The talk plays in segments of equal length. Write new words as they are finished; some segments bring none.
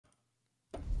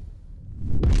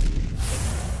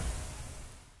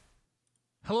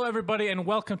Hello, everybody, and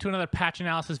welcome to another patch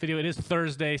analysis video. It is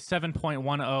Thursday.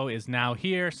 7.10 is now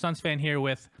here. SUNSfan here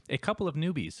with a couple of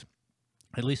newbies,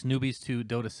 at least newbies to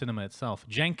Dota Cinema itself.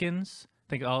 Jenkins, I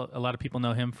think a lot of people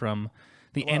know him from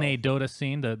the NA Dota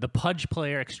scene, the Pudge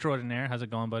player extraordinaire. How's it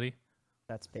going, buddy?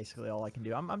 That's basically all I can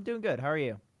do. I'm doing good. How are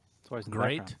you?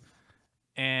 Great.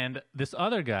 And this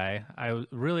other guy, I was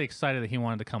really excited that he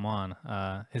wanted to come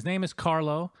on. His name is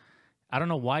Carlo. I don't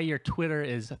know why your Twitter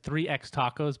is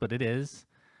 3xTacos, but it is.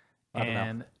 I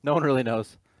don't know. No one really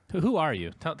knows. Who are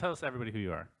you? Tell us, everybody, who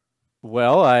you are.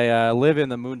 Well, I live in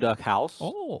the Moonduck house.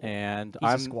 Oh. And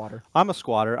He's a squatter. I'm a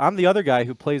squatter. I'm the other guy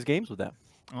who plays games with them.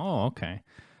 Oh, okay.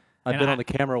 I've been on the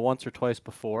camera once or twice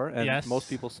before, and yes. most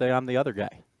people say I'm the other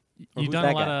guy. You've done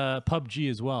a lot of PUBG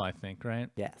as well, I think, right?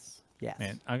 Yes. Yes.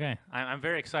 Man, okay. I'm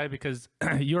very excited because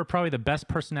you are probably the best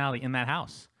personality in that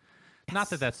house. Yes. Not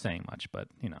that that's saying much, but,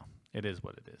 you know, it is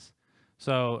what it is.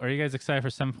 So, are you guys excited for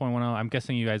 7.10? I'm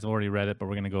guessing you guys already read it, but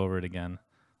we're going to go over it again.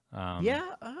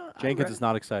 Jenkins is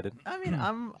not excited. I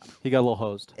mean, He got a little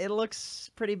hosed. It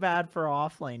looks pretty bad for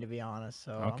off-lane, to be honest.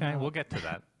 So okay, we'll get to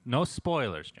that. No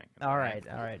spoilers, Jenkins. All right.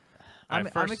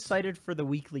 I'm excited for the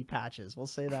weekly patches. We'll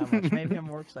say that much. Maybe I'm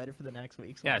more excited for the next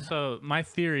week's one. Yeah, so my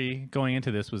theory going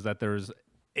into this was that there was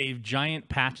a giant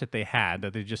patch that they had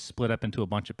that they just split up into a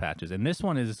bunch of patches. And this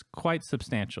one is quite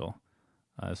substantial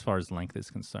as far as length is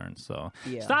concerned. So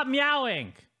Stop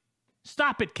meowing!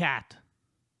 Stop it, cat!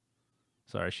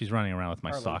 Sorry, she's running around with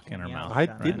my sock in her mouth. I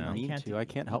didn't mean to. I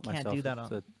can't help myself. Do that on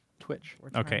it's a Twitch.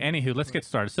 Okay, anywho, let's get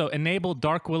started. So enable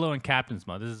Dark Willow and Captain's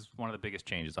Mode. This is one of the biggest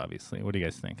changes, obviously. What do you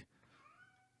guys think?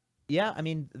 Yeah, I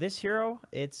mean, this hero,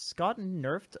 it's gotten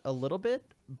nerfed a little bit,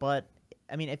 but,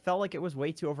 I mean, it felt like it was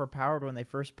way too overpowered when they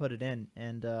first put it in.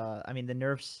 And, I mean, the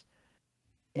nerfs...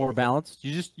 More balanced.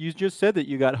 You just said that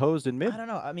you got hosed in mid. I don't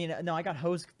know. I mean, no, I got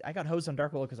hosed on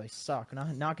Dark Willow because I suck.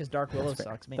 Not because Dark Willow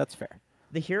sucks. I mean, that's fair.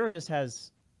 The hero just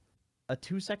has a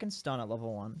 2-second stun at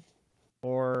level 1,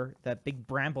 or that big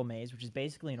Bramble Maze, which is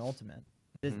basically an ultimate.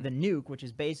 The nuke, which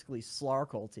is basically Slark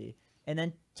ulti, and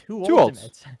then two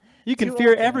ultimates. You can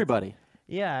fear everybody.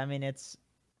 Yeah, I mean, it's.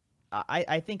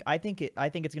 I think it's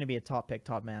going to be a top pick,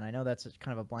 top man. I know that's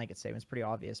kind of a blanket statement. It's pretty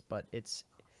obvious, but it's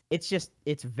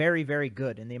very, very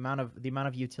good, and the amount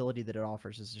of utility that it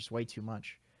offers is just way too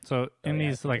much. So in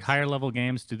these like higher level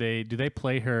games, do they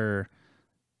play her?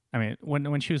 I mean,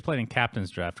 when she was playing in Captain's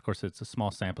Draft, of course it's a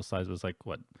small sample size. It was like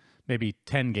what, maybe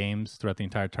 10 games throughout the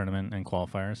entire tournament and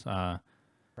qualifiers.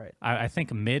 Right. I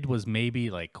think mid was maybe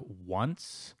like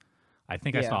once. I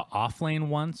think I saw off lane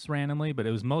once randomly, but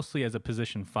it was mostly as a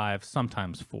position 5,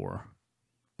 sometimes 4.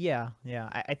 Yeah.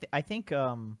 I think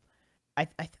I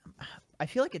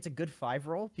feel like it's a good 5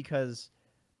 role because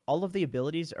all of the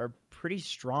abilities are pretty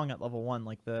strong at level 1.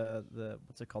 Like the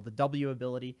what's it called? The W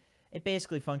ability. It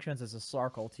basically functions as a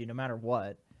Slark ulti no matter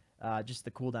what. Just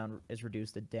the cooldown is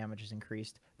reduced, the damage is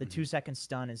increased. The 2-second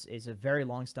stun is a very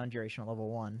long stun duration at level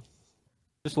 1.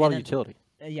 Just a lot of utility.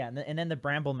 Yeah, and then the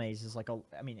Bramble Maze is like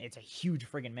I mean, it's a huge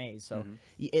friggin' maze. So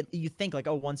you think like,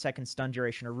 1 second stun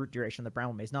duration or root duration of the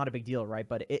Bramble Maze, not a big deal, right?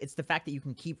 But it's the fact that you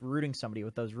can keep rooting somebody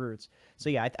with those roots. So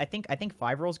yeah, I think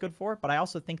 5 roll is good for it, but I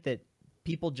also think that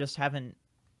people just haven't,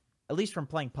 at least from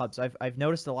playing pubs, I've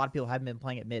noticed a lot of people haven't been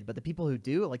playing it mid, but the people who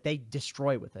do, like, they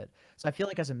destroy with it. So I feel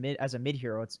like as a mid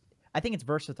hero, I think it's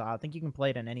versatile. I think you can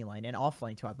play it in any lane and off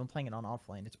lane too. I've been playing it on off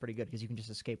lane. It's pretty good because you can just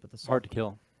escape with the sword. Hard to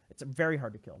kill. It's very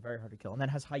hard to kill, and then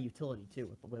it has high utility too,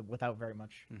 without very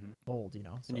much bold, you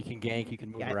know. So, and you can gank, you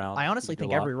can move around. I honestly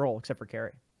think every role except for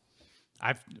carry.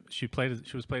 She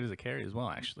was played as a carry as well,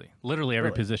 actually. Literally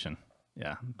every position.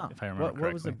 Yeah, if I remember correctly.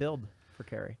 What was the build for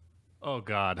carry? Oh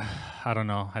God, I don't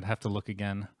know. I'd have to look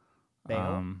again.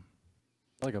 Veil?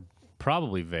 Like a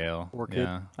probably Veil. Orchid.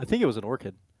 Yeah. I think it was an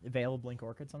Orchid. Veil, Blink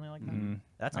Orchid, something like that.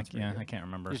 That sounds pretty good. I can't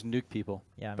remember. Just nuke people.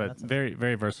 Yeah, but very,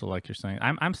 very versatile, like you're saying.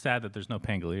 I'm sad that there's no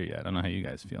Pangolier yet. I don't know how you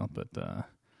guys feel, but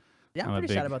yeah, I'm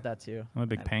pretty sad about that too. I'm a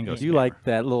big Pango. You like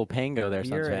that little Pango there,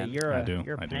 SUNSfan?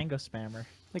 You're a Pango spammer.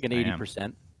 Like an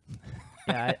 80%.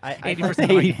 Yeah,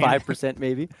 80%, 85%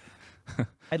 maybe.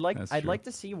 I'd like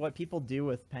to see what people do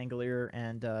with Pangolier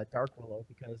and Dark Willow,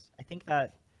 because I think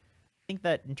that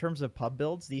in terms of pub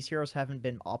builds, these heroes haven't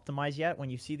been optimized yet. When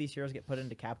you see these heroes get put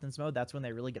into Captain's Mode, that's when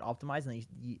they really get optimized, and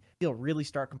you'll really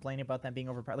start complaining about them being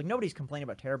overpowered. Like, nobody's complaining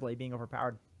about Terrorblade being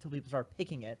overpowered until people start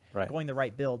picking it, going the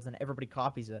right builds, and everybody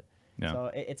copies it. Yeah.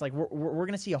 So it's like we're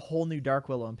going to see a whole new Dark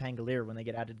Willow and Pangolier when they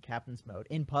get added to Captain's Mode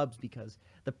in pubs, because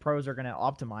the pros are going to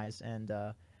optimize, and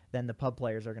then the pub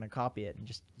players are going to copy it and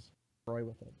just destroy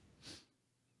with it.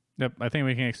 Yep, I think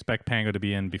we can expect Pango to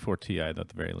be in before TI at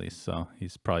the very least, so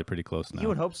he's probably pretty close now. You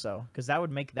would hope so, because that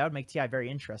would make TI very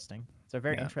interesting. It's a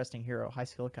very interesting hero, high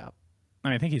skill cap. I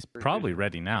mean, I think he's probably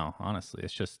ready now, honestly.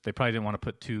 It's just they probably didn't want to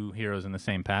put 2 heroes in the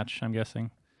same patch, I'm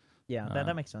guessing. Yeah,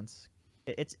 that makes sense.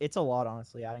 It's a lot,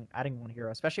 honestly, adding 1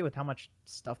 hero, especially with how much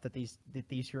stuff that these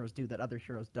heroes do that other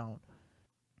heroes don't.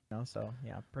 You know, so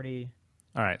yeah, pretty.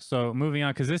 All right, so moving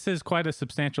on, because this is quite a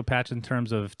substantial patch in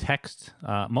terms of text.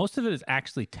 Most of it is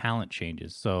actually talent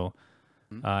changes. So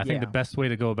I think the best way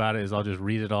to go about it is I'll just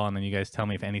read it all, and then you guys tell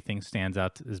me if anything stands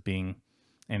out as being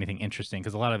anything interesting,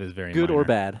 because a lot of it is very good minor. Or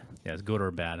bad. Yeah, it's good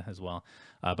or bad as well.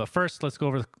 But first, let's go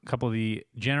over a couple of the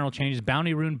general changes.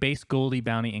 Bounty rune base Goldie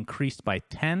bounty increased by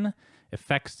 10.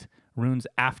 Affects runes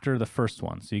after the first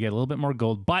one. So you get a little bit more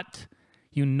gold, but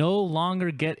you no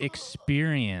longer get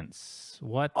experience.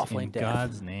 What in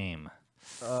God's name?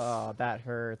 Oh, that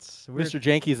hurts. Mr.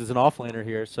 Jenkins is an offlaner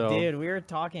here, so... Dude, we were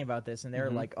talking about this, and they were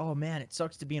like, oh, man, it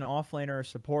sucks to be an offlaner or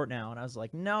support now. And I was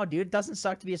like, no, dude, it doesn't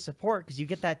suck to be a support, because you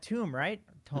get that tomb, right?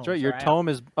 Tome, that's right. Your tome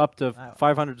is up to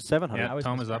 500 to 700. Yeah,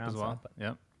 tome is up as well.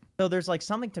 Yep. So there's like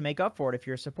something to make up for it if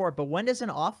you're a support. But when does an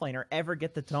offlaner ever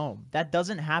get the tome? That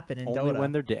doesn't happen in Dota. Only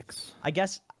when they're dicks. I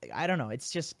guess, I don't know.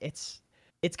 It's just, it's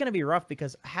going to be rough,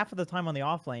 because half of the time on the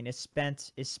offlane is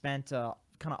spent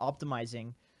kind of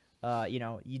optimizing. You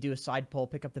know, you do a side pull,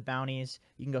 pick up the bounties.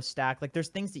 You can go stack. Like, there's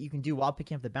things that you can do while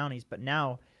picking up the bounties. But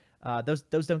now, those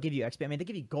don't give you XP. I mean, they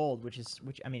give you gold, which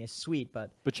I mean is sweet,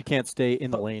 but you can't stay in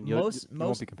the lane. You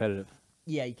won't be competitive.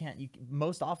 Yeah, you can't.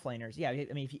 Most offlaners. Yeah, I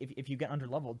mean, if you get under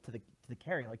leveled to the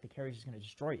carry, like the carry is just going to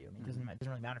destroy you. I mean, it doesn't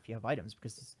really matter if you have items,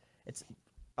 because it's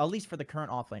at least for the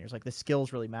current offlaners, like the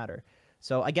skills really matter.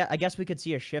 So I guess we could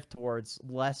see a shift towards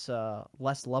less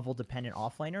level dependent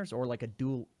offlaners, or like a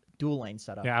dual lane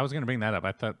setup. Yeah, I was going to bring that up.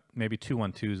 I thought maybe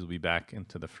 2-1-2s will be back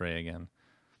into the fray again,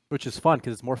 which is fun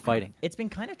because it's more fighting. It's been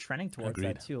kind of trending towards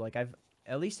that too. Like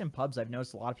at least in pubs, I've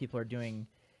noticed a lot of people are doing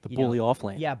the bully off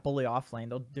lane. Yeah, bully off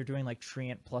lane. They're doing like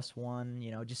Treant +1. You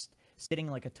know, just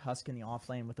sitting like a Tusk in the off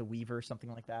lane with a Weaver,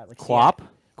 something like that. Like Quap,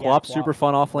 super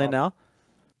fun off lane now.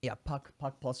 Yeah, Puck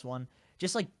 +1.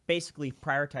 Just like basically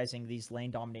prioritizing these lane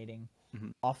dominating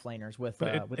off laners with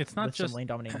it's not with just some lane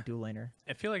dominating dual laner.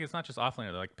 I feel like it's not just off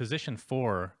laner. Like position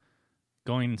 4,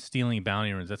 going and stealing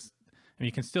bounty runes. I mean,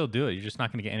 you can still do it. You're just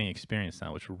not going to get any experience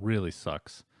now, which really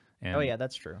sucks. And oh yeah,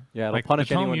 that's true. Yeah, it'll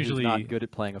punish anyone who's not good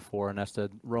at playing a 4 and has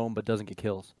to roam but doesn't get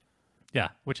kills. Yeah,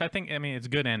 which I mean, it's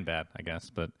good and bad, I guess.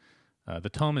 But the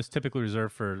tome is typically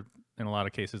reserved for, in a lot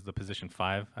of cases, the position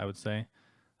 5, I would say.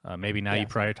 Maybe now you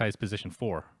prioritize position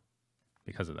 4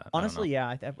 because of that. Honestly,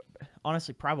 yeah.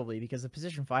 Honestly, probably, because the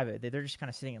position 5, they're just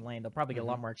kind of sitting in lane. They'll probably get a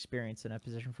lot more experience than a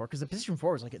position 4. Because the position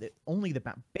 4 is like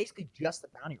basically just the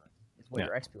bounty run is what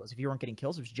your XP was. If you weren't getting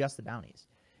kills, it was just the bounties.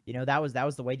 You know, that was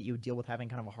the way that you would deal with having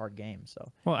kind of a hard game.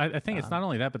 So well, I think it's not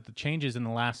only that, but the changes in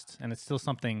the last, and it's still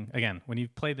something. Again, when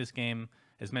you've played this game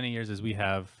as many years as we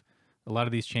have, a lot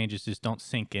of these changes just don't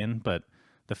sink in. But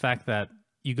the fact that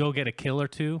you go get a kill or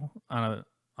 2 on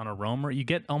a roamer, you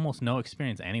get almost no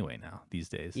experience anyway now these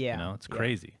days. Yeah, you know, it's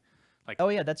crazy. Like oh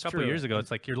yeah, that's true. A couple of years ago,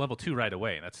 it's like you're level 2 right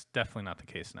away. That's definitely not the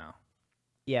case now.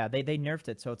 Yeah, they nerfed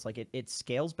it, so it's like it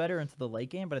scales better into the late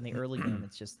game, but in the early game,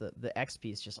 it's just the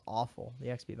XP is just awful. The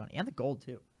XP bounty and the gold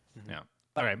too. Yeah.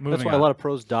 All right, moving That's why on. a lot of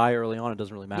pros die early on. It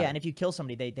doesn't really matter. Yeah, and if you kill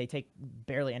somebody, they take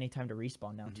barely any time to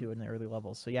respawn now too in the early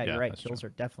levels. So yeah, you're right. Kills are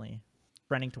definitely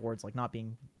trending towards like not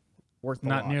being worth.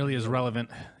 Not nearly as relevant.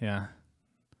 Yeah.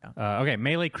 Okay,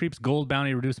 melee creeps gold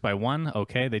bounty reduced by 1.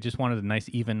 Okay, they just wanted a nice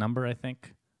even number, I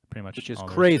think. Pretty much. Which is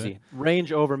crazy.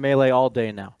 Range over melee all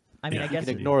day now. I mean, I guess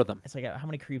you can ignore them. It's like how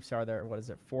many creeps are there? What is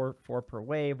it? 4 per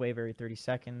wave. Wave every 30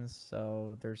 seconds.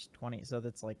 So there's 20. So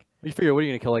that's like. You figure what are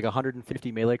you gonna kill, like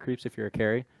 150 melee creeps if you're a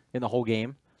carry in the whole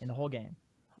game? In the whole game.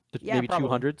 Yeah, maybe probably.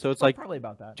 200. So it's like probably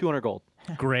about that. 200 gold.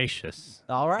 Gracious.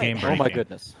 All right. Game oh my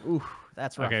goodness. Ooh,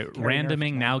 that's rough. Okay,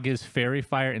 randoming now gives fairy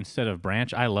fire instead of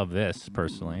branch. I love this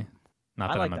personally.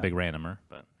 Not that I'm a big randomer,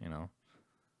 but you know.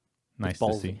 Nice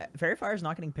to see. Fairy Fire is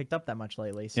not getting picked up that much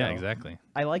lately. So yeah, exactly.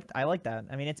 I like that.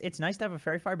 I mean, it's nice to have a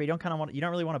Fairy Fire, but you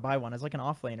don't really want to buy one. It's like an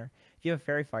offlaner. If you have a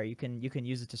Fairy Fire, you can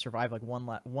use it to survive like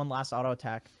one last auto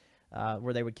attack,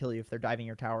 where they would kill you if they're diving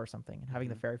your tower or something. And having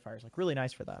the Fairy Fire is like really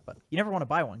nice for that. But you never want to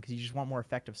buy one because you just want more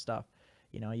effective stuff.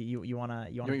 You know, you want to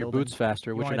build your boots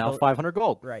faster, which are now 500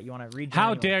 gold. Right. You want to read.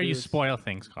 How dare you spoil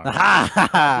things, Carl?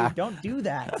 Dude, don't do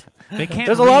that. They can't.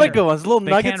 There's a lot of good ones. Little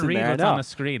nuggets in there. They can't read what's on the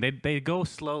screen. They go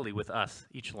slowly with us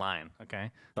each line. Okay.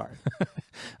 Sorry.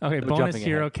 Okay. Bonus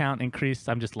hero count increased.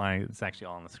 I'm just lying. It's actually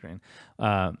all on the screen.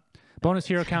 Bonus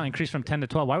hero count increased from 10 to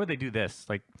 12. Why would they do this?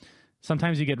 Like,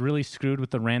 sometimes you get really screwed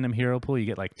with the random hero pool. You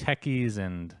get like techies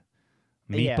and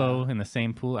Meepo in the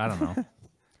same pool. I don't know.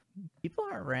 People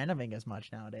aren't randoming as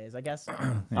much nowadays, I guess.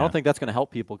 I don't think that's going to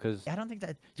help people because I don't think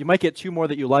that you might get 2 more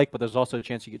that you like, but there's also a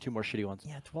chance you get 2 more shitty ones.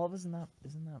 Yeah, 12 isn't that.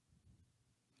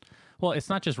 Well, it's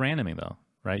not just randoming though,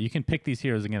 right? You can pick these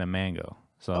heroes and get a mango.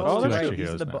 So Oh, it's 2 right. extra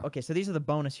heroes now. Okay, so these are the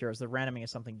bonus heroes. The randoming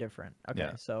is something different. Okay,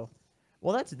 Yeah. so,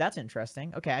 well, that's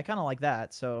interesting. Okay, I kind of like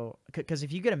that. So, because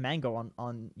if you get a mango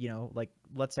on like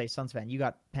let's say SUNSfan, you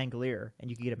got Pangolier, and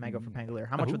you could get a mango for Pangolier.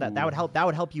 How much would that would help? That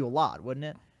would help you a lot, wouldn't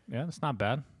it? Yeah, that's not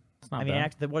bad. It's not I mean, bad.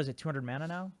 actually, what is it? 200 mana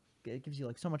now. It gives you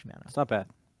like so much mana. It's not bad.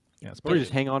 Yeah, it's Or you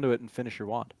just hang on to it and finish your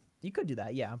wand. You could do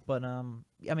that, yeah. But I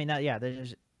mean, yeah.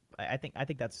 There's, I think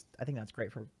that's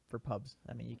great for pubs.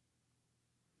 I mean,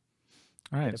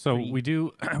 all right, so we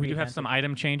do have some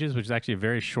item changes, which is actually a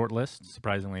very short list,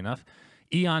 surprisingly enough.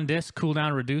 Eon Disc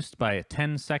cooldown reduced by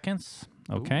 10 seconds.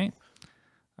 Okay.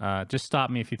 Just stop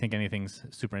me if you think anything's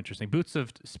super interesting. Boots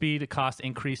of Speed cost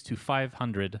increased to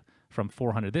 500 from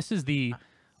 400. This is the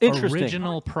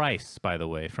original price, by the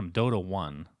way, from Dota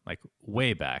 1, like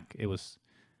way back. It was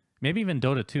maybe even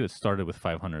Dota 2. It started with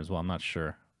 500 as well. I'm not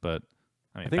sure, but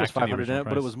I mean, I think it was 500 in it,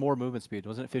 but it was more movement speed.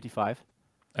 Wasn't it 55?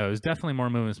 Oh, it was definitely more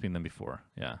movement speed than before.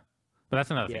 Yeah, but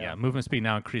that's another thing. Yeah, movement speed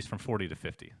now increased from 40 to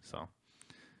 50. So,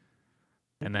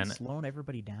 and then slowing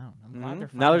everybody down. I'm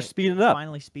glad now they're speeding up.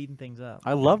 Finally speeding things up.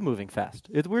 I love moving fast.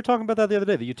 We were talking about that the other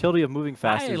day. The utility of moving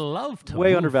fast is way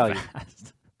move undervalued.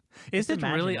 Fast. Is it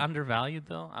really undervalued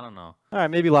though? I don't know. All right,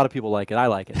 maybe a lot of people like it. I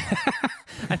like it.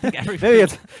 I think maybe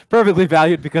it's perfectly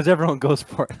valued because everyone goes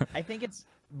for it. I think it's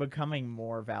becoming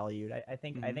more valued. I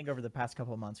think over the past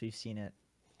couple of months we've seen it.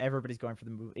 Everybody's going for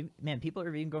the move. Man, people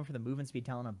are even going for the movement speed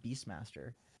talent on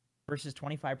Beastmaster versus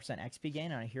 25% XP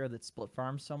gain on a hero that split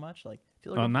farms so much. Like,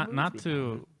 that's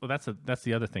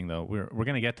the other thing though. We're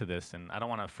gonna get to this, and I don't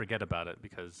want to forget about it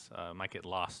because it might get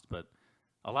lost. But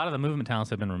a lot of the movement talents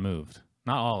have been removed.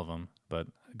 Not all of them, but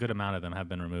a good amount of them have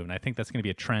been removed. And I think that's going to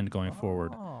be a trend going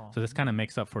forward. So this kind of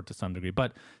makes up for it to some degree.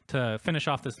 But to finish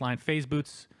off this line, phase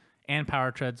boots and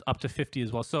power treads up to 50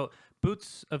 as well. So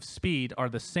boots of speed are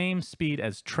the same speed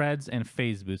as treads and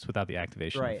phase boots without the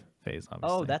activation of phase,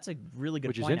 obviously. Oh, that's a really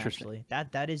good point, actually.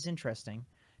 That is interesting.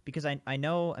 Because I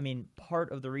know, I mean,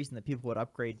 part of the reason that people would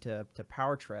upgrade to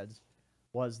power treads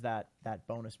was that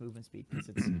bonus movement speed. Because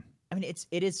it's, I mean,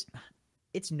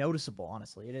 it's noticeable,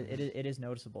 honestly. It is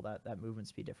noticeable, that movement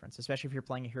speed difference, especially if you're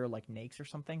playing a hero like Nakes or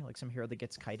something, like some hero that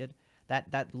gets kited.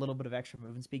 That little bit of extra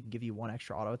movement speed can give you 1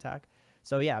 extra auto attack.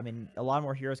 So yeah, I mean, a lot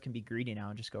more heroes can be greedy now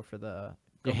and just go for the.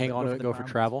 Go for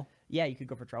travel. Yeah, you could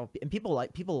go for travel, and people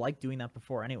like doing that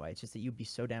before anyway. It's just that you'd be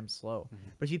so damn slow.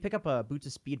 But if you pick up a boots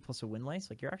of speed plus a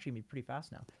windlace, like you're actually gonna be pretty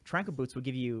fast now. Tranquil boots would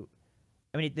give you.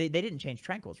 I mean, they didn't change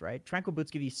tranquils, right? Tranquil boots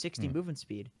give you 60 movement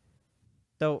speed.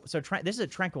 So this is a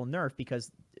tranquil nerf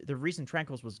because the reason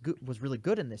tranquils was really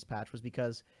good in this patch was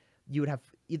because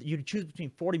you'd choose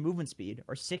between 40 movement speed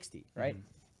or 60, right?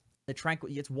 The tranquil,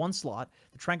 it's 1 slot.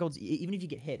 The tranquils, even if you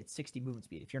get hit, it's 60 movement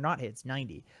speed. If you're not hit, it's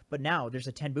 90. But now there's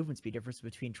a 10 movement speed difference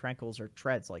between tranquils or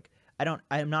treads. Like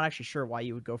I'm not actually sure why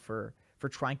you would go for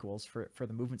tranquils for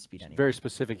the movement speed anymore. Very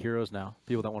specific heroes now.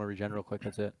 People that want to regen real quick.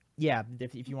 That's it. Yeah,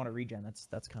 if you want to regen,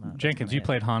 that's kind of. Jenkins, you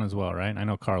played Han as well, right? I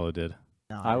know Carlo did.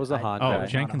 No, I was a Han guy. Oh,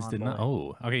 Jenkins did not.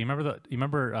 Oh, okay. You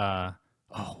remember?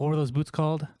 What were those boots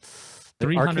called?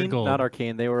 300 gold. Not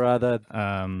arcane. They were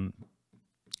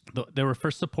they were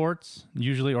first supports,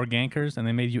 usually or gankers, and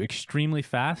they made you extremely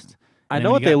fast. I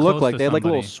know what they look like. They had like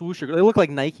little swoosher. They look like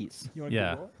Nikes.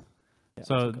 Yeah.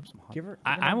 So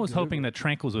I was hoping that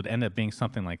tranquils would end up being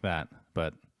something like that,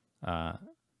 but yeah,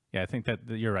 I think that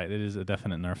you're right. It is a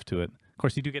definite nerf to it. Of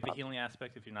course, you do get the healing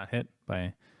aspect if you're not hit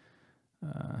by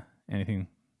anything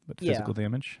but physical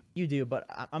damage. You do, but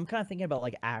I'm kind of thinking about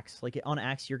like Axe. Like on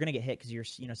Axe, you're gonna get hit because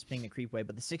you're spinning the creep wave,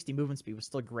 but the 60 movement speed was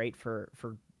still great for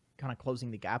kind of closing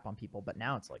the gap on people. But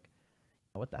now it's like,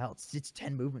 what the hell? It's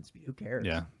 10 movement speed. Who cares?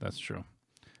 Yeah, that's true.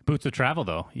 Boots of travel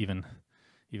though, even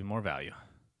more value.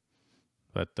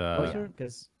 But all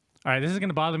right, this is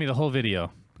gonna bother me the whole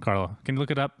video. Carlo, can you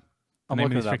look it up? The name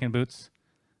of these freaking boots.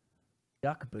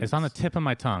 Duck boots. It's on the tip of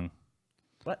my tongue.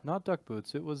 What? Not duck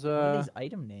boots. It was What are these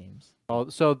item names? Oh,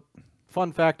 so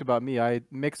fun fact about me, I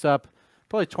mix up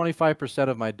probably 25%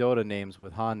 of my Dota names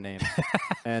with Han names.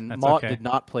 And Mott did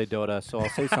not play Dota, so I'll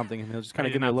say something and he'll just kind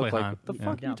of give me a look like, what the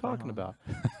fuck are you talking about?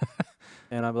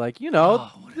 And I'm like,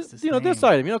 this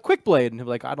item, quick blade. And he'll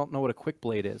be like, I don't know what a quick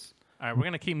blade is. All right, we're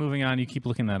going to keep moving on. You keep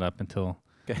looking that up until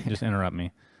you just interrupt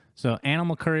me. So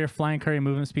Animal Courier, Flying Courier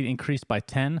movement speed increased by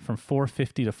 10 from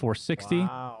 450 to 460.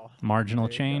 Wow. Marginal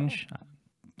change.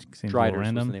 Seems Striders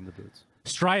random. was the name of the boots.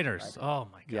 Striders. Oh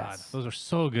my god, those are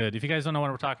so good. If you guys don't know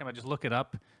what we're talking about, just look it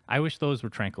up. I wish those were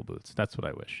tranquil boots. That's what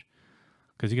I wish.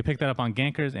 because you can pick that up on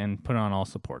gankers and put it on all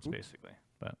supports basically.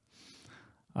 But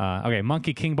okay,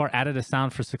 Monkey King Bar added a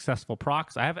sound for successful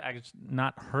procs. I have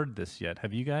not heard this yet.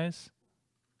 Have you guys?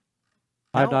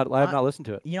 I have not listened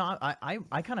to it. You know,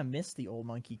 I kind of miss the old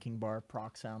Monkey King Bar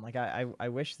proc sound. Like I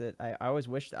wish that I always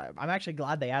wished. I'm actually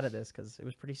glad they added this because it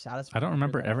was pretty satisfying. I don't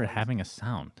remember ever having a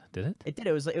sound. Did it? It did.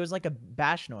 It was like a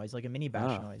bash noise, like a mini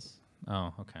bash noise.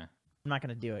 Oh, okay. I'm not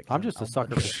gonna do it. I'm just a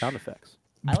sucker for sound effects.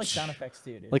 I like sound effects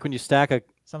too, dude. Like when you stack a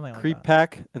creep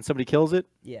pack and somebody kills it.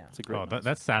 Yeah, it's a great.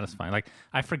 That's satisfying. Like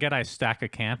I forget I stack a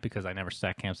camp because I never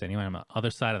stack camps anyway. I'm on the other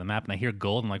side of the map and I hear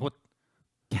gold. I'm like, what?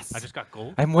 Yes, I just got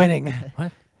gold. I'm winning.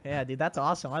 What? Yeah, dude, that's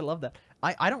awesome. I love that.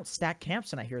 I don't stack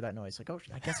camps and I hear that noise. Like, oh,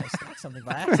 I guess I stacked something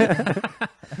by accident.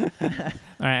 All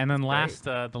right, and then the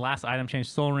last item change: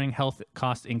 Soul Ring health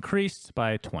cost increased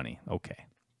by 20. Okay.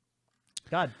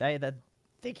 God,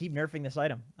 they keep nerfing this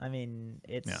item. I mean,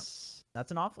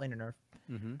 that's an offlaner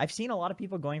nerf. I've seen a lot of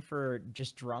people going for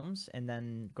just drums and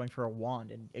then going for a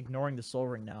wand and ignoring the Soul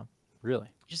Ring now. Really?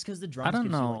 Just because the drums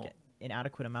gives you like an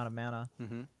inadequate amount of mana.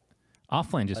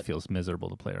 Offlane just feels miserable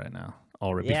to play right now.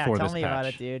 Already yeah, before tell this me patch. about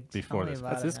it, dude. Before this,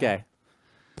 that's this guy.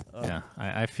 Yeah,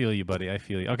 I feel you, buddy. I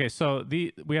feel you. Okay, so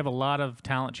we have a lot of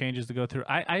talent changes to go through.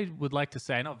 I would like to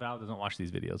say, I know Valve doesn't watch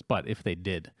these videos, but if they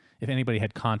did, if anybody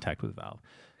had contact with Valve,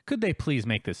 could they please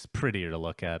make this prettier to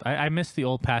look at? I miss the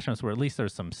old patch notes where at least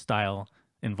there's some style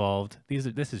involved.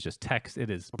 This is just text. It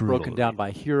is broken down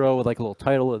by hero with like a little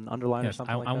title and underline or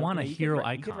something. I want a hero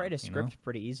icon. You could write a script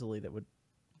pretty easily that would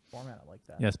format it like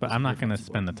that. Yes, but I'm not going to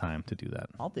spend the time to do that.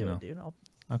 I'll do it, dude.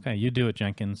 Okay, you do it,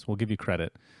 Jenkins. We'll give you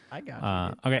credit. I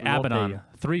got you. Okay, Abaddon.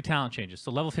 3 talent changes.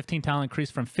 So level 15 talent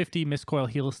increase from 50 miscoil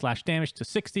heal / damage to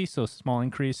 60, so small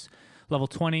increase. Level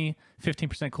 20,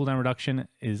 15% cooldown reduction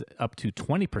is up to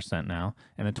 20% now.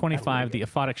 And then 25, the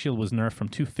aphotic shield was nerfed from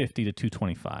 250 to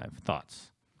 225.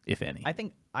 Thoughts, if any?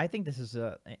 I think this is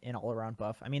an all-around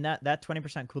buff. I mean, that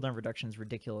 20% cooldown reduction is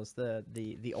ridiculous.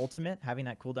 The ultimate, having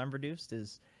that cooldown reduced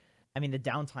is... I mean, the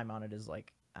downtime on it is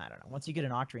like, I don't know. Once you get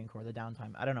an Octarine core, the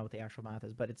downtime, I don't know what the actual math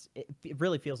is, but it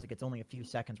really feels like it's only a few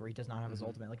seconds where he does not have his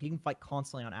ultimate. Like, you can fight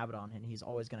constantly on Abaddon, and he's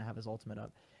always going to have his ultimate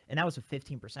up. And that was a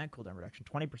 15% cooldown reduction,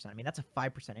 20%. I mean, that's a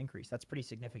 5% increase. That's pretty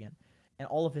significant. And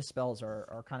all of his spells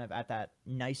are kind of at that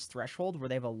nice threshold where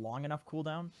they have a long enough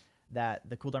cooldown that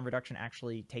the cooldown reduction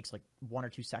actually takes like 1 or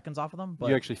 2 seconds off of them. But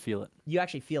you actually feel it. You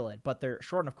actually feel it, but they're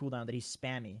short enough cooldown that he's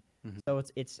spammy. So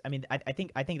it's. I mean, I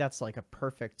think that's like a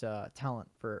perfect talent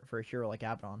for a hero like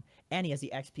Abaddon, and he has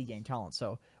the XP gain talent.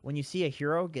 So when you see a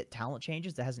hero get talent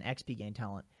changes that has an XP gain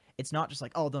talent, it's not just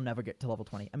like, oh, they'll never get to level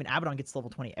 20. I mean, Abaddon gets to level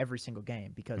 20 every single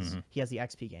game because he has the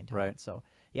XP gain talent. Right. So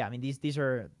yeah, I mean these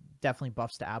are definitely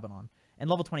buffs to Abaddon. And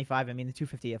level 25, I mean the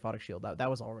 250 aphotic shield that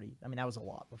was already. I mean that was a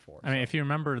lot before. I mean, if you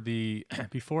remember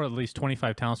before, at least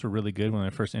 25 talents were really good when they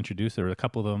were first introduced. There were a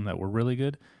couple of them that were really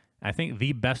good. I think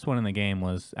the best one in the game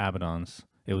was Abaddon's.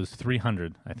 It was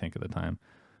 300, I think, at the time.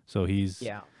 So he's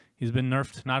been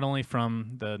nerfed not only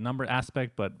from the number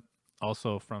aspect, but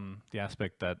also from the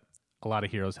aspect that a lot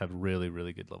of heroes have really,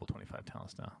 really good level 25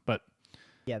 talents now. But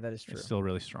yeah, that is true. It's still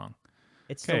really strong.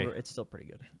 It's still pretty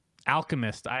good.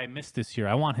 Alchemist, I missed this year.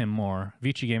 I want him more.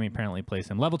 Vici Gaming apparently plays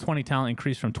him. Level 20 talent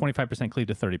increased from 25% cleave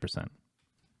to 30%.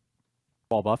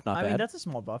 Small buff, not bad. I mean, that's a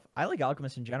small buff. I like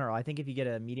Alchemist in general. I think if you get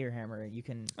a Meteor Hammer, you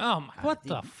can... Oh, my, what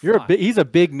the fuck? He's a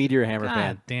big Meteor Hammer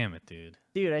fan. God damn it, dude.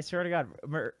 Dude, I swear to God.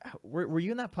 Were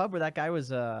you in that pub where that guy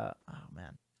was... Oh,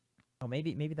 man. Oh,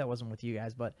 maybe that wasn't with you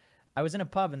guys, but I was in a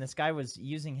pub and this guy was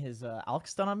using his Alch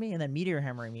Stun on me and then Meteor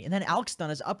Hammering me. And then Alch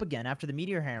Stun is up again after the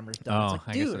Meteor Hammer's done. It's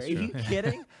like, dude, are you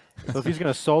kidding? So if he's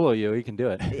going to solo you, he can do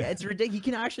it. Yeah, it's ridiculous. He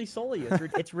can actually solo you.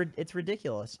 It's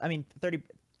ridiculous. I mean,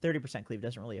 30% cleave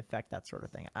doesn't really affect that sort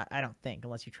of thing. I don't think,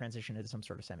 unless you transition into some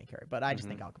sort of semi-carry. But I just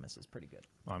think Alchemist is pretty good.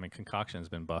 Well, I mean, Concoction has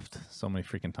been buffed so many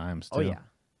freaking times, too. Oh, yeah.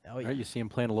 Oh, yeah. Right, you see him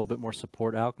playing a little bit more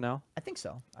support Alch now? I think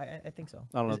so. I think so.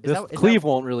 I don't know. Cleave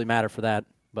won't really matter for that.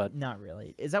 But not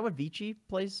really. Is that what Vici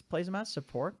plays him as,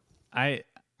 support? I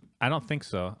don't think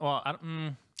so. Well,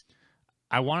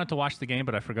 I wanted to watch the game,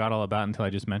 but I forgot all about it until I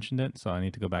just mentioned it, so I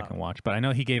need to go back and watch. But I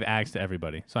know he gave Ags to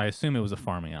everybody, so I assume it was a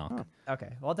farming Alch. Oh,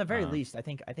 okay. Well, at the very least, I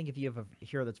think if you have a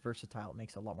hero that's versatile, it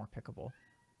makes it a lot more pickable.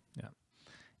 Yeah.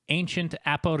 Ancient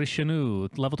Aporishanu,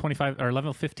 level 25 or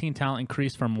level 15 talent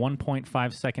increased from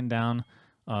 1.5 second down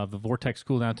the Vortex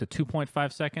cooldown to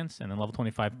 2.5 seconds, and then level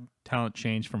 25 talent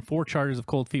change from 4 charges of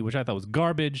Cold Feet, which I thought was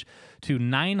garbage, to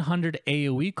 900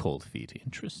 AoE Cold Feet.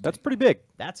 Interesting. That's pretty big.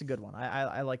 That's a good one.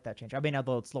 I like that change. I mean,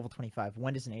 although it's level 25,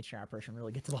 when does an Ancient Apparition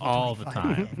really get to level 25? All the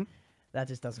time. That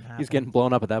just doesn't happen. He's getting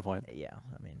blown up at that point. Yeah,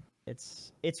 I mean,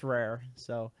 it's rare,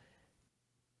 so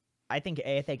I think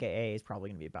AA is probably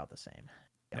going to be about the same.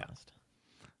 be honest.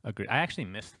 Agreed. I actually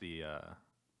missed the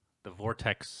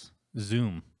Vortex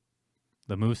Zoom,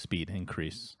 the move speed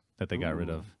increase that they got rid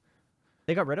of.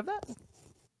 They got rid of that?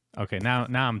 Okay, now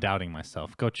I'm doubting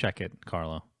myself. Go check it,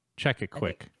 Carlo. Check it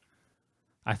quick.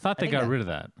 I thought they got rid of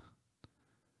that.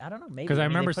 I don't know. Maybe because I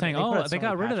remember saying, "Oh, they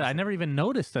got rid of that." I never even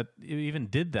noticed that it even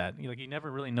did that. Like you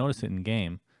never really notice it in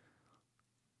game.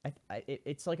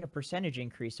 It's like a percentage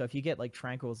increase. So if you get like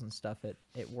tranquils and stuff,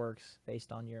 it works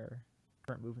based on your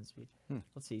current movement speed.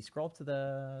 Let's see. Scroll up to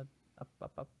the up.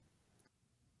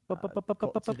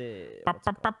 To the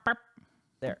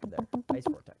there. Ice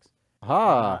vortex.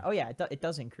 Oh yeah, it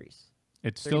does increase.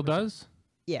 It still 30%. Does?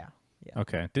 Yeah.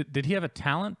 Okay. Did he have a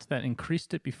talent that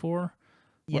increased it before?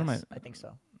 Yes, I think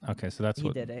so. Okay, so that's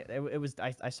what he did. It was.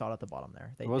 I saw it at the bottom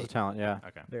there. It was a talent, yeah.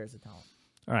 Okay. There's a talent.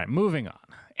 All right, moving on.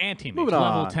 Anti-mage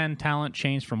level 10 talent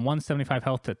changed from 175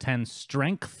 health to 10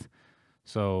 strength.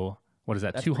 So what is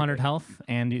that? That's 200 health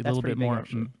and a little bit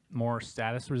more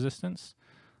status resistance.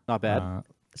 Not bad.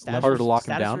 Harder to lock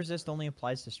him down. Status resist only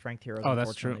applies to strength heroes. Oh,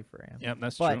 that's true. For him. Yep,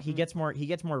 that's true. But he gets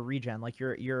more regen. Like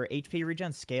your HP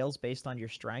regen scales based on your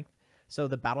strength. So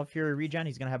the Battle Fury regen,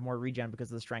 he's going to have more regen because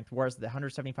of the strength, whereas the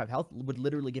 175 health would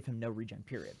literally give him no regen,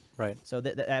 period. Right. So,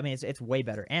 I mean, it's way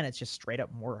better, and it's just straight up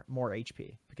more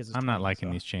HP. Because it's I'm not liking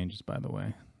these changes, by the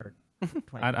way.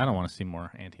 I don't want to see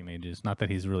more anti-mages. Not that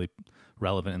he's really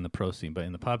relevant in the pro scene, but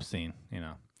in the pub scene,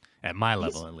 at my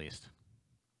level at least.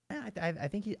 Yeah,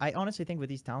 I honestly think with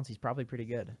these talents, he's probably pretty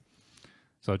good.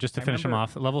 So just to finish him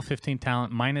off, level 15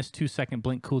 talent, minus 2 second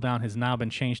blink cooldown has now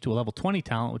been changed to a level 20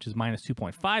 talent, which is minus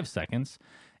 2.5 seconds.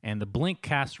 And the blink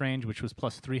cast range, which was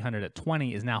plus 300 at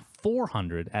 20, is now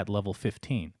 400 at level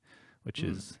 15, which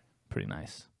is pretty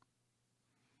nice.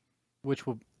 Which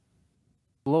will,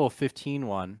 below a 15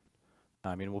 one,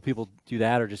 I mean, will people do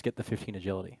that or just get the 15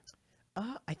 agility?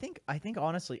 I think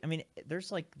honestly, I mean,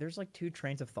 there's like two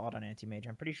trains of thought on anti-mage.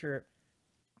 I'm pretty sure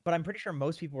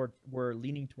most people were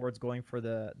leaning towards going for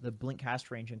the blink cast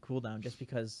range and cooldown just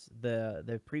because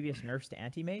the previous nerfs to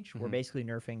anti-mage were basically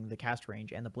nerfing the cast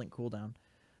range and the blink cooldown.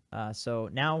 So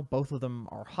now both of them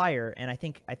are higher, and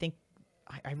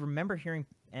I remember hearing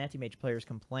anti-mage players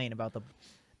complain about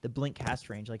the blink cast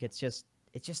range. Like it's just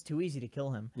too easy to kill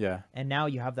him. Yeah. And now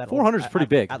you have that 400 is pretty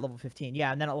big at level 15.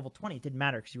 Yeah, and then at level 20 it didn't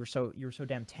matter because you were so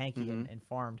damn tanky and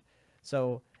farmed.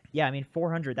 So yeah, I mean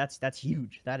 400. That's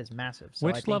huge. That is massive. So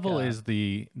which level is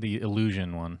the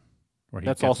illusion one? Where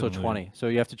that's also 20. So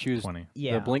you have to choose 20.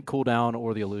 The blink cooldown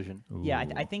or the illusion. Ooh. Yeah,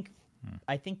 I think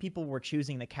people were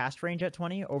choosing the cast range at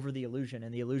 20 over the illusion,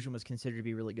 and the illusion was considered to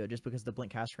be really good just because the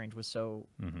blink cast range was so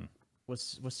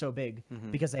was so big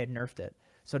because they had nerfed it.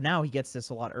 So now he gets this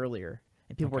a lot earlier,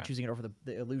 and people were choosing it over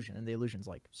the illusion, and the illusion's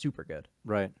like super good.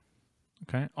 Right.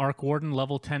 Okay. Arc Warden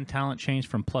level 10 talent changed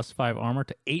from plus 5 armor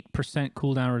to 8%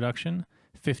 cooldown reduction.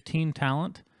 15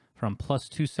 talent from plus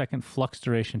 2 second flux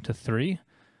duration to 3.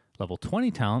 Level 20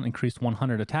 talent increased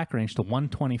 100 attack range to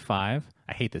 125.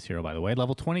 I hate this hero, by the way.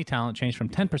 Level 20 talent changed from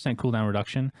 10% cooldown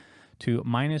reduction to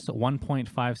minus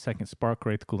 1.5 second spark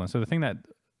rate cooldown. So the thing that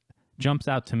jumps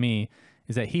out to me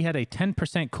is that he had a 10%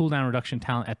 cooldown reduction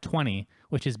talent at 20,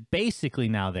 which is basically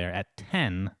now there at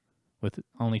 10 with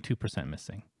only 2%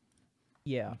 missing.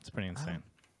 Yeah. It's pretty insane.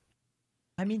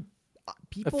 I mean,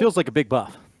 people... It feels like a big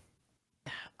buff.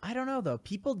 I don't know, though.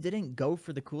 People didn't go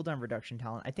for the cooldown reduction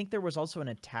talent. I think there was also an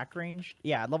attack range.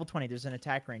 Yeah, at level 20, there's an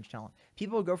attack range talent.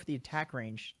 People would go for the attack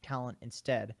range talent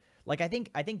instead. Like, I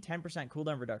think 10%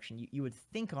 cooldown reduction, you would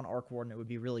think on Arc Warden it would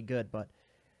be really good, but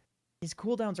his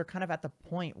cooldowns are kind of at the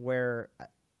point where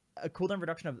a cooldown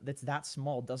reduction that's that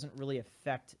small doesn't really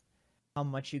affect how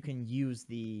much you can use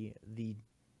the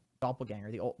doppelganger,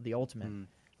 the ultimate, or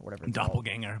whatever it's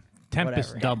doppelganger. Called. Tempest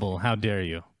whatever. double. How dare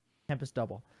you? Tempest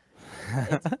double.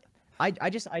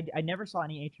 I never saw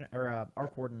any ancient or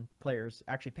Arc Warden players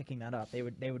actually picking that up. They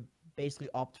would basically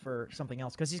opt for something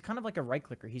else because he's kind of like a right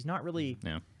clicker. He's not really.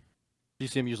 Yeah. You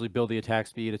see him usually build the attack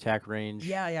speed, attack range.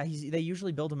 Yeah. They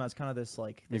usually build him as kind of this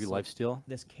like maybe lifesteal,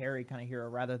 this carry kind of hero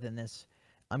rather than this.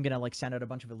 I'm gonna like send out a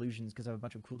bunch of illusions because I have a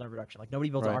bunch of cooldown reduction. Like nobody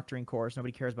builds Octarine cores.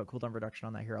 Nobody cares about cooldown reduction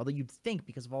on that hero. Although you'd think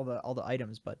because of all the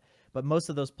items, but most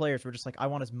of those players were just like, I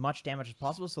want as much damage as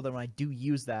possible. So that when I do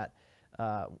use that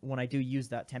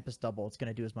Tempest double, it's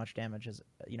gonna do as much damage as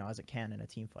as it can in a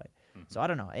team fight. So I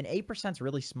don't know. And 8% is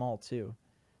really small too.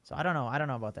 So I don't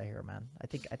know about that hero, man. I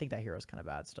think that hero is kind of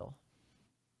bad still.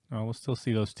 Well, we'll still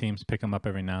see those teams pick him up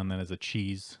every now and then as a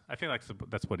cheese. I feel like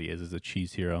that's what he is a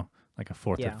cheese hero, like a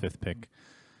 4th or 5th pick.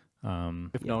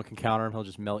 If no one can counter him, he'll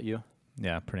just melt you.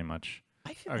 Yeah, pretty much.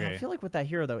 I feel like with that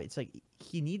hero though, it's like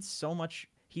he needs so much.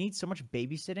 so much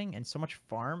babysitting and so much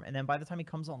farm, and then by the time he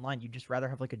comes online, you'd just rather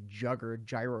have like a Jug or a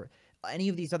Gyro. Any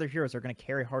of these other heroes are going to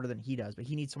carry harder than he does, but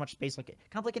he needs so much space, like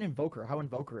kind of like an Invoker, how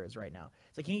Invoker is right now.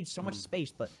 It's like he needs so much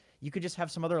space, but you could just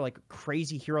have some other like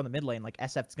crazy hero in the mid lane, like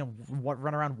SF, that's going to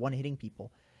run around one-hitting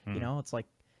people. You know, it's like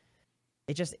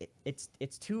it's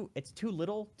too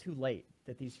little, too late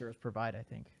that these heroes provide, I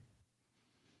think.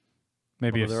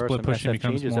 Maybe if split pushing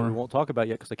becomes more. That we won't talk about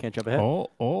yet because I can't jump ahead.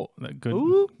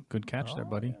 Good catch there,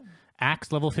 buddy. Yeah.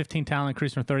 Axe level 15 talent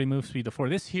increase from 30 move speed to 4.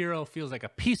 This hero feels like a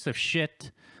piece of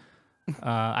shit.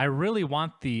 I really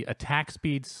want the attack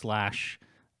speed /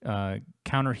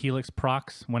 counter helix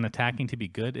procs when attacking to be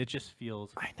good. It just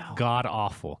feels god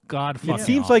awful. God fucking awful. It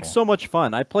seems like so much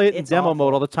fun. I play it in demo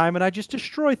mode all the time, and I just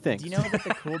destroy things. Do you know that the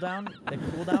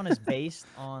cooldown is based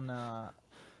on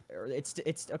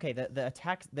it's okay. The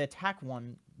attack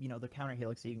one, you know, the counter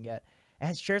helix that you can get,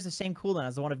 shares the same cooldown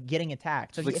as the one of getting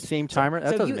attacked. So it's like the same timer.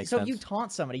 That doesn't make sense. So if you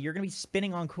taunt somebody, you're gonna be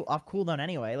spinning off cooldown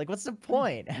anyway. Like, what's the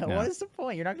point? Yeah. What is the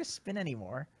point? You're not gonna spin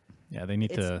anymore. Yeah, they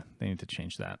need to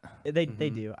change that. They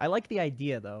do. I like the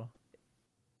idea though.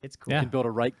 It's cool. You can build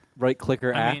a right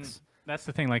clicker axe. I mean, that's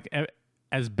the thing. Like,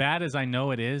 as bad as I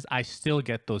know it is, I still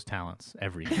get those talents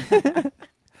every day.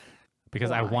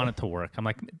 Because I want it to work. I'm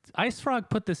like, Ice Frog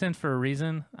put this in for a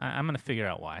reason. I'm going to figure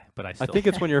out why, but I think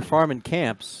it's when you're farming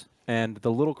camps and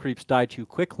the little creeps die too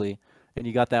quickly, and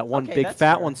you got that one big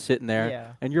fat one sitting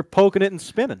there, and you're poking it and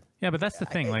spinning. Yeah, but that's the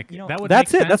thing. Like, that would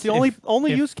that's make it. That's the sense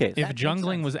only use case. If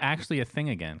jungling was actually a thing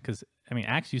again, because, I mean,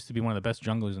 Axe used to be one of the best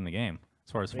junglers in the game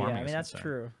as far as farming. Yeah, I mean, that's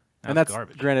true. And that's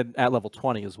garbage. Granted at level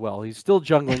 20 as well. He's still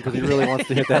jungling because he really wants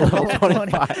to hit that level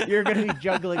 25. You're going to be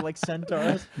juggling like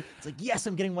centaurs. It's like, yes,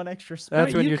 I'm getting one extra spin.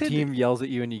 That's when your team yells at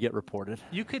you and you get reported.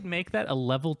 You could make that a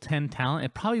level 10 talent.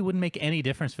 It probably wouldn't make any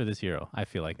difference for this hero, I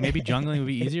feel like. Maybe jungling would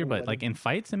be easier, but like in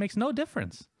fights, it makes no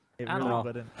difference. It really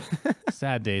wouldn't.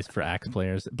 Sad days for Axe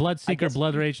players. Bloodseeker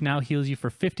Blood Rage now heals you for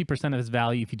 50% of its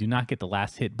value if you do not get the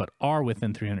last hit, but are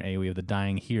within 300 AoE of the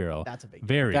dying hero. That's a big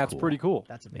deal. That's pretty cool.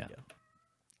 That's a big deal.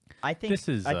 I think this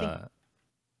is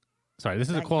this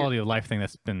is a quality of life thing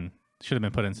that's should have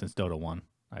been put in since Dota 1,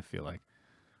 I feel like.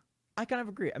 I kind of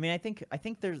agree. I mean, I think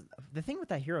there's the thing with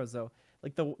that hero is though,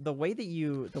 like the way that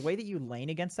you lane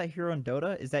against that hero in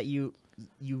Dota is that you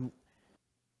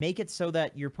make it so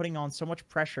that you're putting on so much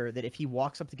pressure that if he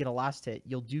walks up to get a last hit,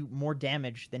 you'll do more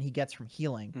damage than he gets from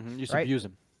healing. You just abuse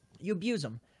him. You abuse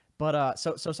him. But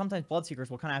so sometimes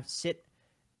Bloodseekers will kind of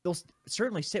they'll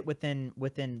certainly sit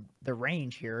within the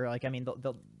range here. Like, I mean,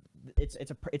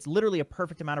 it's literally a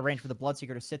perfect amount of range for the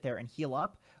Bloodseeker to sit there and heal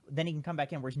up. Then he can come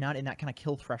back in where he's not in that kind of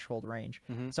kill threshold range.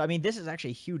 So I mean, this is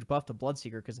actually a huge buff to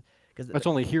Bloodseeker because that's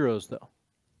only heroes though.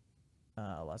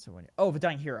 The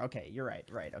dying hero. Okay, you're right.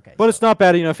 Okay. But it's not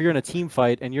bad, if you're in a team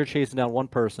fight and you're chasing down one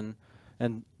person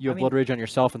and you have blood rage on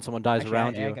yourself and someone dies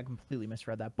around you. I completely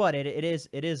misread that, but it is.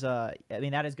 I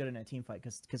mean, that is good in a team fight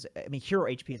because I mean, hero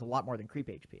HP is a lot more than creep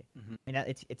HP. I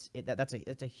mean,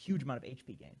 that's a huge amount of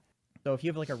HP gain. So if you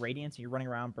have like a radiance and you're running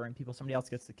around burning people, somebody else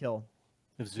gets the kill.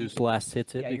 If Zeus last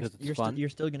hits it because it's fun. You're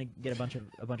still gonna get a bunch of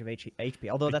HP.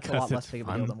 Although that's a lot less big of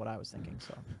a deal than what I was thinking.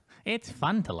 So it's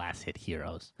fun to last hit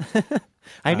heroes.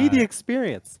 I need the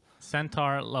experience.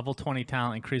 Centaur level 20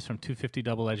 talent increased from 250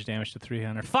 double edge damage to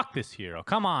 300. Fuck this hero.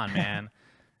 Come on, man.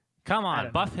 Come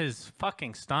on. Buff his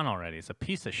fucking stun already. It's a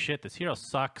piece of shit. This hero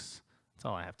sucks. That's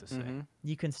all I have to say.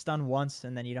 You can stun once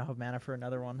and then you don't have mana for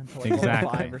another one until like level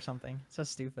 5 or something. So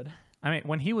stupid. I mean,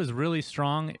 when he was really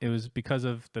strong, it was because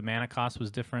of the mana cost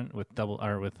was different with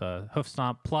Hoof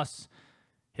Stomp, plus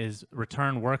his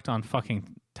return worked on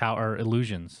fucking tower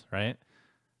illusions, right?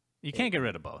 You can't get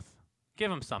rid of both.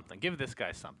 Give him something. Give this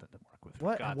guy something to work with.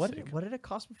 What did it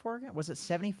cost before again? Was it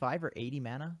 75 or 80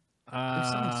 mana? It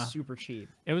was something super cheap.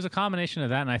 It was a combination of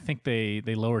that, and I think they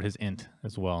lowered his int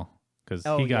as well because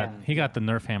he got the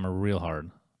nerf hammer real hard.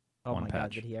 Oh my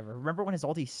god, did he ever? Remember when his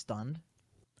ulti stunned?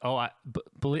 Oh,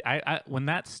 when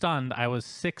that stunned, I was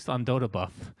 6th on Dota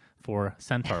buff for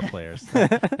Centaur players.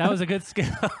 That was a good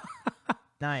skill.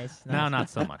 Nice. Now, not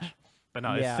so much. But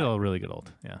no, it's still a really good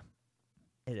ult. Yeah.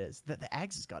 It is. The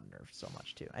Ags has gotten nerfed so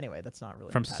much, too. Anyway, that's not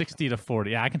really... From 60 to 40.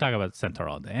 Yeah, I can talk about Centaur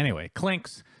all day. Anyway,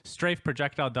 Clink's strafe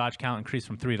projectile dodge count increased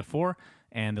from 3 to 4,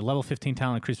 and the level 15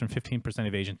 talent increased from 15%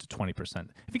 evasion to 20%. Have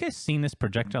you guys seen this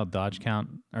projectile dodge count,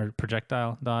 or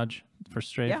projectile dodge for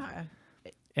strafe? Yeah.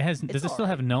 Does it still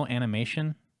have no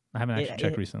animation? I haven't actually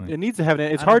checked recently. It needs to have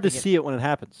it. It's hard to see it when it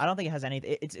happens. I don't think it has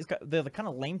anything. It's got the kind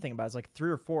of lame thing about it is like 3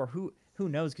 or 4. Who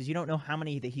knows? Because you don't know how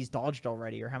many that he's dodged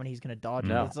already or how many he's going to dodge.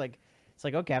 No. It's like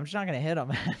okay, I'm just not going to hit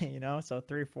him. So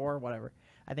 3 or 4, whatever.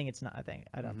 I think it's not.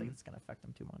 I don't think it's going to affect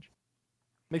him too much.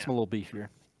 Makes him a little beefier.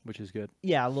 which is good.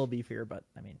 Yeah, a little beefier, but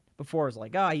I mean, before it was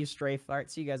like, oh, I use strafe. All right,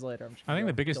 see you guys later. I think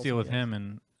the biggest deal with him,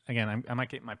 and again, I might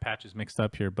get my patches mixed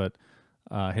up here, but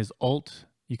his ult,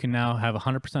 you can now have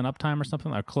 100% uptime or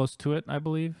something, or close to it, I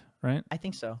believe, right? I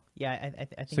think so. Yeah, I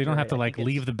think so. You don't have to like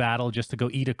leave the battle just to go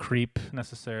eat a creep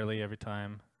necessarily every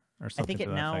time. Or something I think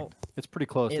it now effect. It's pretty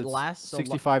close. It lasts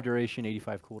 65 duration,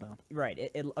 85 cooldown. Right.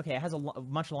 It has a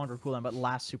much longer cooldown, but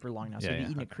lasts super long now. So if you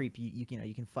eat a creep, you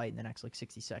can fight in the next like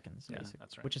 60 seconds. Yeah,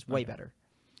 that's right. Which is way better.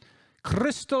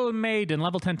 Crystal Maiden,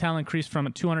 level 10 talent increase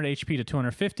from 200 HP to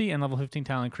 250, and level 15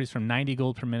 talent increase from 90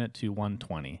 gold per minute to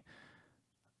 120.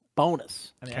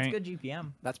 Bonus. I mean, that's good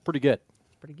GPM. That's pretty good.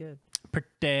 It's pretty good.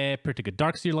 Pretty good.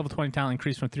 Darkseer, level 20 talent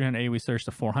increase from 300 AoE surge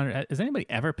to 400. Has anybody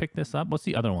ever picked this up? What's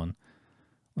the other one?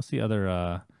 What's the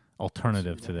other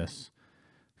alternative to this?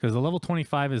 Because the level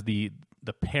 25 is the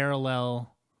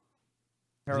parallel.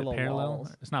 Parallel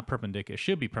walls. It's not perpendicular. It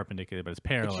should be perpendicular, but it's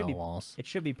parallel walls. It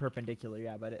should be perpendicular,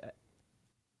 yeah, but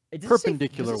it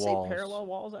perpendicular does it walls. Say parallel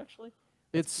walls actually.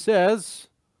 It says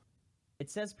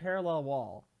parallel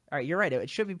wall. All right, you're right. It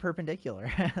should be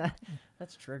perpendicular.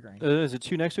 That's triggering. Is it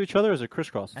two next to each other, or is it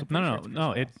crisscross?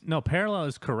 No. Parallel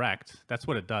is correct. That's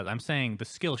what it does. I'm saying the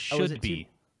skill should be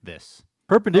this.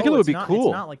 Perpendicular would be cool.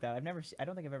 It's not like that. I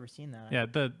don't think I've ever seen that. Yeah,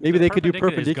 maybe they could do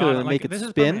perpendicular and make it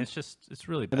spin. It's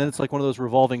really bad. And then it's like one of those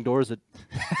revolving doors that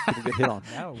people get hit on.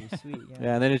 That would be sweet.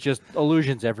 Yeah, and then it's just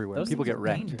illusions everywhere. Those people get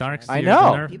wrecked. I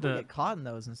know. People get caught in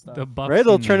those and stuff. Right?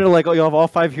 They'll try to like you have all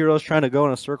 5 heroes trying to go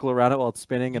in a circle around it while it's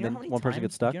spinning, and then one person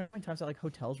gets stuck. You know how many times at like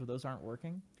hotels where those aren't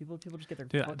working? People just get their.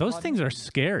 Dude, those things are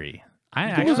scary. I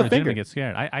actually legitimately get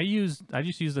scared. I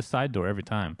just use the side door every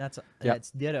time.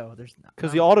 It's ditto.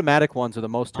 Because the automatic ones are the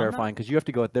most terrifying because you have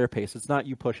to go at their pace. It's not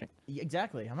you pushing.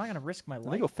 Exactly. I'm not gonna risk my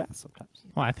life. They go fast sometimes.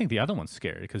 Well, I think the other one's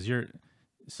scary because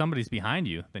somebody's behind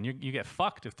you, then you get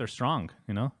fucked if they're strong.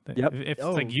 You know. Yep. If it's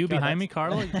like you behind me,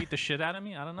 Carlo, you beat the shit out of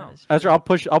me. I don't know. That's right.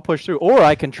 I'll push through, or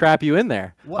I can trap you in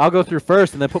there. I'll go through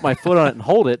first and then put my foot on it and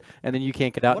hold it, and then you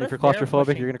can't get out. And if you're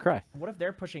claustrophobic, you're gonna cry. What if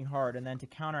they're pushing hard, and then to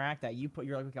counteract that, you're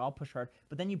like, okay, I'll push hard,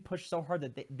 but then you push so hard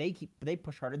that they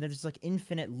push hard, and there's just like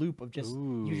infinite loop of just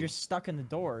you're just stuck in the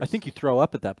doors. I think you throw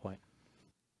up at that point.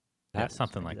 Yeah,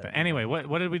 something like that. Anyway,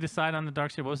 what did we decide on the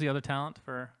Darkseer? What was the other talent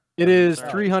for? It is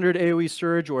 300 AoE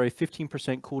surge or a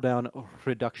 15% cooldown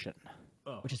reduction.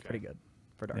 Which is pretty good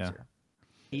for Darkseer.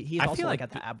 Yeah. He's also like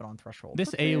at the Abaddon threshold.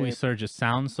 This AoE surge just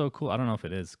sounds so cool. I don't know if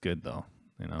it is good though.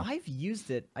 You know, I've used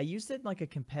it. I used it in like a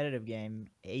competitive game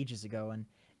ages ago, and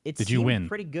it Did you win?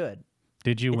 Pretty good.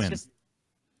 Did you win? Just...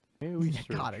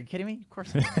 God, are you kidding me? Of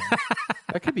course.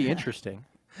 That could be interesting.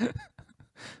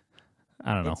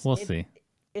 I don't know. We'll see.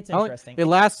 It's interesting. It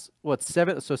lasts what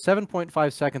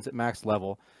 7.5 seconds at max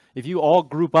level. If you all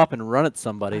group up and run at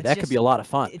somebody, that could be a lot of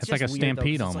fun. It's like a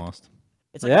stampede almost.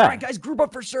 It's like, all right, guys, group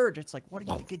up for surge. It's like, what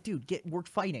are you, dude? We're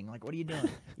fighting. Like, what are you doing?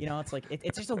 You know, it's like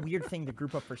it's just a weird thing to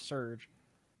group up for surge.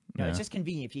 You know, it's just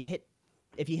convenient.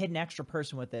 If you hit an extra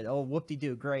person with it, oh,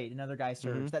 whoop-de-doo, great, another guy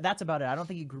surge. That's about it. I don't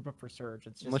think you group up for surge.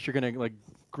 It's just... Unless you're gonna like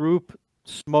group,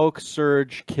 smoke,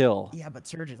 surge, kill. Yeah, but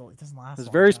surge it doesn't last. There's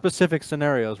very specific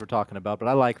scenarios we're talking about, but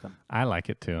I like them. I like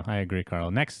it too. I agree,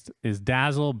 Carl. Next is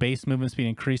Dazzle. Base movement speed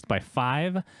increased by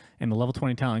 5, and the level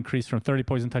 20 talent increased from 30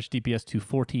 poison touch DPS to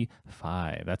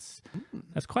 45. That's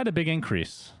quite a big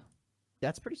increase.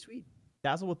 That's pretty sweet.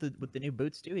 Dazzle with the new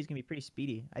boots too. He's gonna be pretty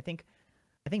speedy. I think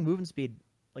movement speed,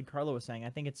 like Carlo was saying,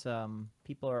 I think it's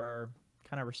people are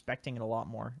kind of respecting it a lot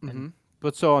more.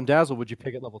 But so on Dazzle, would you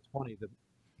pick at level 20 the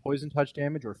poison touch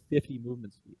damage or 50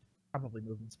 movement speed? Probably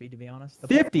movement speed, to be honest.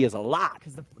 50 is a lot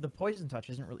because the poison touch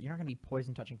isn't really. You're not gonna be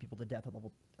poison touching people to death at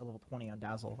level 20 on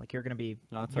Dazzle. Like you're gonna be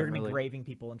graving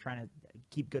people and trying to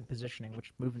keep good positioning,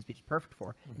 which movement speed is perfect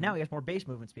for. Now he has more base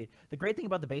movement speed. The great thing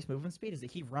about the base movement speed is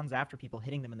that he runs after people,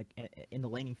 hitting them in the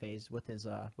laning phase with his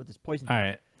poison. All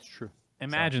right, it's true.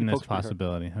 Imagine this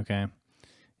possibility. Okay,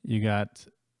 you got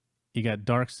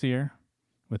Darkseer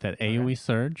with that AoE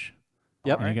surge.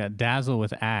 Yep. And you got Dazzle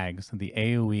with Ags, the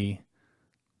AoE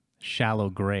shallow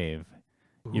grave.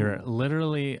 Ooh. You're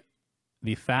literally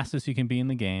the fastest you can be in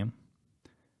the game.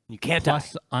 You can't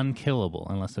plus unkillable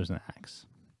unless there's an axe.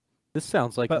 This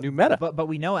sounds like a new meta. But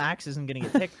we know Axe isn't going to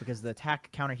get picked because the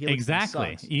attack counter healing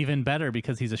exactly. Sucks. Even better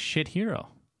because he's a shit hero.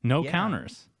 No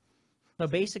counters. So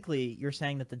basically, you're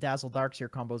saying that the Dazzle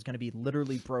Darkseer combo is going to be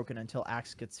literally broken until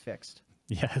Axe gets fixed.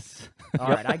 Yes. All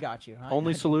right, I got you.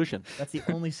 Only solution. That's the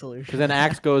only solution. Because then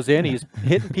Axe goes in, he's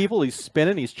hitting people, he's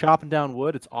spinning, he's chopping down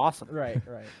wood. It's awesome. Right.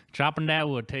 Chopping down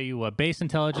wood. Tell you what, base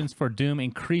intelligence for Doom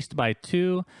increased by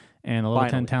 2, and the level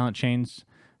 10 talent changed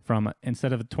from,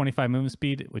 instead of 25 movement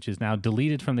speed, which is now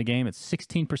deleted from the game, it's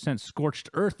 16% scorched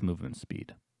earth movement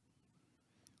speed.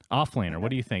 Offlaner, what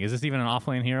do you think? Is this even an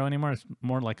offlane hero anymore? It's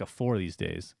more like a 4 these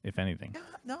days, if anything.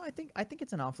 No, I think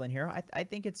it's an offlane hero. I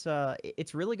think it's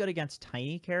really good against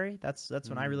tiny carry. That's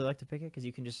when I really like to pick it, because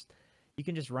you can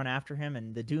just run after him,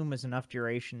 and the Doom is enough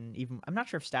duration. Even I'm not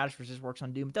sure if status resist works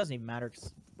on Doom. It doesn't even matter,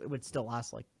 because it would still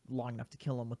last like long enough to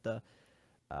kill him with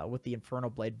the Inferno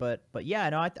Blade. But yeah,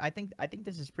 no, I think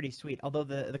this is pretty sweet. Although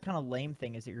the kind of lame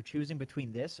thing is that you're choosing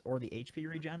between this or the HP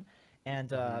regen. And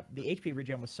the HP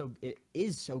regen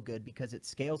is so good because it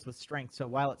scales with strength. So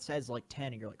while it says like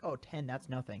 10, and you're like, oh, 10, that's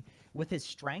nothing. With his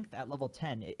strength at level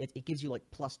 10, it gives you like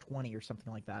plus 20 or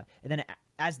something like that. And then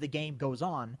as the game goes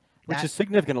on, which is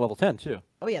significant at level 10 too.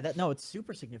 Oh yeah, it's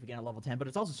super significant at level 10, but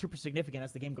it's also super significant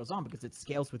as the game goes on because it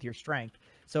scales with your strength.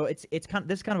 So it's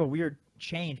kind of a weird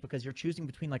change, because you're choosing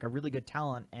between like a really good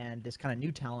talent and this kind of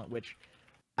new talent, which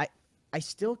I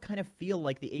still kind of feel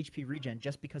like the HP regen,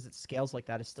 just because it scales like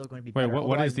that, is still going to be better. Wait,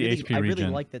 what is the HP regen? I really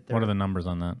like that. What are the numbers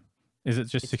on that? Is it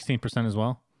just 16% as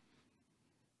well?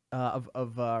 Of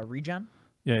regen?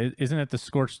 Yeah, isn't it the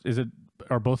scorched?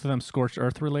 Are both of them scorched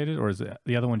earth related, or is it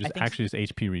the other one just actually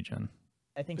just HP regen?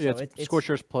 I think so. It's scorched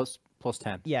earth plus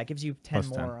 10. Yeah, it gives you 10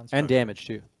 more on and damage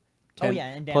too. 10, oh yeah,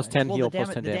 and damage. Plus 10 well, heal,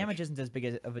 plus 10 damage. The damage isn't as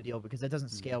big of a deal because it doesn't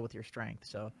scale with your strength,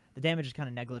 so the damage is kind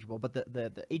of negligible. But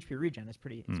the HP regen is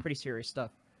pretty serious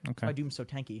stuff. Okay. That's why Doom's so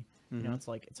tanky. You know, it's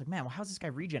like man, well, how's this guy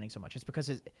regenning so much? It's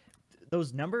because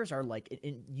those numbers are like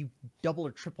you double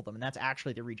or triple them, and that's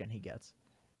actually the regen he gets.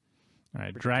 All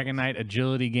right, Dragon Knight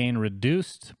agility gain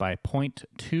reduced by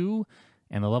 0.2,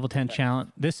 and the level 10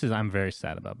 talent. I'm very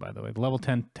sad about, by the way. The level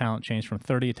 10 talent changed from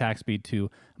 30 attack speed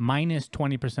to minus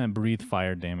 20% breathe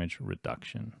fire damage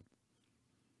reduction.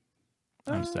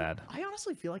 I'm sad. I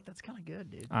honestly feel like that's kind of good,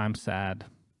 dude. I'm sad.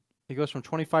 It goes from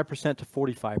 25% to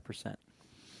 45%.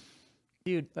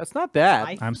 Dude, that's not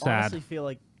bad. I'm sad. I honestly feel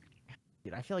like,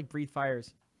 dude, I feel like breathe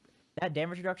fires. That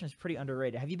damage reduction is pretty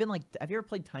underrated. Have you ever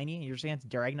played Tiny and you're just against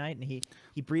Dragon Knight and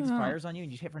he breathes fires on you and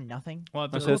you just hit for nothing? Well,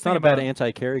 it's not a bad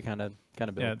anti-carry kind of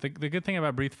build. Yeah, the good thing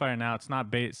about breathe fire now, it's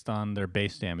not based on their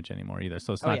base damage anymore either.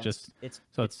 So it's not just it's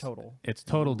total. It's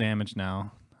total damage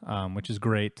now, which is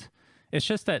great. It's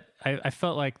just that I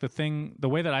felt like the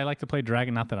way that I like to play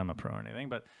Dragon, not that I'm a pro or anything,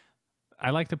 but I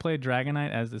like to play Dragon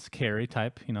Knight as this carry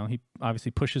type. You know, he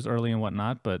obviously pushes early and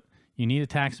whatnot, but you need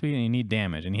attack speed and you need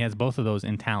damage, and he has both of those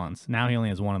in talents. Now he only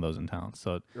has one of those in talents,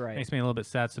 so it makes me a little bit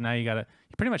sad. So now you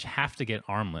pretty much have to get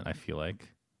armlet, I feel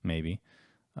like, maybe,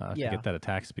 to get that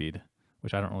attack speed,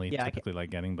 which I don't really typically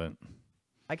like getting, but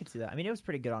I could see that. I mean, it was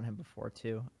pretty good on him before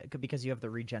too, because you have the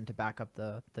regen to back up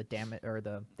the damage or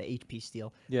the HP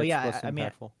steal. Yeah, but yeah, I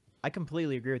mean, I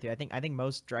completely agree with you. I think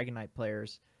most Dragon Knight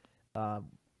players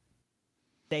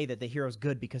say that the hero's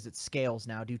good because it scales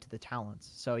now due to the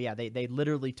talents. So yeah, they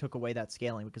literally took away that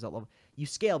scaling, because at level you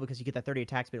scale because you get that 30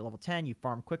 attack speed at level 10, you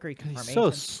farm quicker, you can farm He's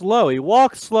so slow. He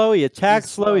walks slow, he attacks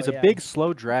slow. He's a big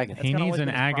slow dragon. He needs an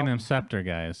Aghanim Scepter,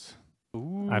 guys.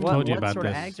 Ooh, I've told you about this. What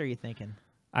sort this. of Ags are you thinking?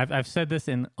 I've said this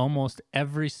in almost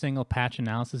every single patch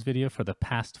analysis video for the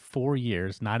past 4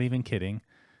 years, not even kidding.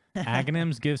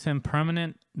 Aghanims gives him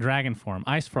permanent dragon form.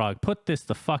 Ice Frog, put this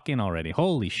the fuck in already.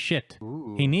 Holy shit.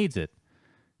 Ooh. He needs it.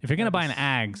 If you're going to buy an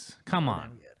Ags, come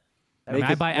on. I mean,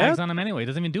 I buy Ags on him anyway. It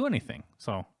doesn't even do anything.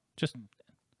 So just,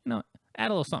 add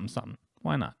a little something.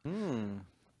 Why not?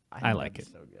 I like it.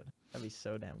 So good. That'd be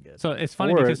so damn good. So it's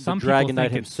funny because some people Dragon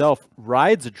Knight himself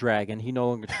rides a dragon. He no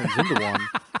longer turns into one.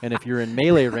 And if you're in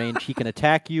melee range, he can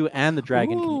attack you and the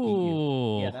dragon can eat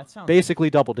you. Yeah, that sounds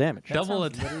basically double damage. Double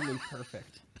attack. Literally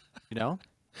perfect. You know?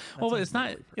 Well, but it's not.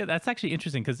 Perfect. Yeah, that's actually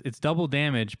interesting because it's double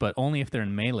damage, but only if they're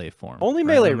in melee form. Only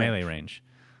melee range.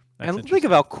 And think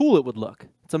of how cool it would look.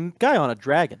 It's a guy on a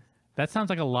dragon. That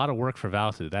sounds like a lot of work for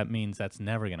Valsu. That means that's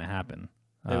never going to happen.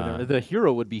 The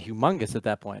hero would be humongous at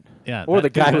that point. Yeah. Or the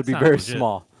guy would be very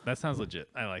small. That sounds legit.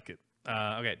 I like it.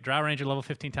 Okay, Drow Ranger level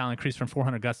 15 talent increased from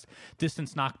 400 gusts.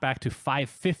 Distance knockback to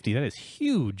 550. That is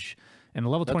huge. And the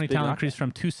level 20 talent increased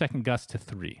from 2-second gust to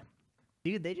 3.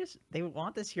 Dude, they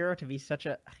want this hero to be such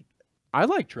a... I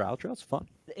like Drow. Drow's fun.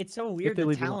 It's so weird.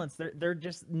 The talents, they're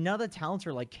just... None of the talents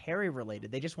are like carry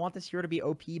related. They just want this hero to be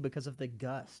OP because of the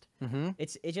gust.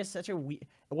 It's just such a weird...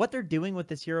 What they're doing with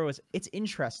this hero is... It's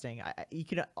interesting. You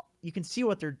can see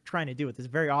what they're trying to do with this.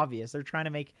 Very obvious. They're trying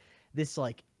to make this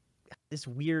like... This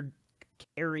weird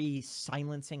carry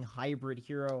silencing hybrid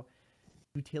hero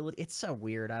utility. It's so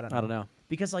weird. I don't know.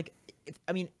 Because like...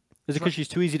 Is it because she's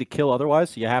too easy to kill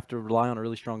otherwise, so you have to rely on a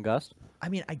really strong gust? I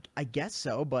mean, I guess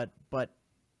so, but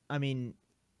I mean,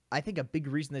 I think a big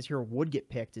reason this hero would get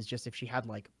picked is just if she had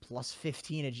like plus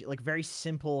 15, like very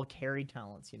simple carry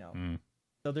talents,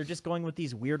 So they're just going with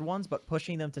these weird ones, but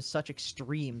pushing them to such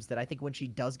extremes that I think when she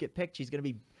does get picked, she's going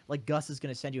to be like Gus is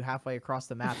gonna send you halfway across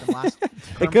the map. And last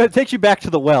it takes you back to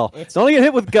the well. Don't get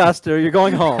hit with Gust or you're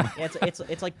going home.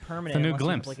 It's like permanent. It's a new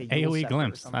glimpse. Like AOE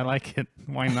glimpse. I like it.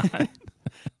 Why not?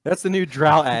 That's the new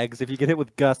Drow eggs. If you get hit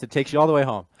with Gust, it takes you all the way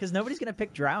home. Because nobody's gonna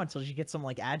pick Drow until you get some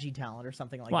like Agi talent or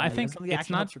something like that. Well, I think something it's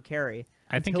not for carry.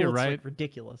 I think you're right. Like,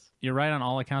 ridiculous. You're right on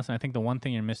all accounts, and I think the one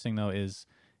thing you're missing though is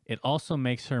it also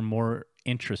makes her more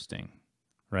interesting,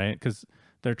 right? Because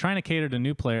they're trying to cater to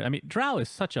new players. I mean, Drow is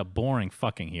such a boring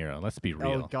fucking hero. Let's be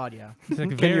real. Oh God, yeah.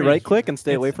 Like Can you right click and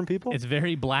stay away from people? It's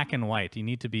very black and white. You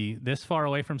need to be this far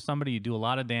away from somebody. You do a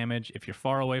lot of damage. If you're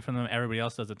far away from them, everybody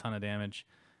else does a ton of damage.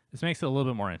 This makes it a little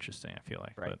bit more interesting, I feel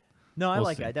like. Right. But no, I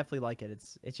like it. I definitely like it.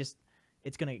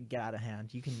 It's gonna get out of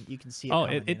hand. You can see it. Oh,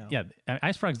 coming, yeah.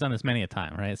 Ice Frog's done this many a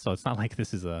time, right? So it's not like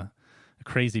this is a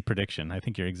crazy prediction. I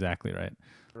think you're exactly right.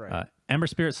 Right. Ember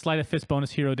Spirit Sleight of Fist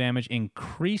bonus hero damage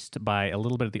increased by a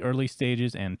little bit at the early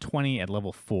stages and 20 at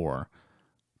level 4.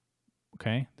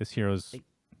 Okay, this hero's.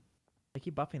 They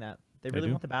keep buffing that. They really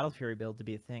want the Battle Fury build to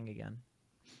be a thing again.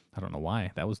 I don't know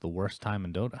why. That was the worst time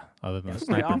in Dota, other than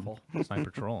the sniper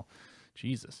troll.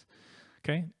 Jesus.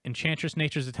 Okay. Enchantress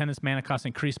Nature's Attendance mana cost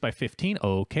increased by 15.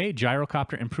 Okay.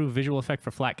 Gyrocopter improved visual effect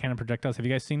for flat cannon projectiles. Have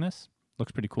you guys seen this?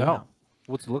 Looks pretty cool. No.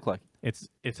 What's it look like? It's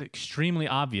extremely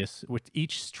obvious with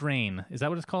each strain. Is that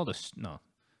what it's called? No.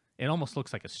 It almost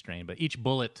looks like a strain, but each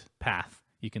bullet path,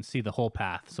 you can see the whole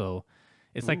path. So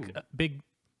it's like big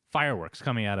fireworks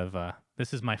coming out of...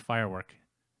 this is my firework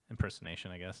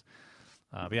impersonation, I guess.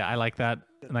 But yeah, I like that.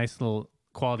 Nice little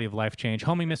quality of life change.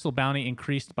 Homing missile bounty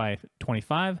increased by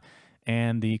 25,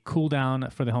 and the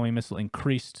cooldown for the homing missile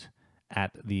increased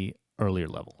at the earlier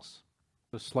levels.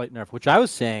 A slight nerf, which I was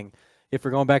saying, if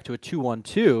we're going back to a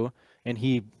 2-1-2, and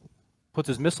he puts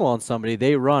his missile on somebody,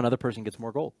 they run, other person gets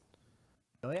more gold.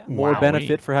 Oh yeah. More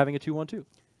benefit for having a 2-1-2.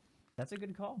 That's a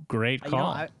good call. Great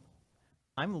call.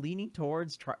 I'm leaning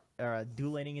towards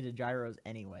duelating into gyros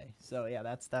anyway. So yeah,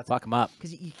 that's fuck them up.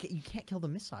 Because you can't kill the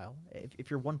missile if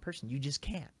you're one person. You just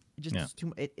can't. It just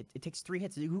it takes 3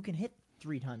 hits. Who can hit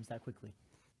 3 times that quickly?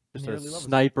 Just a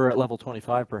sniper at level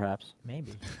 25, perhaps.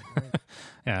 Maybe.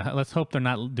 Yeah, let's hope they're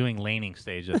not doing laning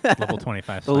stage at level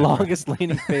 25. The longest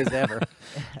laning phase ever.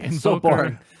 It's so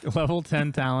boring. Level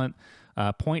 10 talent,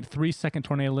 0.3 second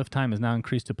tornado lift time is now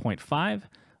increased to 0.5.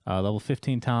 Level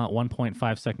 15 talent,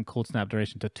 1.5 second cold snap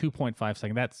duration to 2.5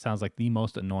 second. That sounds like the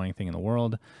most annoying thing in the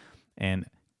world. And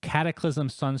Cataclysm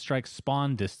Sunstrike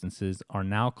spawn distances are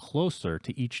now closer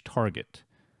to each target.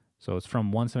 So it's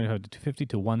from 175 to 250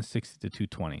 to 160 to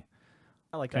 220.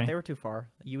 I like that. They were too far.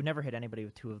 You would never hit anybody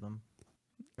with 2 of them.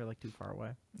 They're like too far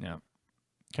away. Yeah.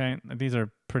 Okay. These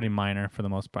are pretty minor for the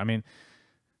most part. I mean,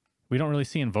 we don't really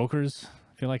see invokers,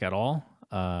 I feel like, at all.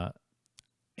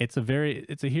 It's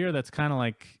a hero that's kind of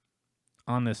like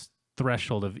on this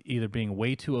threshold of either being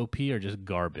way too OP or just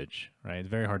garbage, right? It's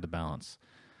very hard to balance.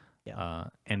 Yeah.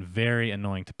 And very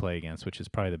annoying to play against, which is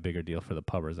probably the bigger deal for the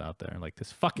pubbers out there. Like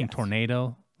this fucking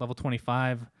tornado, level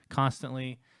 25,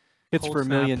 constantly. Hits for 1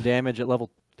 million damage at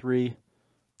level 3.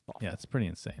 Yeah, it's pretty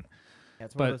insane. Yeah,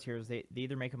 it's one of those heroes. They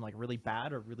either make them like really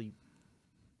bad or really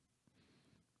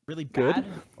good bad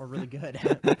or really good.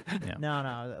 Yeah.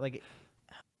 No, like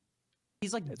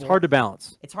he's like it's hard to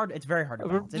balance. It's hard. It's very hard to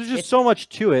balance. There's just so much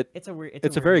to it. It's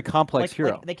a very complex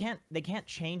hero. Like they can't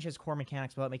change his core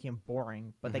mechanics without making him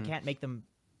boring, but they can't make them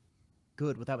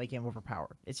good without making him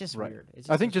overpowered. It's just weird.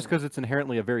 I think just because it's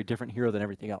inherently a very different hero than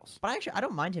everything else. But actually, I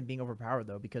don't mind him being overpowered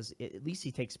though, because at least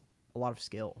he takes a lot of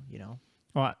skill. You know.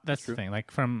 Well, that's the thing. Like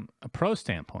from a pro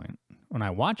standpoint, when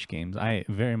I watch games, I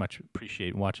very much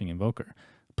appreciate watching Invoker.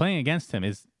 Playing against him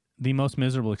is the most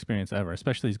miserable experience ever,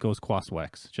 especially these Ghost Quas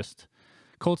Wex. Just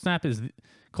Cold Snap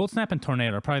and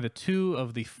Tornado are probably the 2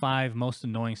 of the 5 most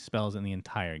annoying spells in the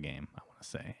entire game, I want to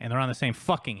say. And they're on the same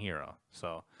fucking hero.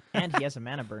 So and he has a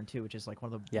mana burn too, which is like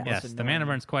one of the most annoying. The mana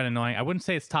burn's quite annoying. I wouldn't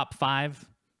say it's top 5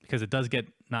 because it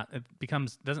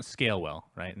doesn't scale well,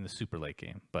 right, in the super late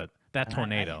game. But that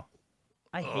tornado.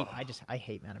 I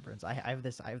hate mana burns. I have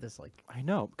this like I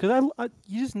know because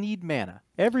you just need mana.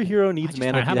 Every hero needs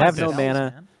mana. If you have no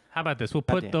mana, how about this? We'll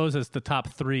put those as the top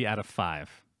 3 out of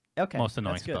 5. Okay, most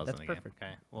annoying spells in the game.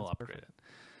 Okay, we'll upgrade it.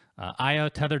 IO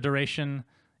tether duration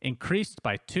increased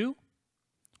by 2.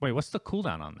 Wait, what's the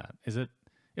cooldown on that? Is it?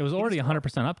 It was already 100%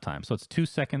 uptime, so it's 2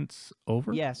 seconds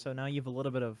over. Yeah, so now you have a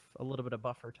little bit of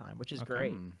buffer time, which is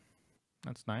great.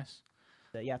 That's nice.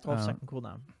 Yeah, 12-second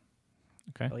cooldown.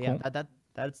 Okay. So yeah,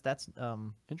 that's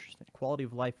interesting. Quality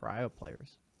of life for IO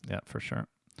players. Yeah, for sure.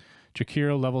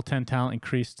 Jakiro level 10 talent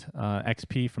increased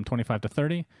XP from 25 to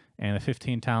 30, and a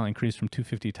 15 talent increased from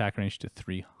 250 attack range to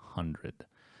 300.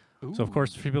 Ooh. So of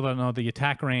course, for people that don't know, the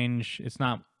attack range, it's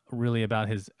not really about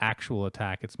his actual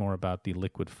attack. It's more about the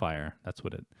liquid fire. That's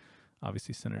what it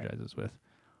obviously synergizes with.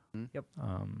 Yep.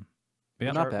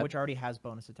 Which already has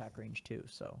bonus attack range too.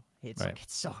 So it's like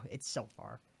it's so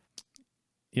far.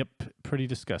 Yep, pretty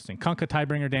disgusting. Kunkka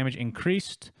Tidebringer damage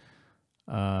increased.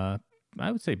 I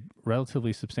would say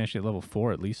relatively substantially at level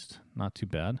 4 at least. Not too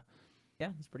bad. Yeah,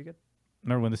 it's pretty good.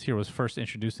 Remember when this hero was first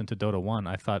introduced into Dota 1,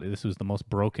 I thought this was the most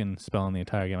broken spell in the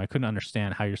entire game. I couldn't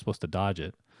understand how you're supposed to dodge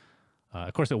it.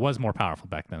 Of course, it was more powerful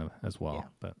back then as well,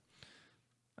 but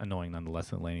annoying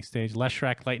nonetheless in the laning stage.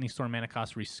 Leshrac Lightning Storm mana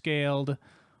cost rescaled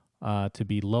to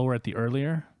be lower at the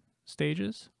earlier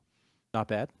stages. Not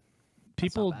bad.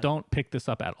 People don't pick this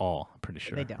up at all, I'm pretty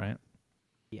sure, they don't. Right?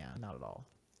 Yeah, not at all.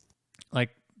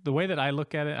 Like, the way that I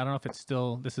look at it, I don't know if it's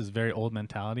still, this is very old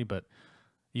mentality, but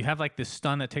you have like this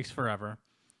stun that takes forever.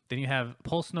 Then you have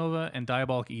Pulse Nova and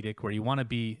Diabolic Edict where you want to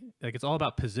be, like it's all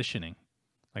about positioning,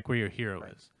 like where your hero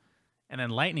is. And then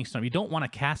Lightning Storm, you don't want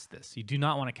to cast this. You do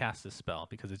not want to cast this spell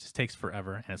because it just takes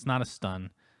forever and it's not a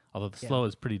stun, although the slow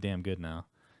is pretty damn good now.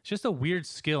 It's just a weird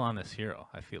skill on this hero,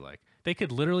 I feel like. They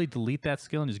could literally delete that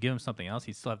skill and just give him something else.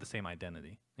 He'd still have the same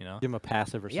identity, you know? Give him a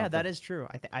passive or something. Yeah, that is true.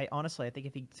 I honestly, I think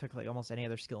if he took like almost any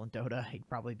other skill in Dota, he'd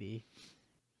probably be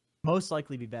most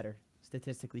likely be better,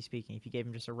 statistically speaking, if you gave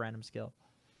him just a random skill.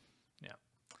 Yeah.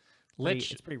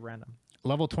 It's pretty random.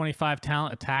 Level 25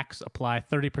 talent attacks apply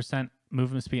 30%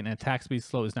 movement speed, and attack speed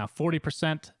slow is now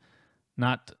 40%.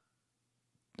 Not,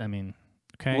 I mean,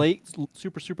 okay. Late,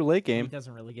 super late game. He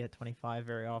doesn't really get 25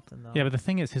 very often, though. Yeah, but the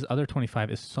thing is, his other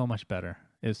 25 is so much better.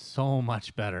 It's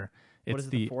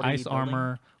the ice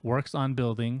armor, works on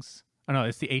buildings. Oh, no,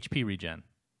 it's the HP regen.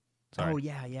 Sorry. Oh,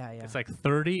 yeah. It's like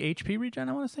 30 HP regen,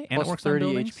 I want to say. And plus it works 30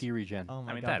 on buildings. HP regen. Oh,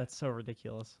 my God, that's so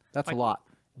ridiculous. That's like, a lot.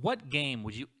 What game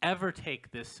would you ever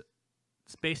take this?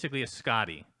 It's basically a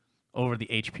Scotty over the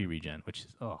HP regen, which is,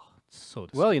 so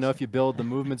disgusting. Well, you know, if you build the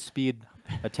movement speed,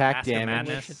 attack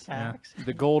damage,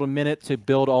 the gold a minute to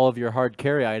build all of your hard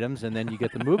carry items, and then you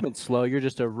get the movement slow, you're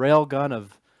just a railgun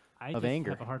of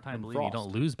anger. I have a hard time believing you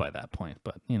don't lose by that point,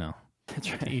 but, you know,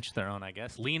 to each their own, I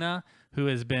guess. Lina, who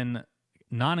has been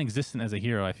non-existent as a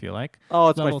hero, I feel like. Oh,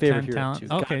 it's level my favorite 10 hero, talent.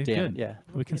 too. Okay, good. Yeah.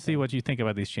 We can see what you think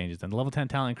about these changes. Then the level 10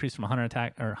 talent increased from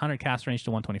 100 cast range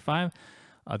to 125.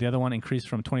 The other one increased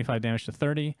from 25 damage to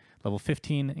 30. Level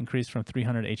 15 increased from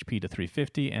 300 HP to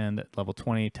 350. And level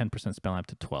 20, 10% spell amp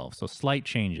to 12. So slight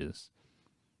changes.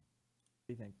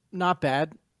 What do you think? Not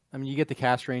bad. I mean, you get the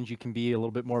cast range. You can be a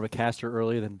little bit more of a caster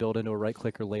earlier than build into a right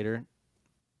clicker later.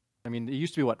 I mean, it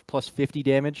used to be, what, plus 50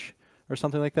 damage or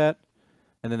something like that?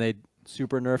 And then they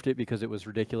super nerfed it because it was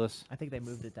ridiculous. I think they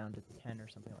moved it down to 10 or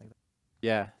something like that.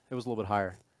 Yeah, it was a little bit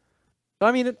higher. So,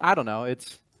 I mean, I don't know.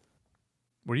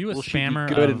 Were you a spammer?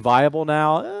 Good and viable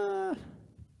now?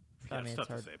 I mean, it's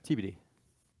hard. TBD.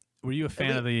 Were you a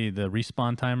fan of the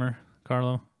respawn timer,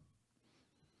 Carlo?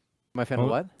 Am I a fan of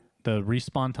what? The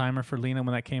respawn timer for Lina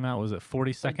when that came out, was it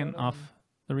 40-second off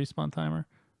the respawn timer?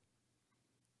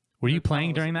 Were you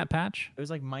playing during that patch? It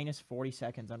was like minus 40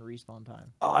 seconds on respawn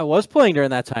time. Oh, I was playing during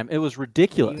that time. It was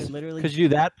ridiculous. Because you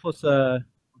do that plus a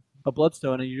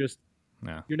bloodstone and you're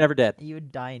never dead. You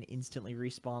would die and instantly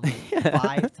respawn like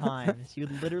 5 times. You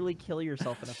would literally kill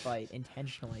yourself in a fight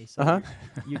intentionally. So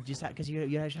you just because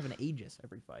you have an Aegis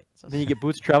every fight. So then you get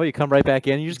boots of travel, you come right back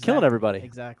in, and you're just killing everybody.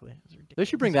 Exactly. They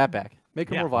should bring that back.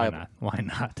 Make it more viable. Why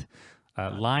not?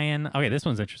 Lion. Okay, this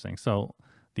one's interesting. So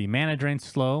the mana drain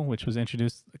slow, which was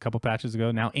introduced a couple patches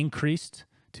ago, now increased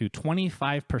to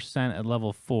 25% at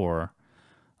level 4.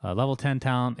 Level 10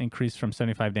 talent increased from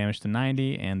 75 damage to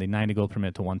 90, and the 90 gold per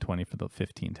minute to 120 for the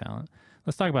 15 talent.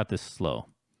 Let's talk about this slow.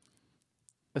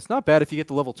 It's not bad if you get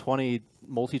the level 20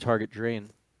 multi-target drain.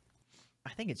 I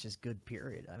think it's just good,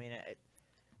 period. I mean,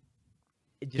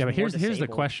 but here's the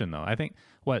question, though. I think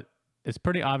it's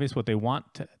pretty obvious what they want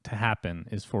to happen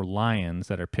is for Lions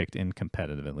that are picked in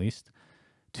competitive, at least,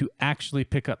 to actually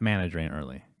pick up mana drain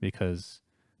early, because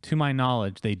to my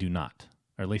knowledge, they do not,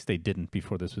 or at least they didn't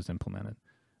before this was implemented.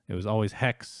 It was always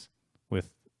Hex with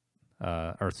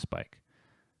Earth Spike.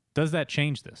 Does that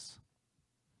change this?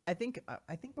 I think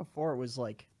before it was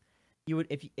like you would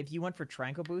if you went for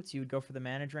Tranquil Boots, you would go for the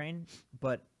mana drain.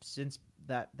 But since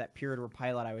that period where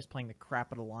Pilot, I was playing the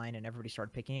crap out of line and everybody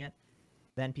started picking it,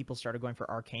 then people started going for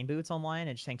Arcane Boots online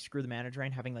and just saying screw the mana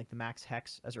drain, having like the max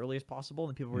Hex as early as possible.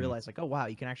 And people realized like, oh wow,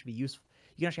 you can actually be useful.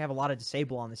 You can actually have a lot of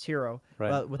disable on this hero,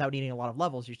 but without needing a lot of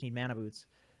levels. You just need mana boots.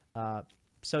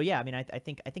 So yeah, I mean, I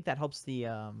think that helps the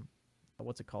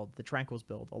what's it called, the Tranquils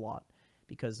build a lot,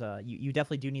 because you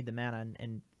definitely do need the mana,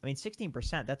 and I mean,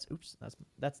 16%.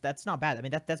 That's not bad. I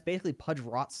mean, that's basically Pudge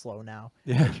Rot Slow now.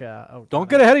 Yeah. Which, Don't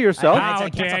get ahead of yourself. How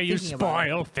dare you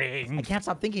spoil things? I can't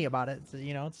stop thinking about it.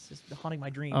 It's just haunting my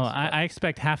dreams. Oh, I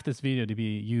expect half this video to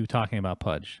be you talking about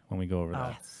Pudge when we go over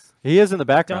that. He is in the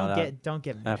background. Don't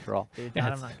get me. After all, dude, yeah,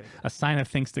 I'm not gonna a sign of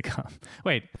things to come.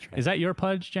 Wait, is that your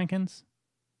Pudge, Jenkins?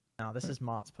 No, this is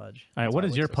Mott's Pudge. All right, what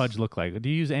does your Pudge look like? Do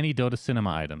you use any Dota Cinema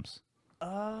items?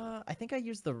 I think I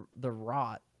use the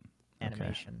Rot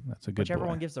animation. Okay, that's a good Whichever boy.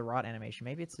 one gives the Rot animation.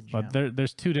 Maybe it's a gem. But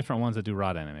there's 2 different ones that do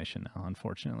Rot animation now.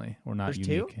 Unfortunately, we're not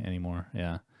unique anymore.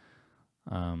 Yeah.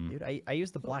 Dude, I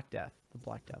use the Black Death.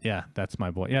 Yeah, that's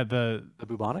my boy. Yeah, the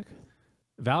bubonic.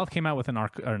 Valve came out with an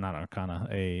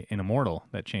an Immortal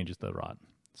that changes the Rot,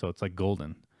 so it's like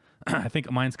golden. I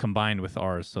think mine's combined with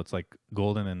ours, so it's like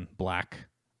golden and black.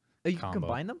 Oh, you can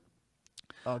combine them?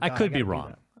 Oh, God, I could be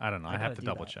wrong. I don't know. I have to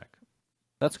double check.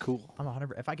 That's cool. I'm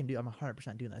 100. If I can do, I'm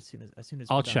 100% doing that as soon as.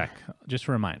 I'll check. Just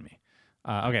remind me.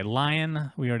 Okay,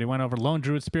 Lion. We already went over. Lone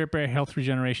Druid, Spirit Bear, health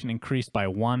regeneration increased by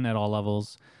 1 at all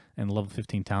levels, and level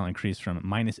 15 talent increased from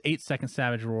 -8 seconds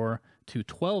Savage Roar to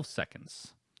 12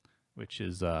 seconds, which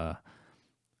is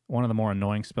one of the more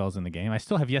annoying spells in the game. I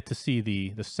still have yet to see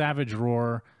the Savage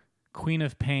Roar, Queen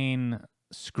of Pain,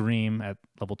 Scream at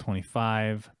level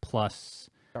 25 plus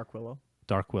Dark Willow.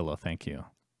 Dark Willow. Thank you.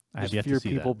 I have Just yet to see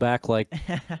people that. back like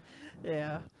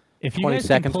Yeah. If you 20 guys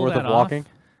seconds can pull worth that of walking.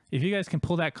 If you guys can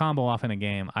pull that combo off in a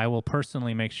game, I will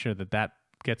personally make sure that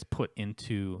gets put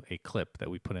into a clip that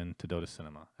we put into Dota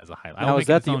Cinema as a highlight. Now, is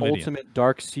that the ultimate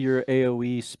Dark Seer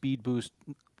AoE speed boost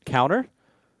counter?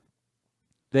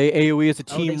 They AoE as a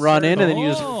team run in, and then you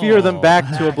just fear them back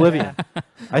to oblivion.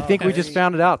 I think we just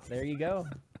found it out. There you go.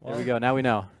 There we go. Now we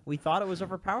know. We thought it was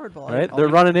overpowered, but right? They're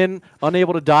running in,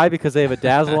 unable to die because they have a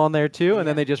dazzle on there too, and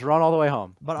then they just run all the way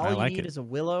home. But all you need is a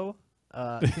Willow,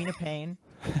 Queen of Pain.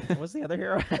 What's the other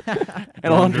hero?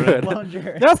 And Lone Druid.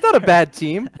 That's not a bad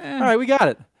team. All right, we got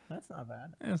it. That's not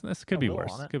bad. This could be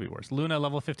worse. Could be worse. Luna,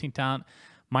 level 15 talent,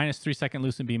 -3 second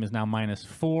Lucent Beam is now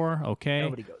 -4. Okay.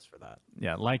 Nobody goes for that.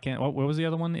 Yeah, like what was the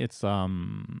other one? It's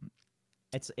attack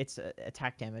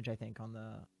damage, I think, on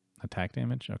the attack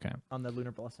damage. Okay. On the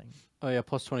Lunar Blessing. Oh yeah,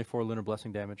 plus 24 Lunar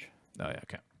Blessing damage. Oh yeah,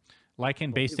 okay.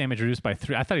 Lycan base damage reduced by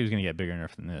 3. I thought he was gonna get bigger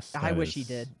enough than this. I wish he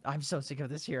did. I'm so sick of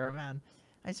this hero, man.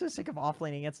 I'm so sick of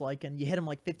offlaning against Lycan. You hit him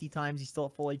like 50 times, he's still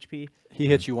at full HP. He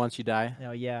hits you once, you die.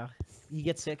 Oh yeah. He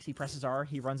gets 6, he presses R,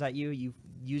 he runs at you, you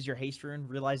use your haste rune,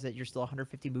 realize that you're still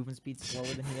 150 movement speed slower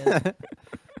than he is.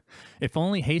 If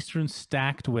only haste rune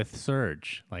stacked with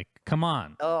surge. Like, come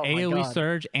on. Oh, AoE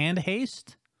surge and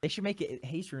haste? They should make it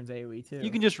haste runes AoE too. You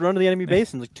can just run to the enemy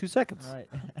base in like 2 seconds. All right.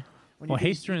 Well,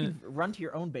 haste rune run to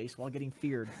your own base while getting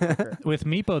feared. With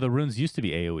Meepo, the runes used to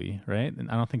be AoE, right? And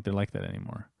I don't think they're like that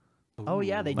anymore. Oh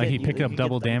yeah, they like did. He picked up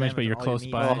double damage, but you're close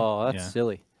by. Oh, that's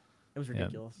silly. It was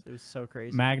ridiculous. It was so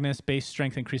crazy. Magnus base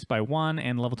strength increased by 1,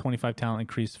 and level 25 talent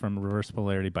increased from reverse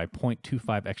polarity by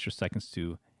 0.25 extra seconds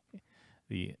to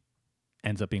the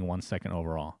ends up being 1 second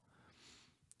overall.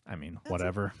 I mean,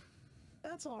 whatever.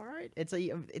 That's all right.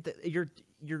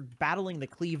 You're battling the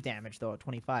cleave damage though at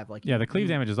 25. Like yeah, the cleave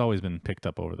damage has always been picked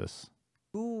up over this.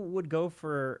 Who would go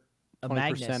for a 20%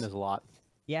 Magnus? 20% is a lot.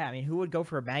 Yeah, I mean, who would go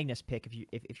for a Magnus pick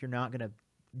if you're not gonna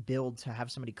build to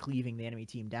have somebody cleaving the enemy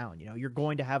team down? You know, you're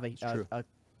going to have a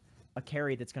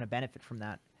carry that's going to benefit from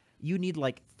that. You need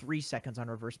like 3 seconds on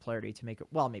reverse polarity to make it.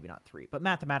 Well, maybe not 3, but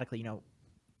mathematically,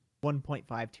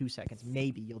 1.5, 2 seconds,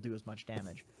 maybe you'll do as much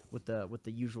damage with the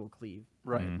usual cleave.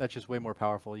 Right, that's just way more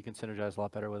powerful. You can synergize a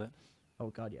lot better with it. Oh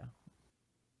god, yeah.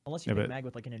 Unless you mag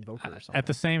with like an invoker or something. At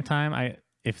the same time,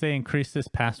 if they increase this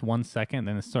past 1 second,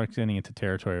 then it starts getting into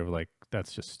territory of like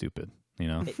that's just stupid. You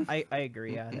know. I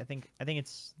agree. Yeah, I think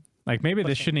it's like maybe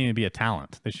this shouldn't even be a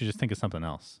talent. They should just think of something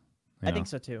else. I think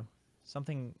so too.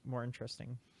 Something more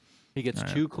interesting. He gets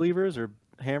 2 cleavers or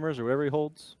hammers or whatever he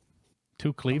holds.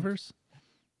 2 cleavers?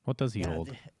 What does he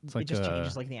hold? It's like just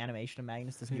changes like the animation of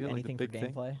Magnus. Doesn't do anything for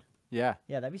gameplay. Yeah.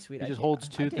 Yeah, that'd be sweet. He just holds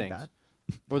 2 things.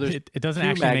 Or there's it doesn't 2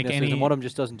 actually make any. And one of them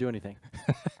just doesn't do anything.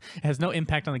 It has no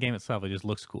impact on the game itself. It just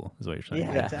looks cool, is what you're saying.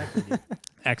 Yeah, exactly. Dude.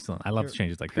 Excellent. I love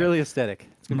changes like purely that. Aesthetic.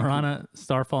 Marana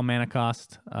Starfall mana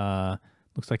cost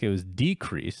looks like it was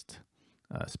decreased,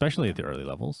 especially at the early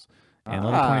levels. And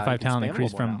level 25 talent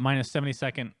increased from -70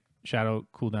 second shadow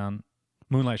cooldown,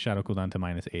 Moonlight Shadow cooldown to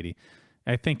 -80.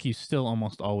 I think you still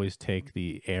almost always take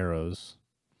the arrows.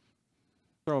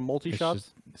 Throw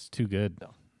multi-shots? It's too good.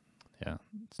 No. Yeah,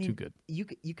 it's too good. You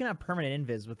can have permanent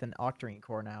invis with an Octarine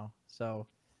core now, so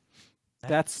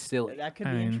that's silly. That could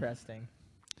be interesting,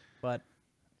 but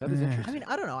that is interesting. I mean,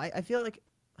 I don't know. I feel like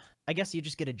I guess you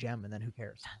just get a gem and then who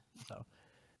cares? So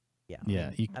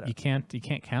Yeah, you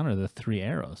can't counter the 3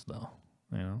 arrows though.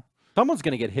 You know, someone's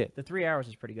gonna get hit. The 3 arrows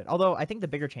is pretty good. Although I think the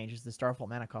bigger change is the Starfall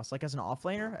mana cost. Like as an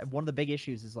offlaner, one of the big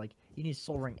issues is like you need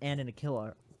Soul Ring and an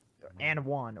Aquila and a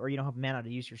wand, or you don't have mana to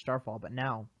use your Starfall. But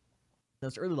now,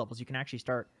 those early levels, you can actually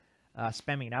start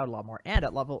spamming it out a lot more. And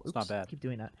at level, it's not bad. Keep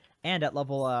doing that. And at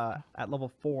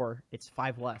level 4, it's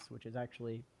 5 less, which is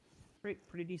actually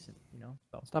pretty decent. You know,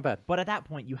 so it's not bad. But at that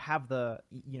point, you have the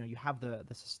the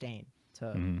sustain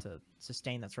to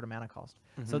sustain that sort of mana cost.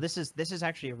 So this is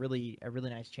actually a really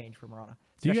nice change for Mirana.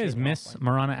 Do you guys miss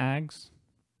Mirana Ags?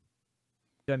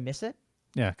 Do I miss it?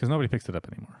 Yeah, because nobody picks it up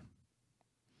anymore.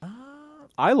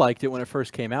 I liked it when it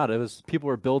first came out. It was people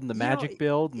were building the magic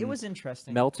build. It was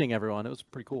interesting. Melting everyone. It was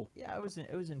pretty cool. Yeah, it was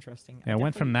interesting. Yeah, I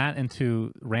went from that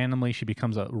into randomly she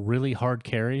becomes a really hard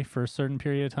carry for a certain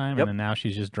period of time, and then now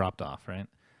she's just dropped off, right?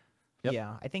 Yep.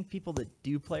 Yeah, I think people that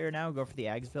do play her now go for the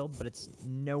Ags build, but it's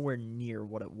nowhere near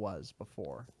what it was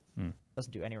before.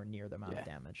 Doesn't do anywhere near the amount of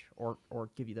damage or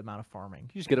give you the amount of farming.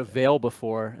 You just get a Veil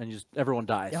before, and everyone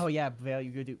dies. Oh yeah, Veil.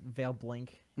 You go do Veil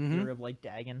Blink. You're like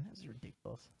Dagon. This is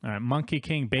ridiculous. All right, Monkey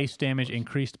King base damage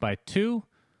increased by 2.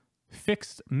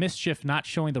 Fixed Mischief not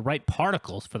showing the right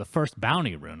particles for the first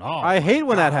bounty rune. Oh, I hate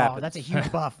when that happens. That's a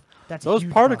huge buff. Those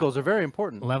particles are very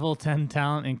important. Level 10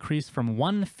 talent increased from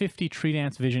 150 Tree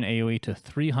Dance Vision AoE to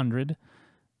 300.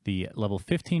 The level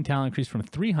 15 talent increased from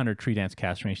 300 Tree Dance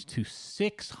cast range to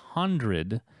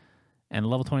 600. And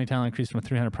level 20 talent increased from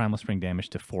 300 Primal Spring damage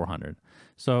to 400.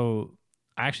 So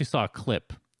I actually saw a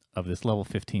clip of this level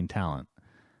 15 talent.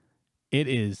 It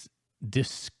is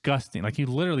disgusting. Like you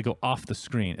literally go off the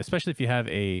screen, especially if you have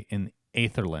an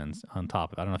Aether Lens on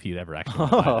top of it. I don't know if you'd ever actually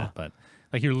buy that, but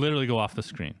like you literally go off the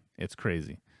screen. It's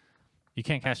crazy. You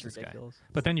can't catch this guy.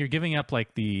 But then you're giving up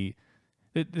like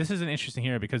this is an interesting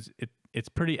hero because it's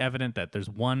pretty evident that there's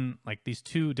these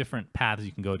 2 different paths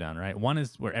you can go down, right? One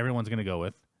is where everyone's going to go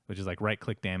with, which is like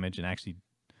right-click damage and actually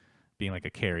being like a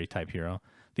carry type hero.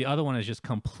 The other one is just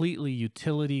completely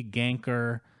utility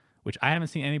ganker, which I haven't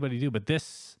seen anybody do, but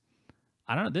this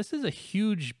is a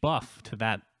huge buff to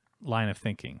that line of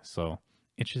thinking. So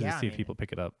interested to see if people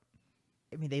pick it up.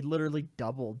 I mean, they literally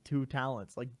doubled 2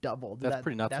 talents, like doubled. That's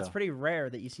pretty nuts. That's pretty rare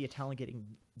that you see a talent getting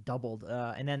doubled.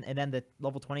 And then the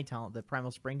level 20 talent, the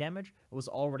Primal Spring damage, was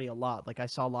already a lot. Like I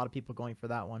saw a lot of people going for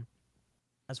that one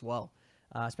as well,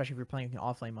 especially if you're playing an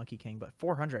offlane Monkey King. But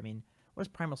 400, I mean, what does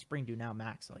Primal Spring do now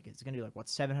max? Like it's gonna do like what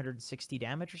 760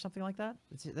 damage or something like that.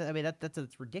 I mean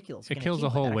that's ridiculous. It kills a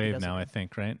whole wave now, I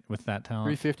think, right? With that talent,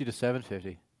 350 to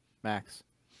 750 max.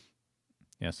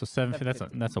 Yeah, so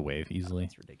 750. That's a wave easily.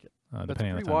 That's ridiculous.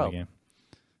 Depending on the time of the game.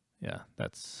 Yeah,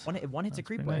 that's one hits a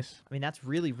creep wave. Nice. I mean, that's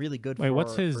really good. Wait,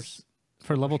 what's his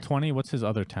for level 20? What's his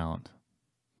other talent?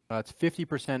 It's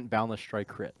 50% Boundless Strike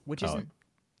crit, which isn't.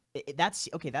 That's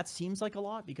okay. That seems like a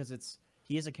lot because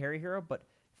he is a carry hero, but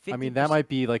 50%, I mean that might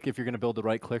be like if you're gonna build the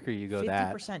right clicker, you go 50%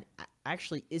 that. 50%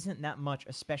 actually isn't that much,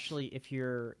 especially if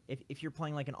you're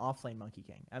playing like an offlane Monkey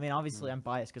King. I mean, obviously I'm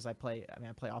biased because I play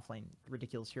offlane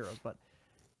ridiculous heroes, but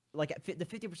like the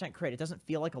 50% crit, it doesn't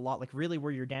feel like a lot. Like really,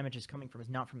 where your damage is coming from is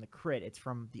not from the crit; it's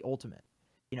from the ultimate.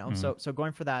 You know, so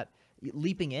going for that,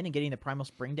 leaping in and getting the Primal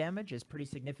Spring damage is pretty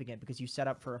significant because you set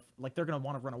up for like they're gonna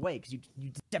want to run away because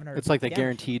you 700. It's like the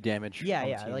guaranteed damage.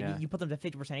 Yeah. Like you put them to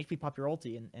 50% HP, pop your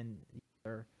ulti, and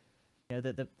they're, you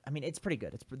know, I mean, it's pretty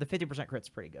good. It's the 50% crit's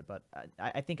pretty good, but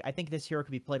I think this hero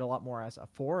could be played a lot more as a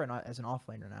 4 and as an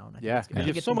offlaner now. And you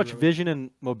have so much vision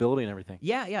and mobility and everything.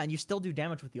 Yeah, and you still do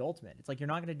damage with the ultimate. It's like you're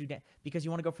not going to do because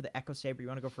you want to go for the Echo Saber, you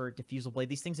want to go for Diffusal Blade.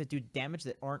 These things that do damage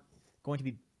that aren't going to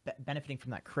be benefiting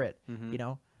from that crit. You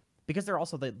know, because they're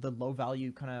also the low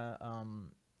value kind of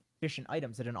efficient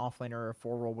items that an offlaner or a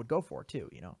 4-roll would go for too.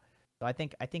 You know, so I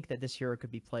think that this hero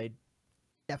could be played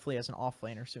definitely as an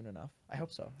offlaner soon enough. I hope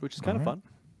so. Which is kind of fun.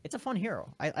 It's a fun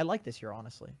hero. I like this hero,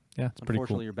 honestly. Yeah, it's pretty cool.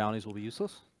 Unfortunately, your bounties will be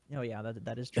useless. Oh yeah,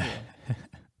 that is true.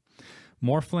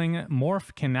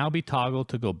 Morph can now be toggled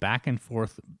to go back and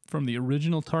forth from the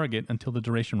original target until the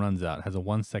duration runs out. It has a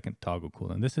 1-second toggle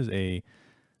cooldown. This is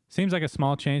seems like a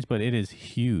small change, but it is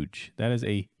huge. That is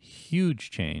a huge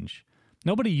change.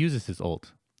 Nobody uses his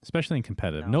ult, especially in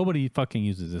competitive. No. Nobody fucking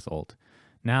uses this ult.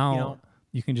 Now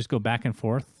you can just go back and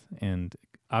forth, and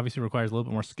obviously requires a little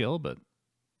bit more skill, but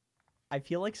I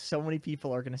feel like so many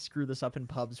people are going to screw this up in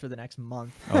pubs for the next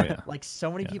month. Oh, yeah. Like, so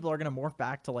many people are going to morph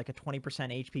back to, like, a 20%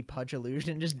 HP Pudge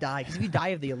illusion and just die. Because if you die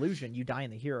of the illusion, you die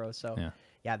in the hero. So,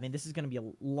 yeah I mean, this is going to be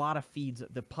a lot of feeds.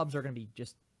 The pubs are going to be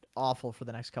just awful for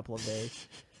the next couple of days.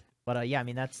 But yeah, I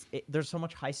mean there's so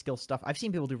much high skill stuff. I've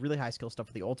seen people do really high skill stuff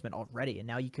with the ultimate already, and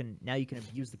now you can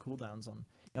abuse the cooldowns on.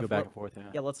 Go back and forth.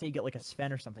 Yeah, let's say you get like a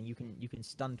Sven or something. You can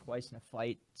stun twice in a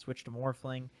fight, switch to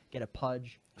Morphling, get a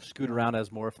Pudge, scoot around as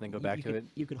Morph, then go back to it.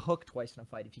 You could hook twice in a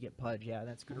fight if you get Pudge. Yeah,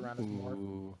 then scoot around as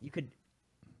Morph. You could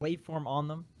waveform on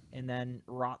them and then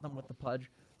rot them with the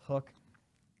Pudge, hook,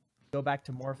 go back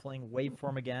to Morphling,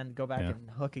 waveform again, go back and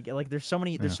hook again. Like there's so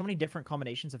many different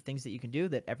combinations of things that you can do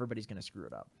that everybody's gonna screw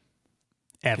it up.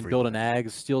 You can build an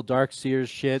Ags, steal Darkseer's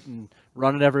shit, and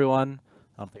run at everyone.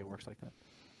 I don't think it works like that.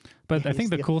 But I think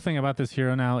the cool thing about this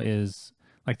hero now is,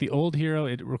 like the old hero,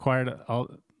 it required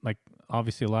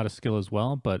obviously a lot of skill as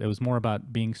well, but it was more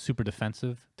about being super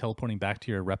defensive, teleporting back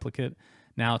to your replicate.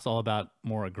 Now it's all about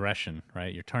more aggression,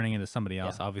 right? You're turning into somebody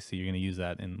else. Yeah. Obviously, you're going to use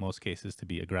that in most cases to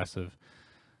be aggressive.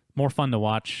 More fun to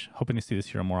watch. Hoping to see this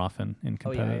hero more often in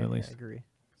competitive, at least. I agree.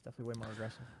 It's definitely way more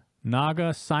aggressive.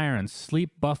 Naga Siren,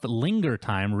 sleep buff linger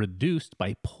time reduced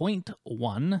by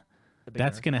 0.1.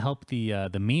 That's going to help the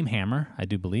meme hammer, I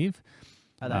do believe.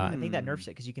 I think that nerfs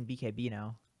it because you can BKB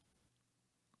now.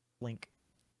 Blink.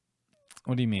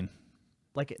 What do you mean?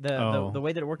 Like the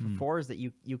way that it worked before is that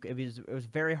it was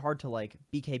very hard to like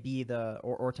BKB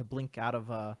or to blink out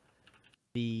of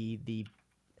the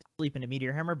sleep into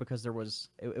meteor hammer because it was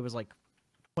like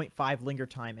 0.5 linger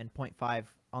time and 0.5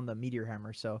 on the meteor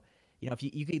hammer. So if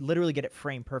you could literally get it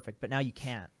frame perfect, but now you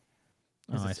can't.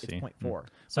 I see. It's 0.4.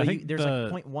 So there's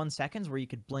like 0.1 seconds where you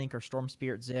could blink or Storm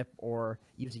Spirit Zip or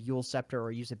use a Yule Scepter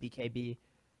or use a BKB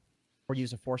or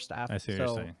use a Force Staff. I see what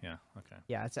you're saying. Yeah. Okay.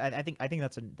 Yeah, I think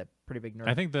that's a pretty big nerf.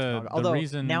 I think the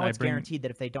reason now it's guaranteed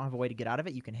that if they don't have a way to get out of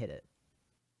it, you can hit it.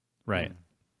 Right.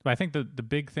 But I think the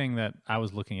big thing that I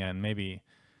was looking at, and maybe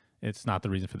it's not the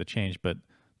reason for the change, but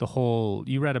the whole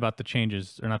you read about the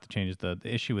changes, or not the changes, the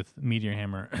issue with Meteor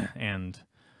Hammer and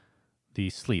the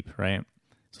sleep, right?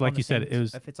 So like you said, it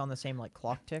was if it's on the same like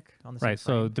clock tick on the same right.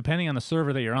 So depending on the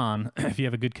server that you're on, if you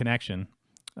have a good connection,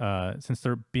 since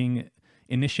they're being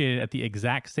initiated at the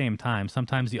exact same time,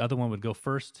 sometimes the other one would go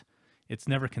first. It's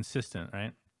never consistent,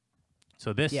 right?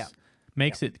 So this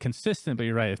makes it consistent, but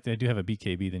you're right. If they do have a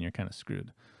BKB, then you're kind of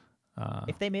screwed.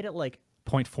 If they made it like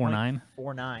 0.49,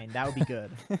 0.49, that would be good.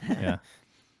 Yeah.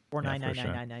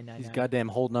 4999999. These goddamn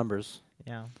hold numbers.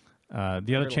 Yeah.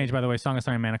 The other change, by the way, Song of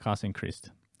Siren mana cost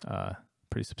increased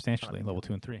pretty substantially, level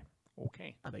 2 and 3.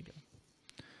 Okay. Not big deal.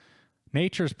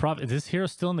 Nature's Prophet. Is this hero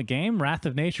still in the game? Wrath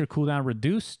of Nature cooldown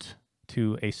reduced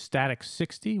to a static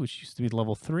 60, which used to be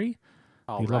level 3.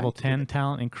 The level 10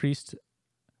 talent increased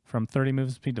from 30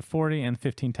 movement speed to 40, and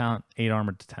 15 talent, 8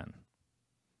 armor to 10.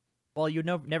 Well, you'd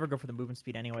never go for the movement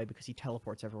speed anyway because he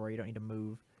teleports everywhere. You don't need to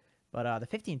move. But the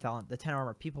 15 talent, the 10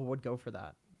 armor, people would go for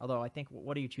that. Although I think,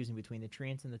 what are you choosing between the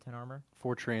Treants and the 10 armor?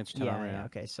 4 Treants, 10 armor. Yeah.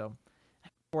 Okay, so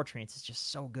 4 Treants is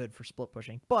just so good for split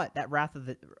pushing. But that Wrath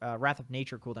of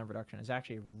Nature cooldown reduction is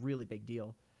actually a really big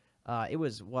deal. It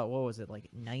was what was it, like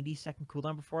 90-second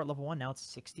cooldown before at level 1? Now it's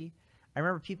 60. I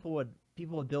remember people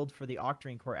would build for the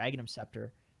Octarine Core Aghanim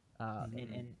Scepter,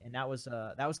 and that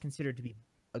was considered to be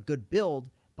a good build,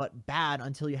 but bad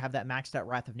until you have that maxed out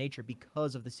Wrath of Nature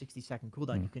because of the 60-second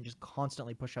cooldown. You can just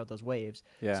constantly push out those waves.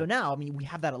 Yeah. So now, I mean, we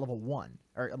have that at level 1,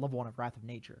 or at level 1 of Wrath of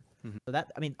Nature. So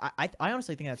that, I mean, I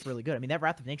honestly think that's really good. I mean, that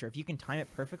Wrath of Nature, if you can time it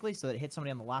perfectly so that it hits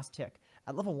somebody on the last tick,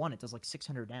 at level 1 it does like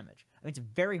 600 damage. I mean, it's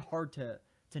very hard to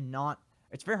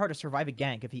survive a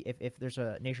gank if there's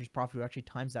a Nature's Prophet who actually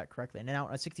times that correctly. And now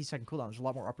a 60-second cooldown, there's a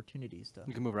lot more opportunities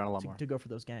you can move around a lot more to go for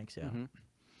those ganks. Yeah.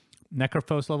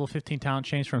 Necrophos level 15 talent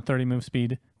changed from 30 move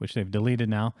speed, which they've deleted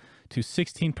now, to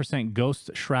 16%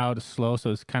 Ghost Shroud slow.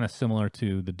 So it's kind of similar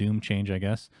to the Doom change, I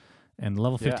guess. And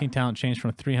level 15 talent changed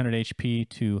from 300 HP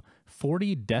to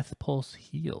 40 Death Pulse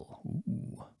heal.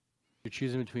 Ooh. You're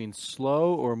choosing between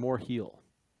slow or more heal.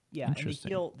 Yeah, and the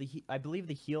heal, I believe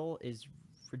the heal is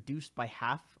reduced by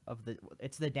half of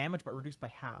it's the damage, but reduced by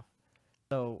half.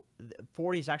 So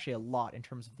 40 is actually a lot in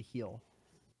terms of the heal.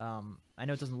 I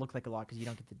know it doesn't look like a lot because you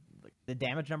don't get the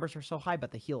damage numbers are so high,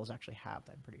 but the heal is actually halved,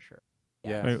 I'm pretty sure.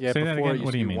 Yeah, Wait, yeah. Say that Before again.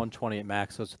 What do you mean? 120 at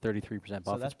max, so it's a 33%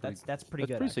 buff. So that's pretty good. That's pretty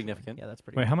actually. significant. Yeah, that's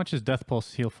pretty. Wait, good. how much is Death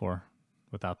Pulse heal for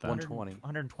without that? 120.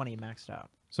 120 maxed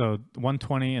out. So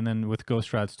 120, and then with Ghost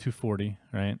Shroud's 240,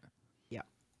 right? Yeah.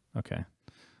 Okay.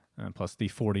 Plus the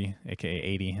 40, aka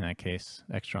 80 in that case,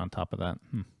 extra on top of that.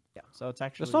 Yeah, so it's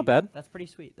actually that's not bad. That's pretty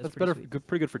sweet. That's better.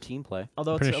 Pretty good for team play.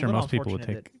 Although pretty it's sure a little most people would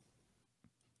take.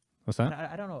 What's that?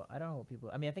 I don't know. I don't know what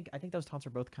people. I mean, I think those taunts are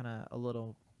both kind of a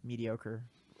little mediocre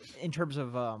in terms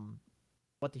of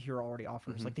what the hero already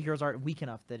offers. Like the heroes aren't weak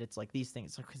enough that it's like these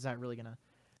things. Like, is that really gonna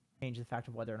change the fact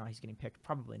of whether or not he's getting picked?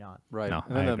 Probably not. Right. No,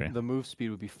 and then the move speed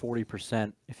would be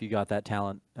 40% if you got that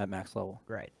talent at max level.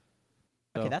 Right.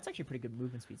 Okay, that's actually pretty good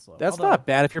movement speed slow. That's not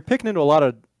bad. If you're picking into a lot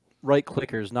of right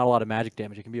clickers, not a lot of magic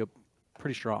damage, it can be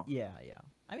pretty strong. Yeah.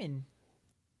 I mean,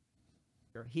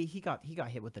 he got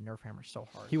hit with the nerf hammer so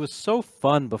hard. He was so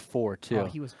fun before too. Oh,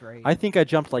 he was great. I think I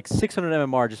jumped like 600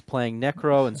 MMR just playing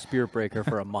Necro and Spirit Breaker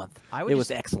for a month. It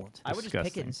was excellent. I would just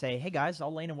pick it and say, "Hey guys,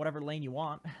 I'll lane in whatever lane you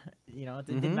want." You know, it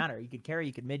didn't matter. You could carry,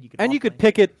 you could mid, you could. And you could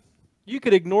pick it. You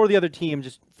could ignore the other team.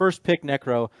 Just first pick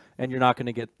Necro, and you're not going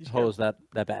to get hosed that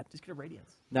bad. Just get a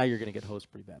Radiance. Now you're going to get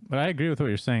hosed pretty bad. But I agree with what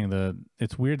you're saying.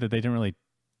 It's weird that they didn't really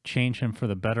change him for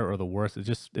the better or the worse.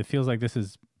 It feels like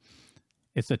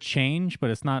it's a change,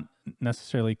 but it's not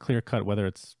necessarily clear cut whether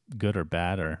it's good or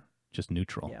bad or just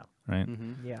neutral. Yeah. Right.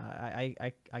 Yeah,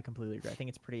 I completely agree. I think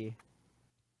it's pretty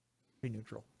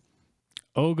neutral.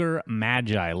 Ogre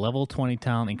Magi, level 20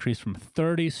 talent increased from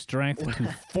 30 strength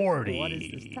to 40. What is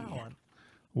this talent?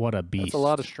 What a beast! That's a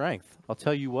lot of strength. I'll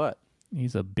tell you what.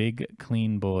 He's a big,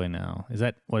 clean boy now. Is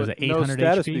that what is it? 800 no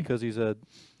status HP? because he's an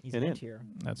tier.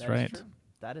 That's right.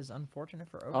 That is unfortunate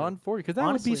for Ogre. On 40, because that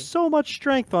would be so much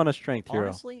strength on a strength hero.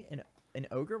 Honestly, an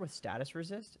Ogre with status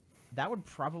resist, that would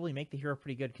probably make the hero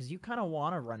pretty good because you kind of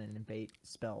want to run in and bait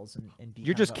spells and be.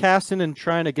 You're just casting and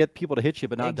trying to get people to hit you,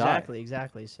 but not die.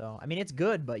 Exactly. So I mean, it's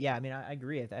good, but yeah, I mean, I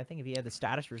agree. I think if he had the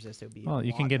status resist, it would be. Well,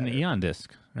 you can get an Eon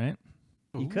disc, right?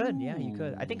 You could, yeah, you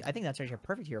could. I think that's actually a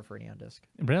perfect hero for an Eon disc.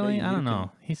 Really? I don't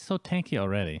know. He's so tanky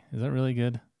already. Is that really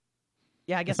good?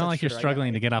 Yeah, I guess it's not like you're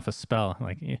struggling to get off a spell.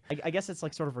 Like, I guess it's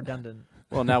like sort of redundant.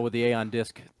 Well, now with the Aeon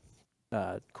disc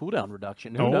cooldown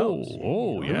reduction, who knows?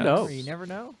 Oh, yeah. Who knows? You never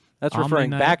know. That's referring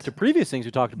back to previous things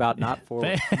we talked about, not for.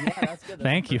 Yeah, that's good.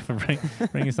 Thank you for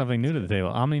bringing something new to the table.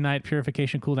 Omni Knight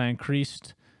Purification cooldown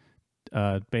increased,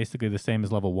 basically the same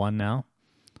as level 1 now.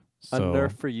 So, a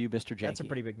nerf for you, Mr. Janky. That's a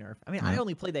pretty big nerf. I mean, I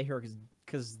only played that hero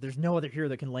because there's no other hero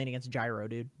that can lane against Gyro,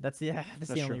 dude. That's the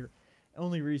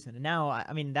only reason. And now,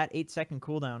 I mean, that 8-second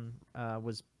cooldown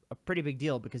was a pretty big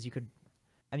deal because you could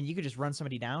just run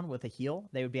somebody down with a heal.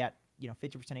 They would be at 50%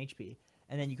 HP,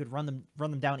 and then you could run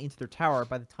them down into their tower.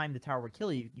 By the time the tower would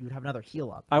kill you, you would have another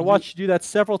heal up. I watched you do that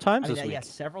several times this week. Yeah,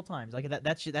 several times. Like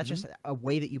that's just a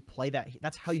way that you play that.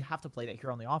 That's how you have to play that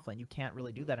hero on the offlane. You can't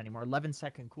really do that anymore.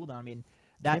 11-second cooldown. I mean.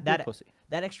 That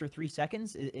extra 3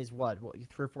 seconds is what 3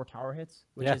 or 4 tower hits,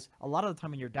 which is a lot of the time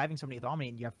when you're diving somebody with Omni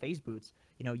and you have phase boots.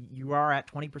 You are at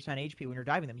 20% HP when you're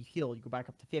diving them. You heal, you go back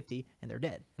up to 50, and they're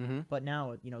dead. But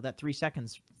now that 3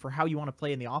 seconds for how you want to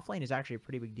play in the offlane is actually a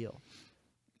pretty big deal.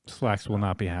 Slacks will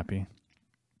not be happy.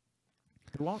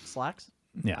 Who won't? Slacks?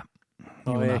 Yeah.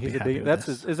 He's a big.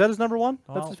 Is that his number 1?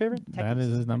 That's his favorite. That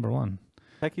is his number 1.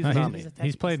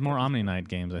 He's played more Omni Knight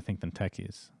games, I think, than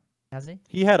Techies. Has he?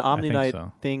 He had Omni Knight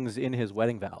things in his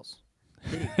wedding vows.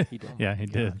 Did he? He did. Yeah, he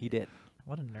did. He did.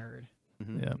 What a nerd.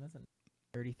 Yeah. That's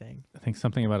a nerdy thing. I think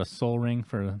something about a soul ring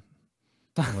for.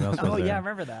 What else was yeah, I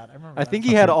remember that. I think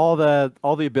he had all the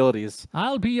abilities.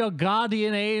 I'll be your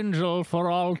guardian angel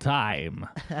for all time.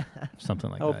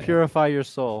 Something like that. Oh, purify your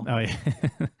soul. Oh yeah.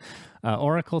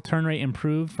 Oracle turn rate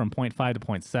improved from 0.5 to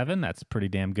 0.7. That's pretty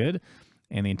damn good.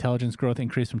 And the intelligence growth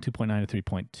increased from 2.9 to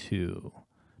 3.2.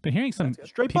 Been hearing some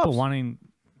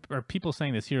people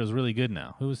saying this hero is really good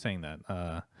now. Who was saying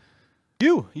that?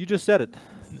 You just said it.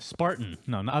 Spartan.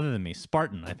 No, other than me.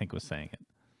 Spartan, I think, was saying it.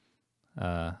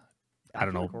 I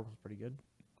don't know. Oracle's pretty good.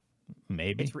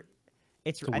 Maybe. I think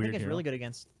it's really good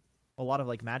against a lot of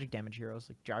like magic damage heroes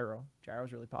like Gyro.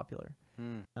 Gyro's really popular.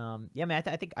 Yeah, man.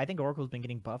 I think Oracle's been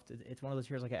getting buffed. It's one of those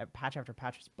heroes like patch after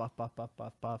patch, it's buff.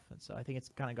 And so I think it's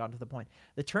kind of gotten to the point.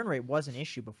 The turn rate was an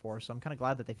issue before, so I'm kind of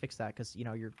glad that they fixed that because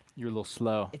you're a little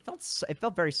slow. It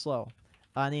felt very slow.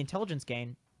 And the intelligence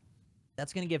gain,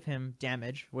 that's going to give him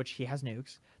damage, which he has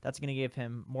nukes. That's going to give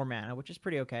him more mana, which is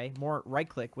pretty okay. More right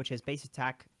click, which his base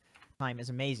attack time is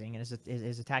amazing, and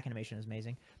his attack animation is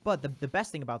amazing. But the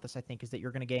best thing about this, I think, is that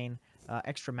you're going to gain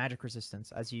extra magic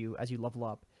resistance as you level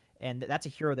up. And that's a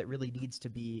hero that really needs to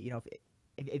be,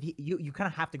 if you kind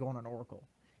of have to go on an Oracle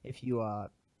if you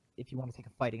want to take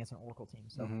a fight against an Oracle team.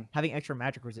 So having extra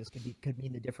magic resist could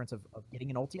mean the difference of getting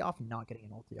an ulti off and not getting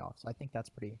an ulti off. So I think that's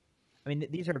pretty. I mean,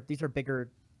 these are bigger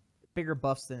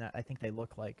buffs than I think they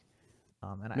look like.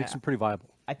 And makes them pretty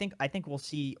viable. I think we'll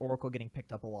see Oracle getting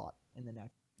picked up a lot in the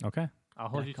next. Okay, I'll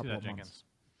hold you to that, Jenkins.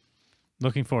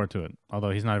 Looking forward to it. Although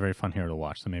he's not a very fun hero to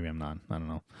watch, so maybe I'm not. I don't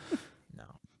know. No.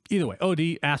 Either way,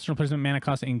 OD, Astral Placement mana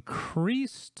cost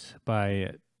increased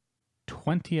by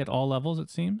 20 at all levels,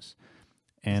 it seems.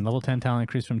 And level 10 talent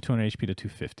increased from 200 HP to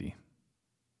 250.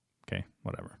 Okay,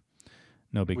 whatever.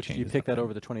 No big changes. Would you pick that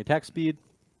over the 20 attack speed?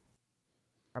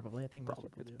 Probably, I think.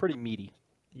 Probably. It's pretty meaty.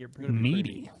 You're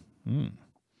meaty.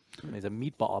 He's a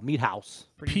meatball, meat house.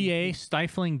 PA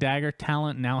Stifling Dagger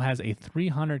talent now has a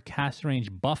 300 cast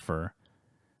range buffer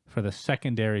for the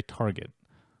secondary target.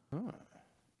 Oh.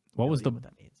 What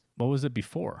was it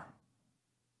before?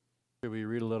 Should we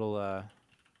read a little?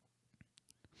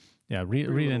 Yeah, read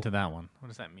into that one. What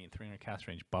does that mean? 300 cast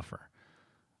range buffer.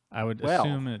 I would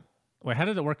assume it. Wait, how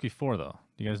did it work before though?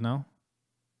 Do you guys know?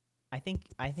 I think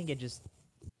it just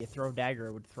you throw a dagger,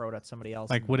 it would throw it at somebody else.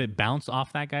 Like, would it bounce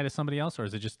off that guy to somebody else, or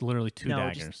is it just literally two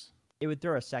daggers? It would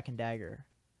throw a second dagger.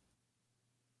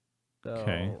 So,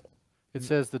 okay. It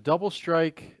says the double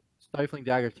strike Stifling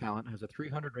Dagger talent has a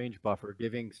 300 range buffer,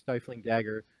 giving Stifling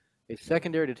Dagger a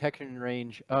secondary detection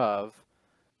range of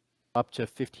up to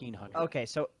 1,500. Okay,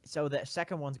 so the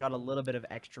second one's got a little bit of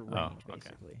extra range,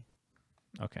 basically.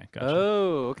 Okay, gotcha.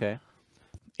 Oh, okay.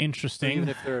 Interesting. So even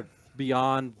if they're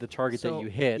beyond the target that you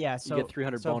hit, you get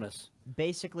 300 bonus.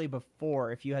 Basically,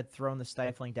 before, if you had thrown the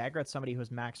Stifling Dagger at somebody who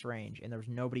was max range and there was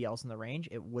nobody else in the range,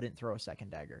 it wouldn't throw a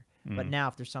second dagger. But now,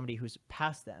 if there's somebody who's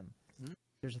past them,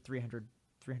 there's a 300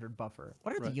 buffer.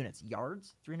 What are the units?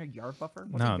 Yards? 300 yard buffer?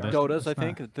 What's Dotas, I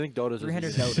think. I think Dotas.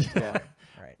 300 Dotas. Yeah.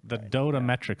 Right. The Dota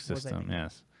metric system,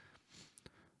 yes.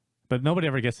 But nobody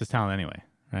ever gets this talent anyway,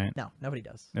 right? No, nobody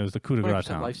does. It was the coup de grace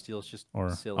talent. Lifesteal is just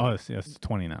silly. Oh, it's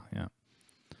 20 now. Yeah.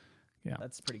 Yeah.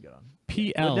 That's pretty good on.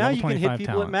 PL. But now you can hit people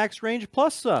talent. at max range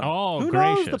plus some. Oh, Who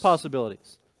gracious. knows the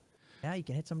possibilities? Yeah, you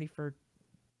can hit somebody for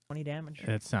 20 damage.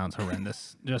 It sounds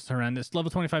horrendous. Just horrendous.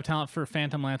 Level 25 talent for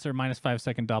Phantom Lancer, -5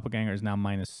 second Doppelganger is now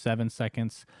 -7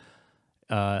 seconds.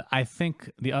 I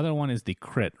think the other one is the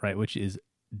crit, right, which is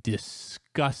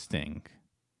disgusting.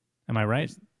 Am I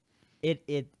right?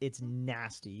 It's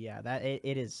nasty. Yeah, that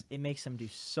it is. It makes them do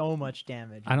so much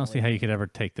damage. I don't see how you could ever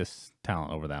take this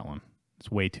talent over that one. It's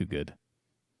way too good.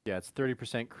 Yeah, it's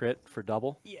 30% crit for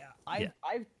double. Yeah,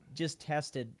 I've just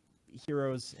tested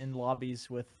heroes in lobbies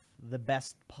with the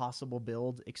best possible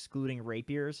build, excluding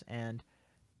rapiers, and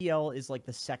PL is like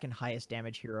the second highest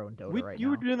damage hero in Dota right now. You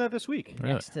were doing that this week.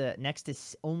 Next to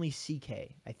only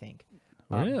CK, I think.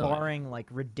 Really? Barring like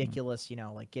ridiculous,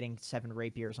 like getting 7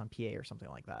 rapiers on PA or something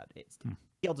like that.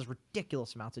 PL does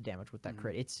ridiculous amounts of damage with that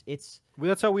crit. Well,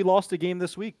 that's how we lost a game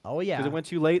this week. Oh yeah, because it went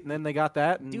too late, and then they got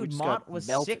that. And dude, Mott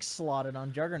was 6 slotted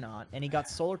on Juggernaut, and he got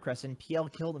Solar Crest, and PL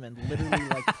killed him in literally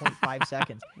like 0.5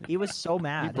 seconds. He was so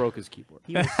mad. He broke his keyboard.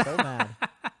 He was so mad.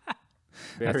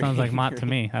 That sounds like Mott to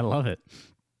me. I love it.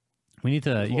 We need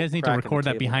to. You guys need to record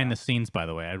that behind the scenes. By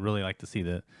the way, I'd really like to see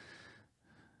the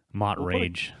Mott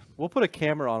rage. We'll put a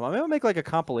camera on him. I'm gonna make like a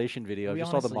compilation video,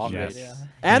 just all the Mott rage. Yeah.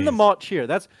 And the Mott cheer.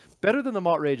 That's better than the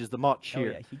Mott rage is the Mott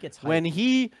cheer. Oh, yeah. He gets hyped. When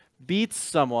he beats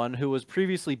someone who was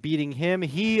previously beating him,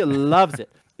 he loves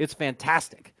it. It's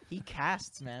fantastic. He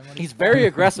casts, man. He's very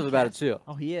aggressive about it too.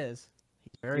 Oh, he is.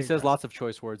 He says lots of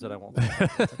choice words that I won't say.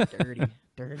 Dirty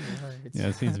words.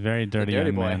 Yes, he's very dirty,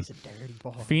 young man. He's a dirty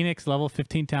boy. Phoenix level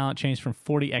 15 talent changed from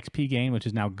 40 XP gain, which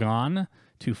is now gone,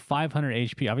 to 500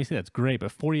 HP. Obviously, that's great,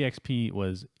 but 40 XP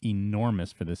was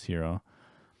enormous for this hero.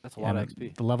 That's a lot of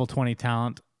XP. The level 20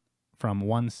 talent from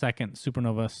 1 second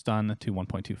supernova stun to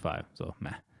 1.25. So,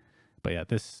 meh. But yeah,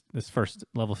 this first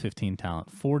level 15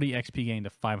 talent, 40 XP gain to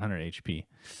 500 HP.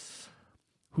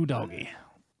 Who doggy?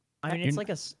 I mean,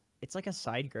 it's like a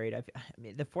side grade. I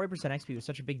mean, the 40% XP was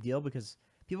such a big deal because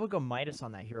people would go Midas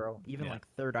on that hero, even like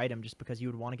third item, just because you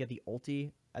would want to get the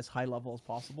ulti as high level as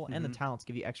possible, and the talents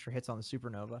give you extra hits on the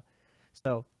supernova.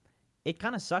 So it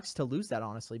kind of sucks to lose that,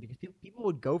 honestly, because people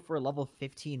would go for a level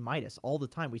 15 Midas all the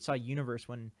time. We saw Universe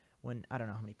when I don't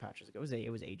know how many patches ago. It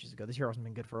was ages ago. This hero hasn't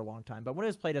been good for a long time. But when it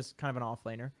was played as kind of an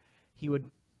offlaner, he would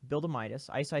build a Midas.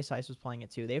 Ice was playing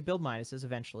it too. They build Midases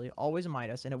eventually, always a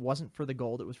Midas, and it wasn't for the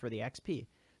gold, it was for the XP.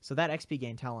 So that XP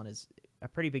gain talent is a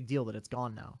pretty big deal that it's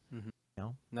gone now. You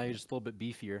know? Now you're just a little bit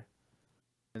beefier.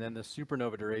 And then the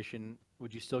supernova duration,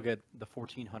 would you still get the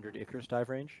 1400 Icarus dive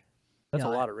range? That's a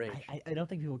lot of range. I don't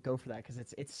think people would go for that because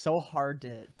it's so hard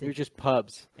to. You're just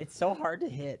pubs. It's so hard to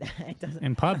hit. It doesn't.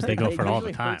 In pubs, they go for it all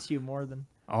the time. It hurts you more than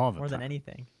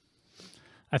anything.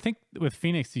 I think with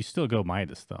Phoenix, you still go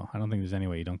Midas though. I don't think there's any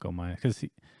way you don't go Midas because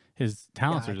his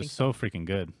talents are just so freaking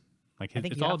good. Like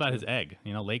it's all about his egg.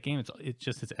 You know, late game, it's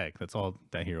just his egg. That's all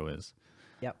that hero is.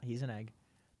 Yep, he's an egg.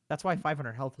 That's why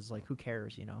 500 health is like, who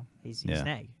cares? You know, he's an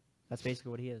egg. That's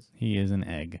basically what he is. He is an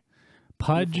egg.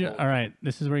 Pudge. All right,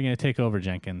 this is where you're gonna take over,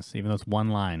 Jenkins. Even though it's one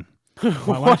line.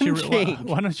 Why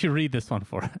don't you read this one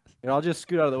for us? I'll just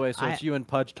scoot out of the way so it's you and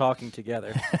Pudge talking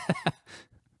together.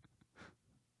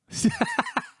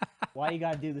 Why you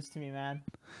gotta do this to me, man?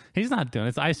 He's not doing it.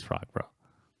 It's Ice Frog, bro.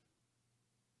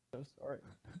 So sorry.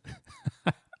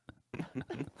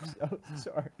 So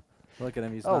sorry. Look at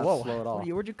him. He's not slow at all.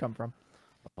 Where'd you come from?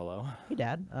 Hello. Hey,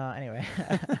 Dad. Anyway.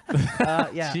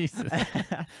 Yeah. Jesus.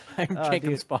 I'm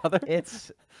Jenkins' father.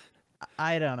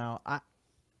 I don't know.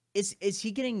 Is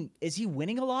he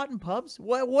winning a lot in pubs?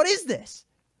 What is this?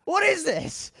 What is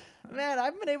this? Man,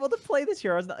 I've been able to play this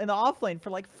hero in the offlane for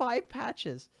like 5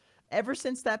 patches. Ever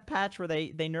since that patch where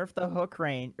they nerfed the hook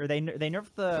range, or they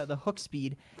nerfed the hook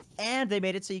speed, and they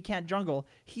made it so you can't jungle,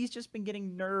 he's just been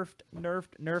getting nerfed,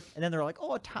 and then they're like,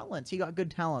 oh, talents, he got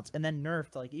good talents, and then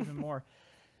nerfed like even more.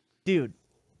 Dude,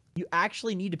 you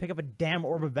actually need to pick up a damn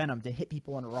Orb of Venom to hit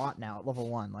people in Rot now at level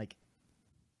 1. Like,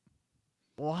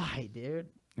 why, dude?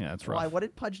 Yeah, that's rough. Why? What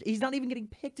did Pudge? He's not even getting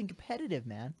picked in competitive,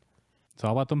 man. It's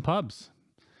all about them pubs.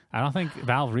 I don't think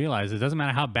Valve realizes it doesn't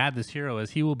matter how bad this hero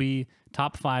is. He will be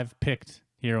top 5 picked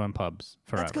hero in pubs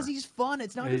forever. That's because he's fun.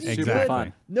 It's not because he's he's super good.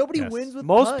 fun. Nobody wins with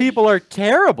Most Pudge. people are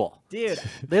terrible. Dude.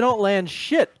 They don't land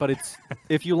shit, but it's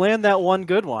if you land that one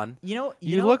good one, you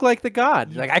look like the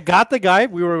god. Like, I got the guy.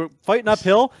 We were fighting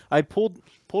uphill. I pulled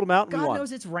him out and we won. God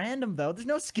knows it's random, though. There's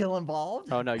no skill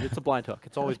involved. Oh, no, it's a blind hook.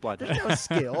 It's always blind hook. There's no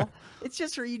skill. It's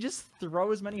just where you just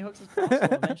throw as many hooks as possible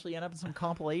and eventually end up in some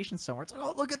compilation somewhere. It's like,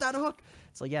 oh, look at that hook.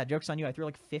 It's like, yeah, joke's on you. I threw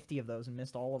like 50 of those and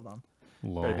missed all of them.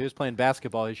 But if he was playing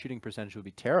basketball, his shooting percentage would be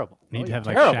terrible. Need to have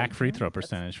like Shaq free throw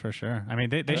percentage for sure. I mean,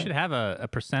 they should have a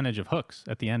percentage of hooks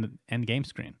at the end game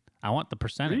screen. I want the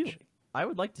percentage. Really? I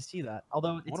would like to see that.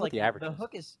 Although it's like the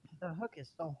hook is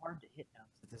so hard to hit now.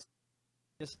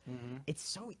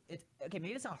 It's okay.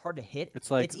 Maybe it's not hard to hit. It's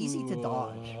like it's easy to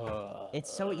dodge.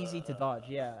 It's so easy to dodge.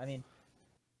 Yeah, I mean,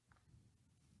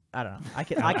 I don't know. I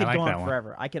could like go on one.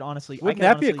 forever. I could honestly. Wouldn't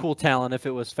that be a cool talent if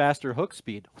it was faster hook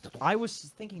speed? I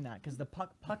was thinking that because the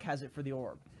puck has it for the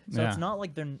orb, so it's not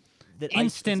like they're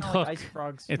instant hook. Like Ice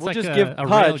Frogs. It's we'll like just give a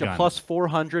Pudge a railgun. plus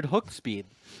 400 hook speed.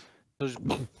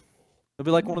 It'll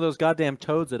be like one of those goddamn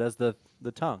toads that has the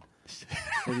tongue.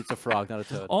 Maybe it's a frog, not a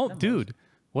toad. Oh, dude.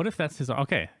 What if that's his...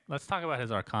 Okay, let's talk about his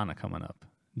Arcana coming up.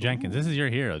 Jenkins, this is your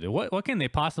hero, dude. What can they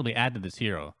possibly add to this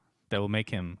hero that will make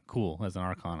him cool as an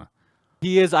Arcana?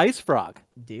 He is Ice Frog.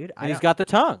 Dude, and he's got the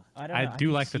tongue. I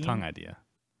do like the tongue idea.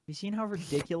 Have you seen how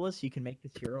ridiculous you can make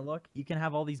this hero look? You can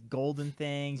have all these golden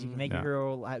things. You can make your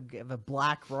hero have a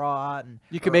black rot. And,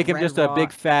 you can make him just a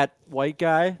big fat white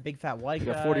guy. Big fat white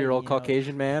guy. Like a 40-year-old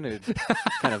Caucasian man who's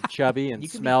kind of chubby and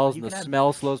smells, and the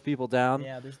smell slows people down.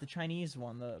 Yeah, there's the Chinese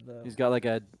one. He's got like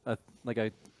a hook.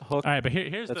 All right, but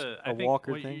here's the... I think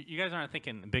walker thing. You guys aren't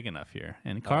thinking big enough here,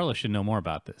 and Carlos should know more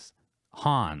about this.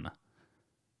 Han.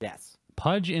 Yes.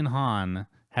 Pudge in Han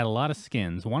had a lot of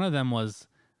skins. One of them was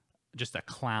just a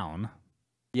clown.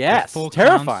 Yes, full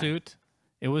terrifying. Clown suit.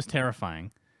 It was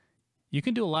terrifying. You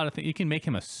can do a lot of things. You can make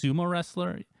him a sumo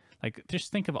wrestler. Like,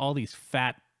 just think of all these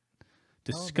fat,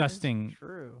 disgusting,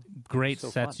 great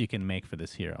sets you can make for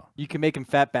this hero. You can make him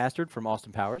Fat Bastard from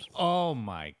Austin Powers. Oh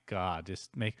my God!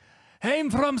 Just make. Hey,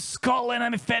 I'm from Scotland.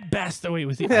 I'm a fat bastard. Wait,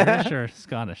 was he Irish or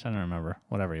Scottish? I don't remember.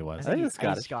 Whatever he was. I think he's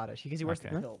Scottish because he wears the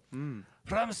kilt.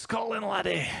 From Scotland,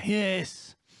 laddie.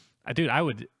 Yes. Dude, I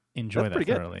would enjoy that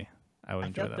thoroughly. I would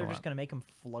enjoy that. They're just gonna make him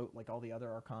float like all the other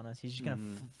Arcanas. He's just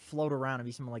gonna float around and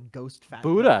be some like ghost fat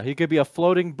Buddha. He could be a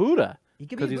floating Buddha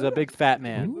because he's a big fat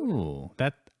man. Ooh,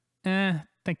 that. I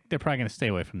think they're probably gonna stay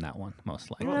away from that one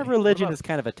most likely. Religion is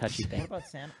kind of a touchy thing. What about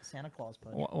Santa Claus?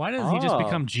 Why doesn't he just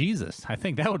become Jesus? I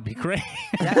think that would be great.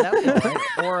 that would be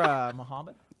all right. Or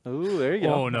Muhammad. Ooh, there you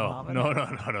go. Oh no.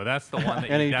 That's the one that.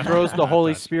 And he throws the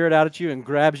Holy Spirit out at you and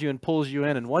grabs you and pulls you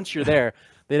in. And once you're there,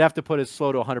 they'd have to put his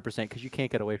slow to 100% because you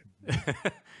can't get away from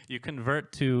it. You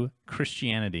convert to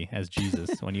Christianity as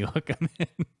Jesus when you hook him in.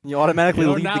 You automatically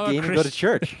leave the game and go to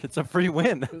church. It's a free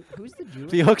win. Who's the Jewish?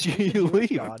 If he hooks you, you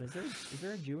leave. God? Is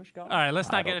there a Jewish God? All right, let's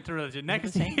not get into religion.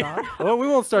 Next same God? Well, we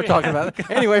won't start talking about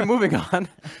it. Anyway, moving on.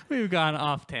 We've gone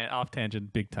off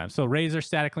tangent big time. So Razor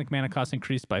static link mana cost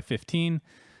increased by 15.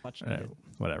 Much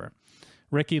whatever.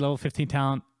 Ricky level 15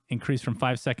 talent increased from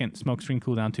 5-second smoke screen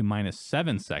cooldown to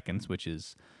 -7 seconds, which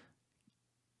is...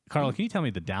 Carlo, can you tell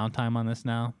me the downtime on this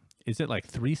now? Is it like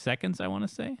 3 seconds, I want to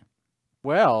say?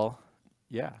 Well,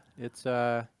 yeah. It's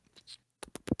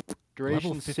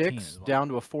duration 6 down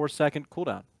to a 4-second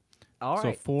cooldown. All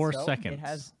right. So 4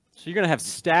 seconds. So you're going to have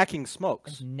stacking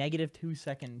smokes. -2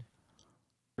 second.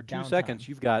 For 2 seconds,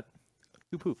 you've got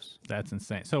 2 poofs. That's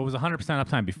insane. So it was 100%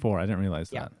 uptime before. I didn't realize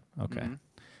that. Okay.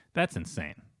 That's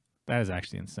insane. That is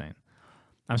actually insane.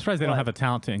 I'm surprised they don't have a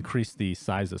talent to increase the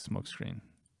size of smokescreen.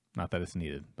 Not that it's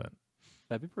needed, but...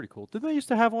 That'd be pretty cool. Didn't they used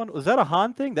to have one? Was that a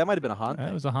Han thing? That might have been a Han thing.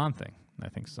 It was a Han thing. I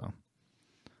think so.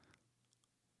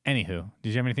 Anywho,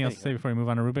 did you have anything else to say before we move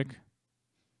on to Rubik?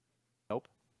 Nope.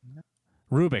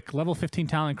 Rubik, level 15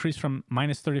 talent increased from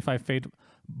 -35 Fade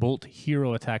Bolt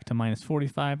hero attack to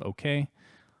 -45. Okay.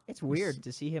 It's weird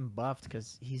to see him buffed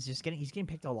because he's getting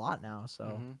picked a lot now.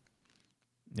 So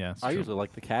yeah, I usually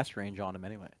like the cast range on him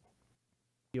anyway.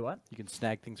 You what? You can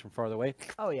snag things from farther away.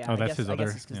 Oh yeah. Oh, that's his other. I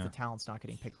guess it's because the talent's not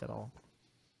getting picked at all.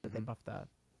 That they buffed that.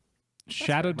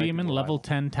 Shadow Demon, level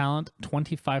 10 talent,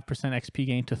 25% XP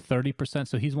gain to 30%.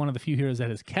 So he's one of the few heroes that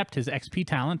has kept his XP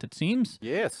talent, it seems.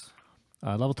 Yes.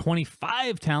 Level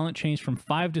 25 talent changed from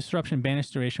 5 disruption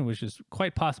banished duration, which is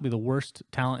quite possibly the worst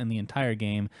talent in the entire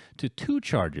game, to 2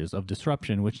 charges of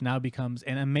disruption, which now becomes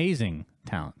an amazing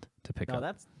talent to pick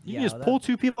up. You can just pull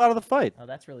 2 people out of the fight. Oh,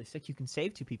 that's really sick. You can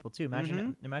save 2 people too.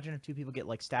 Imagine if 2 people get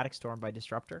like static stormed by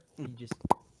disruptor. You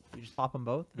just pop them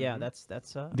both. Yeah, that's the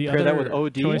other that with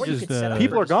OD. Is the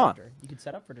people are gone. You can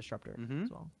set up for disruptor as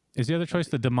well. Is the other choice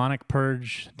the demonic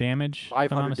purge damage?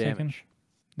 500 damage.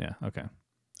 Yeah. Okay.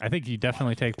 I think you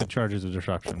definitely take the charges of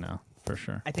disruption now, for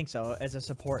sure. I think so, as a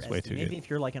support. Maybe if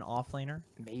you're like an offlaner.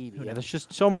 Maybe. Yeah, there's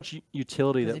just so much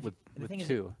utility that with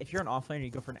 2. If you're an offlaner,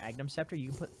 you go for an Agnum Scepter, you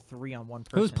can put 3 on one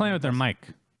person. Who's playing with their mic?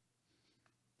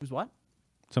 Who's what?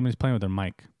 Somebody's playing with their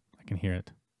mic. I can hear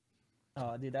it.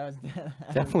 Oh, dude, that was...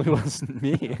 Definitely wasn't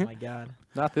me. Oh, my God.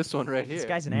 Not this one right here. This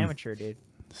guy's an amateur, dude.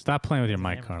 Stop playing with your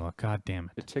mic, Carlo. God damn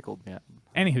it. It tickled me.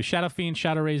 Anywho, Shadow Fiend,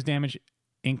 Shadow Raise damage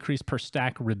increase per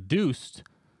stack reduced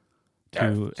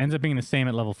to... Ends up being the same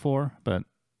at level 4, but...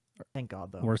 Thank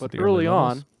God, though. Worse but at the early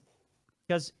on...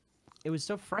 Because it was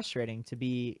so frustrating to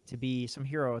be some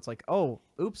hero. It's like, oh,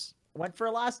 oops. Went for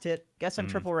a last hit. Guess I'm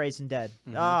triple raised and dead.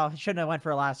 Oh, shouldn't have went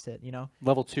for a last hit, you know?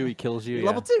 Level 2, he kills you.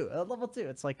 Level 2. Level 2.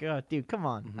 It's like, dude, come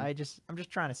on. I'm just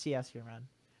trying to CS here, man.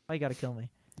 Why you gotta kill me?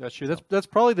 That's true. That's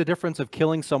probably the difference of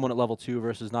killing someone at level 2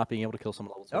 versus not being able to kill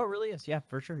someone at level 2. Oh, it really is. Yeah,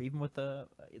 for sure. Even with the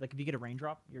like, if you get a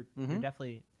raindrop, you're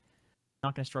definitely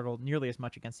not gonna struggle nearly as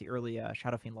much against the early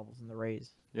Shadow Fiend levels in the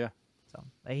raise. Yeah. So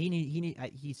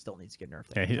he still needs to get nerfed.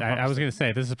 There. Yeah, I was gonna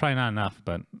say this is probably not enough,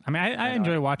 but I mean I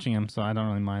enjoy watching him, so I don't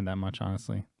really mind that much,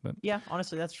 honestly. But yeah,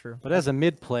 honestly, that's true. But as a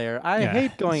mid player, I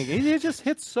hate going against. He just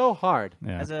hits so hard.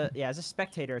 Yeah. As a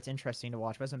spectator, it's interesting to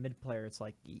watch. But as a mid player, it's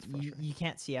like you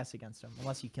can't CS against him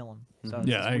unless you kill him. So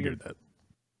yeah, I agree with that.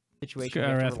 Situation.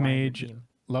 Skyrath Mage,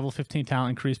 level 15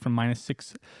 talent increased from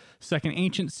 -6 second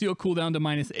Ancient Seal cooldown to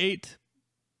 -8.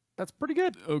 That's pretty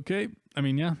good. Okay. I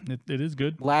mean, yeah, it is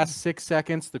good. Last 6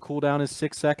 seconds. The cooldown is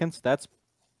 6 seconds. That's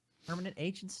permanent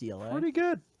Ancient Seal. Pretty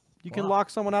good. You can lock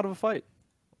someone out of a fight.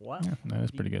 Wow. Yeah, that is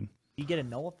pretty good. You get a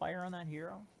nullifier on that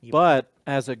hero? But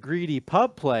as a greedy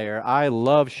pub player, I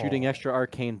love shooting extra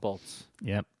arcane bolts.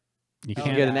 Yep. You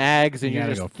can get an Ags and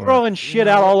you're just throwing shit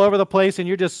out all over the place and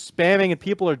you're just spamming and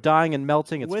people are dying and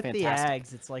melting. It's fantastic. With the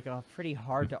Ags, it's like pretty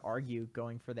hard to argue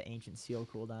going for the Ancient Seal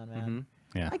cooldown, man.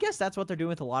 Yeah. I guess that's what they're doing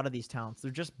with a lot of these talents.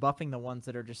 They're just buffing the ones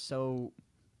that are just so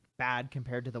bad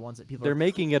compared to the ones that people They're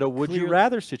making it a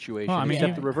would-you-rather situation, well, I mean,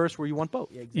 except the reverse where you want both.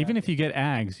 Yeah, exactly. Even if you get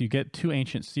Ags, you get 2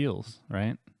 Ancient Seals,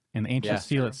 right? And the Ancient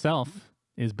Seal itself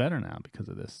is better now because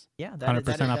of this. Yeah, 100%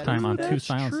 uptime on 2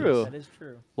 silences. True. That is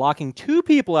true. Locking 2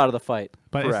 people out of the fight.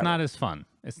 But forever. it's not as fun.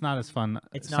 It's not as fun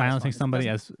It's not silencing as fun. somebody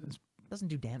as doesn't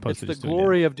do damage. It's the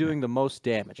glory of doing the most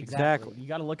damage. Exactly. You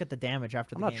got to look at the damage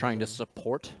after the I'm not game trying to is over.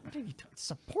 support. What are you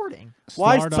supporting?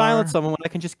 Why silence someone when I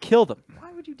can just kill them?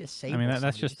 Why would you disable? I mean,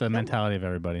 that's just the mentality of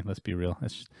everybody. Let's be real.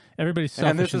 It's just, everybody's selfish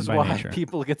and this is by why nature.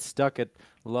 people get stuck at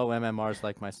low MMRs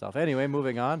like myself. Anyway,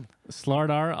 moving on.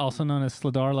 Slardar, also known as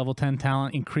Slardar, level 10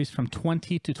 talent, increased from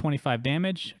 20 to 25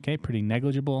 damage. Okay, pretty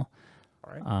negligible.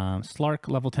 All right. Slark,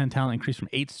 level 10 talent, increased from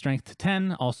 8 strength to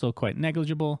 10, also quite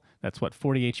negligible. That's what,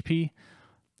 40 HP.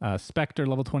 Spectre,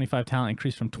 level 25 talent,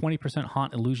 increased from 20%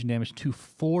 haunt illusion damage to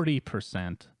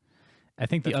 40%. I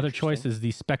think the other choice is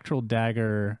the Spectral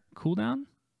Dagger cooldown,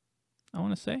 I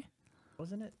want to say.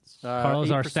 Wasn't it? Carlos,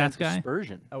 our stats guy?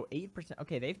 Dispersion. Oh, 8%.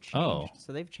 Okay, they've changed. Oh.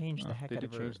 So they've changed the heck out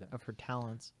of her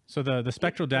talents. So the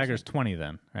Spectral Dagger is 20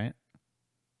 then, right?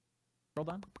 Scroll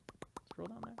down. Scroll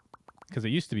down there. Because it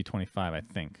used to be 25, I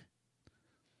think.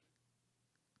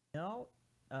 No.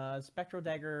 Spectral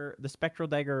Dagger, the Spectral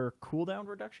Dagger cooldown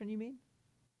reduction, you mean?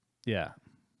 Yeah.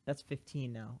 That's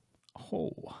 15 now.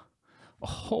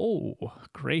 Oh,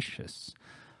 gracious.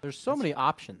 There's so many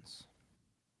options.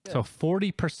 So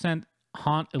 40%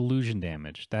 haunt illusion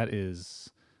damage. That is,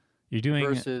 you're doing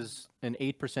versus an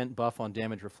 8% buff on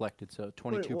damage reflected, so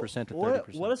 22% to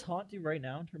 30%. What does haunt do right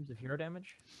now in terms of hero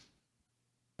damage?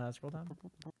 Scroll down.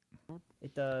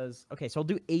 It does. Okay, so I'll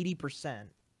do 80%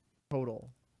 total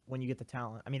when you get the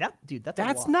talent. I mean, that's a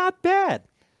lot. Not bad.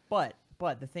 But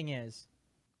the thing is,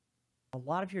 a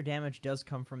lot of your damage does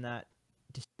come from that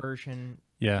dispersion.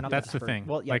 Yeah, that's the thing.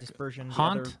 Well, yeah, like, dispersion.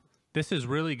 Haunt, this is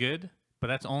really good, But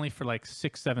that's only for like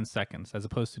 6-7 seconds, as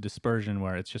opposed to dispersion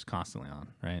where it's just constantly on,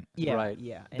 right? Yeah, right.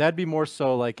 Yeah. That'd be more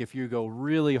so like if you go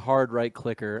really hard right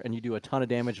clicker and you do a ton of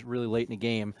damage really late in the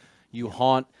game, you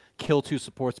haunt, kill 2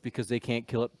 supports because they can't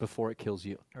kill it before it kills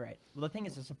you. Right. Well, the thing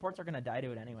is, the supports are gonna die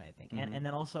to it anyway, I think, and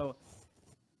then also,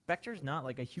 Spectre's not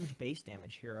like a huge base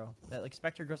damage hero. That like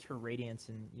Spectre goes for radiance,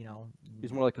 and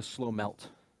he's more like a slow melt.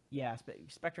 Yeah,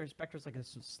 Spectre's like a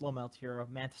slow melt hero,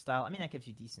 Manta style. I mean, that gives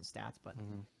you decent stats, but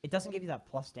it doesn't give you that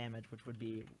plus damage, which would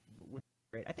be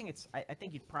great. I think I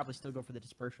think you'd probably still go for the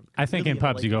dispersion. I think in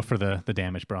pubs you go for the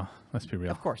damage, bro. Let's be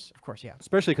real. Of course, yeah.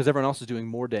 Especially because everyone else is doing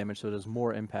more damage, so it has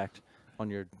more impact on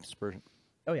your dispersion.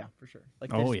 Oh yeah, for sure.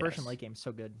 Like the dispersion late game is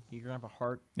so good. You're gonna have a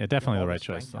heart. Yeah, definitely the right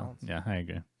choice. Though. Yeah, I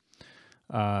agree.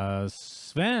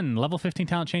 Sven, level 15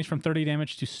 talent changed from 30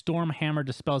 damage to Storm Hammer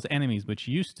dispels enemies, which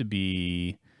used to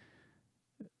be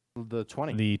the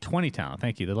 20. The 20 talent,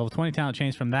 thank you. The level 20 talent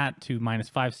changed from that to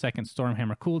 -5 second Storm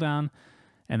Hammer cooldown,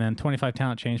 and then 25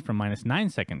 talent changed from -9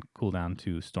 second cooldown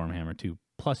to Storm Hammer to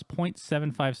plus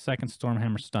 0.75 second Storm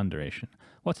Hammer stun duration.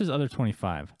 What's his other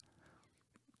 25?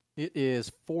 It is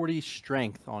 40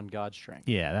 strength on God Strength.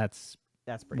 Yeah, that's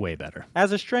pretty way good. better.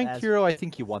 As a strength hero, I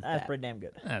think you want that. That's pretty damn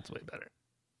good. That's way better.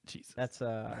 Jesus. That's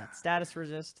status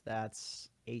resist. That's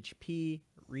HP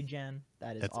regen.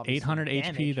 That's 800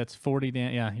 HP. That's 40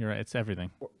 damage. Yeah, you're right. It's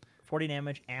everything. 40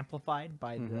 damage amplified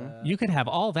by the. You could have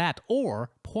all that or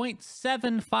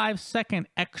 0.75 second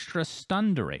extra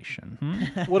stun duration.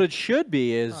 What it should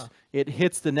be is it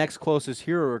hits the next closest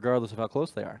hero regardless of how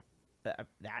close they are. That'd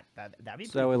be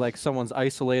so that way, like someone's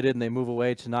isolated and they move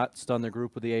away to not stun their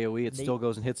group with the AOE, it still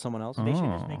goes and hits someone else. They should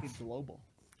just make it global.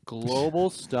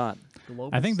 Global stun.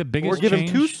 I think the biggest or give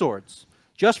change... him 2 swords,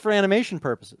 just for animation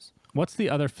purposes. What's the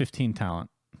other 15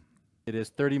 talent? It is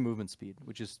 30 movement speed,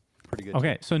 which is pretty good.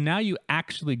 Okay, so now you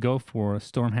actually go for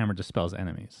Stormhammer dispels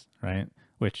enemies, right?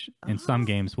 Which in some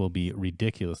games will be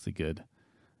ridiculously good.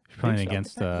 If you're playing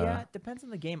against yeah, it depends on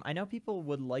the game. I know people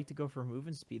would like to go for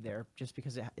movement speed there, just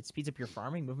because it speeds up your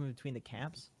farming, movement between the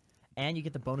camps, and you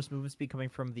get the bonus movement speed coming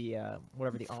from the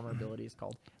whatever the armor ability is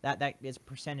called. That is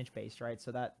percentage based, right?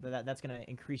 So that's going to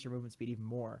increase your movement speed even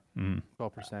more.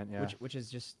 12%, yeah. Which is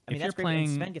just, I mean, that's great. And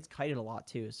Sven gets kited a lot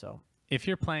too, so. If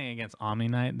you're playing against Omni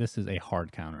Knight, this is a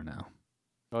hard counter now.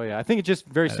 Oh yeah, I think it's just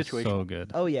very situational. So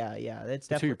good. Oh yeah, that's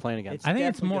who you're playing against. I think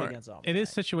it's more. It is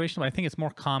situational, but I think it's more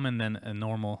common than a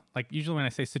normal. Like usually when I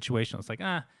say situational, it's like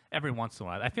every once in a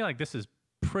while. I feel like this is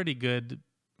pretty good,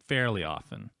 fairly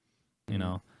often. You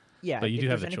know. Yeah, but you do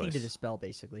have the anything choice to dispel,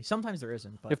 basically. Sometimes there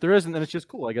isn't. But if there isn't, then it's just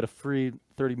cool. I get a free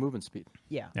 30 movement speed.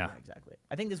 Yeah, exactly.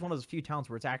 I think this is one of those few talents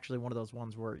where it's actually one of those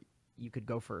ones where you could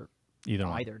go for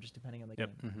either, just depending on the game.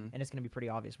 And it's going to be pretty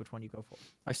obvious which one you go for.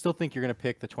 I still think you're going to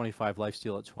pick the 25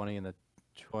 lifesteal at 20 and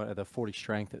the 40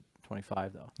 strength at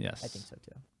 25, though. Yes. I think so,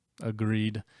 too.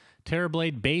 Agreed.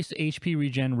 Terrorblade base HP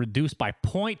regen reduced by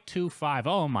 0.25.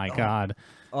 Oh, my God.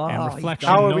 And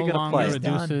Reflection no longer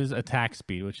reduces attack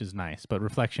speed, which is nice. But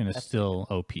Reflection is still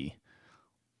OP. Yeah.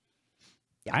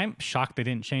 I'm shocked they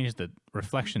didn't change the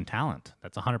Reflection talent.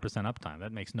 That's 100% uptime.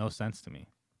 That makes no sense to me.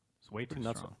 It's way too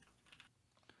strong.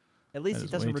 At least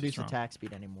it doesn't reduce attack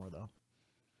speed anymore, though.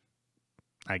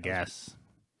 I guess.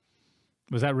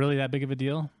 Was that really that big of a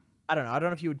deal? I don't know. I don't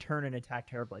know if you would turn an attack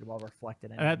Terrorblade while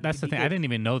reflected. That's the thing. I didn't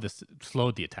even know this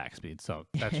slowed the attack speed, so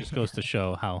that just goes to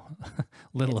show how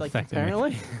little effect it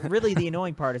makes. Really, the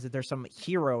annoying part is that there's some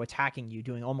hero attacking you,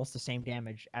 doing almost the same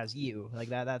damage as you. Like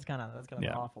that's kind of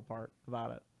the awful part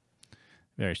about it.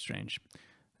 Very strange.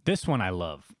 This one I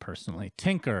love personally.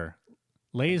 Tinker.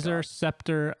 Laser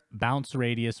Scepter bounce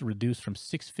radius reduced from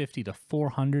 650 to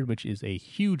 400, which is a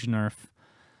huge nerf.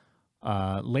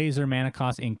 Laser mana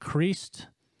cost increased.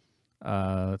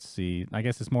 Let's see. I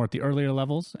guess it's more at the earlier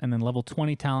levels. And then level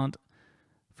 20 talent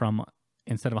from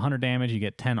instead of 100 damage, you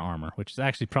get 10 armor, which is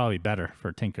actually probably better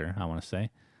for Tinker, I want to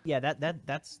say. Yeah,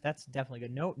 that's definitely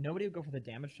good. Nobody would go for the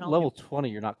damage talent. Level 20,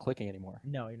 you're not clicking anymore.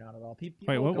 No, you're not at all.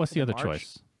 Wait, what's the other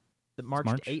choice? The March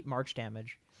 8 March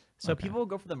damage. So people will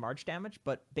go for the March damage,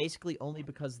 but basically only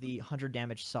because the 100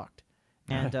 damage sucked.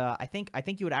 And I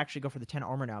think you would actually go for the 10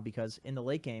 armor now, because in the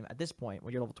late game, at this point,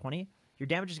 when you're level 20, your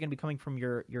damage is going to be coming from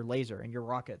your laser and your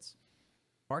rockets.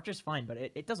 March is fine, but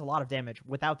it does a lot of damage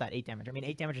without that 8 damage. I mean,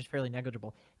 8 damage is fairly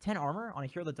negligible. 10 armor on a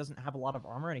hero that doesn't have a lot of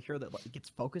armor and a hero that gets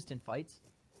focused in fights,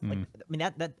 like I mean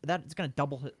that's going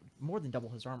to more than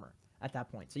double his armor at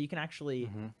that point. So you can actually,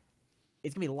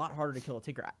 it's going to be a lot harder to kill a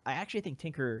Tinker. I actually think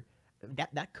Tinker.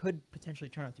 That could potentially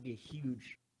turn out to be a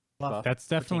huge buff. That's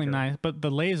definitely nice, but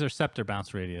the laser scepter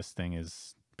bounce radius thing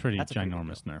is pretty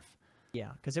ginormous nerf.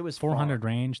 Yeah, because it was 400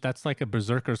 range. That's like a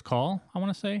Berserker's Call, I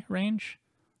want to say, range.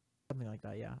 Something like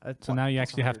that, yeah. So now you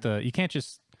actually have to. You can't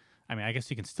just. I mean, I guess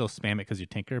you can still spam it because you're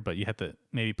Tinker, but you have to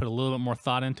maybe put a little bit more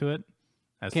thought into it.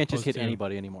 You can't just hit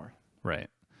anybody anymore. Right.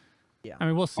 Yeah. I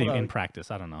mean, we'll see in practice.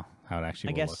 I don't know how it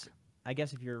actually will look. I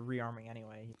guess if you're rearming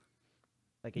anyway,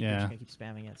 like you're just gonna keep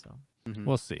spamming it. So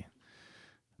we'll see.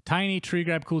 Tiny tree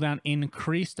grab cooldown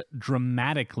increased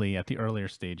dramatically at the earlier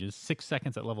stages. 6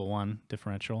 seconds at level 1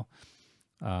 differential.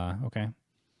 Okay.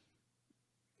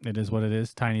 It is what it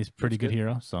is. Tiny's pretty good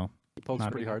hero, so he pokes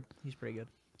pretty hard. He's pretty good.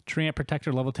 Tree Ant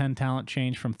Protector level 10 talent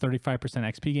changed from 35%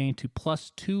 XP gain to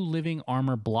 +2 living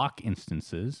armor block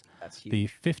instances. That's huge. The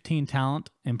 15 talent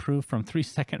improved from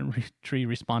 3-second tree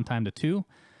respawn time to 2.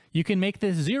 You can make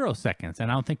this 0 seconds,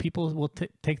 and I don't think people will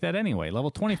take that anyway.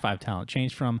 Level 25 talent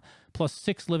changed from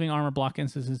 +6 living armor block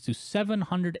instances to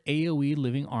 700 AoE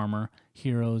living armor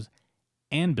heroes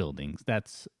and buildings.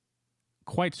 That's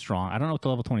quite strong. I don't know what the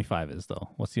level 25 is, though.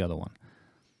 What's the other one?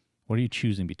 What are you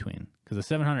choosing between? Because the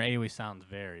 700 AoE sounds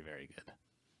very, very good.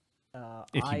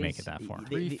 If you make it that far.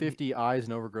 350 eyes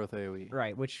and overgrowth AoE.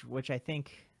 Right, which I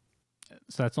think...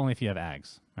 So that's only if you have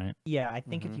Ags, right? Yeah, I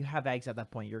think if you have Ags at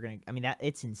that point, you're going to... I mean,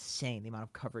 it's insane, the amount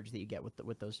of coverage that you get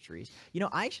with those trees. You know,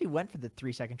 I actually went for the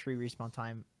 3-second tree respawn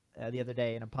time the other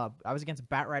day in a pub. I was against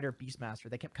Batrider Beastmaster.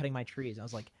 They kept cutting my trees. I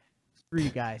was like, screw you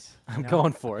guys. I'm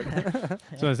going for it.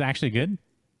 So it's actually good?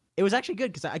 It was actually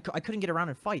good because I couldn't get around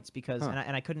in fights because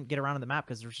and I couldn't get around in the map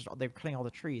because they were cutting all the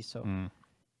trees. So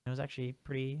it was actually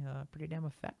pretty damn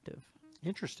effective.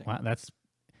 Interesting. Wow,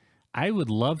 I would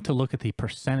love to look at the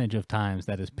percentage of times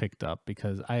that is picked up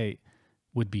because I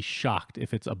would be shocked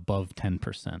if it's above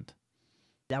 10%.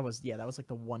 That was like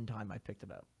the one time I picked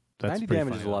it up. That's 90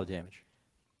 damage is a lot of damage.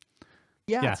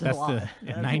 Yeah, that's the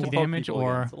 90 damage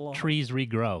or trees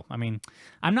regrow. I mean,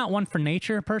 I'm not one for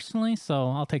nature personally, so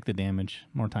I'll take the damage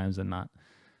more times than not.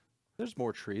 There's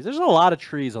more trees. There's a lot of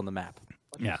trees on the map.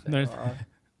 Yeah,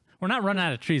 we're not running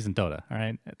out of trees in Dota, all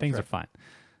right? Things are fine.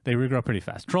 They regrow pretty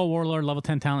fast. Troll Warlord, level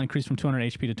 10 talent increased from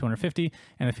 200 HP to 250,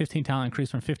 and the 15 talent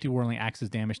increased from 50 whirling axes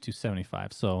damage to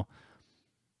 75. So,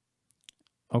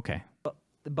 okay.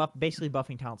 But basically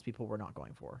buffing talents people were not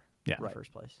going for in the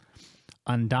first place.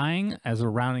 Undying, as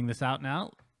we're rounding this out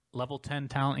now, level 10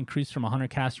 talent increased from 100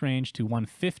 cast range to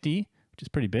 150, which is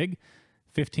pretty big.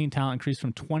 15 talent increased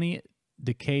from 20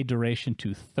 decay duration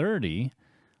to 30,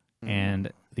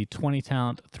 and the 20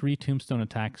 talent 3 tombstone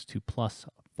attacks to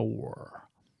 +4.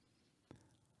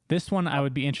 This one, I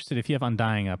would be interested, if you have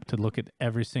Undying up, to look at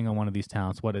every single one of these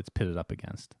talents, what it's pitted up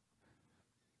against.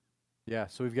 Yeah,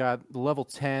 so we've got the level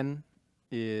 10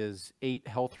 is 8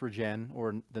 health regen,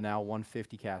 or the now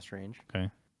 150 cast range. Okay.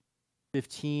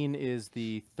 15 is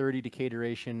the 30 decay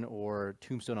duration, or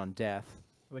tombstone on death.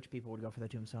 Which people would go for the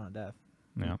tombstone on death.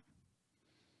 Yeah.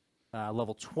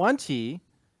 Level 20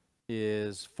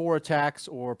 is 4 attacks,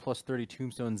 or +30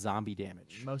 tombstone zombie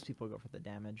damage. Most people go for the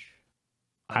damage.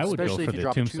 I would Especially go for if you the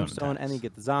drop a tombstone and then you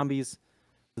get the zombie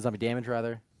damage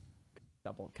rather.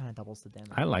 Kind of doubles the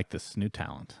damage. I like this new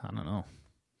talent. I don't know.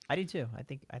 I do too. I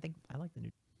think I like the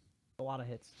new. A lot of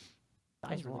hits.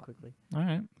 Dies really quickly. All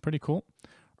right, pretty cool.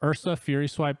 Ursa Fury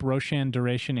Swipe Roshan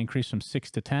duration increased from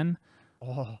 6 to 10. Oh,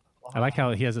 wow. I like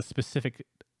how he has a specific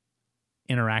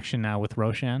interaction now with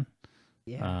Roshan.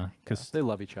 Yeah, because they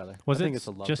love each other. Was it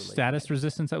just status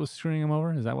resistance that was screwing him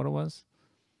over? Is that what it was?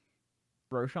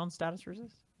 Roshan status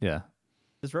resist? Yeah.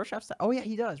 Does Rosh have Oh, yeah,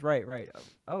 he does. Right.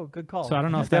 Oh, good call. So I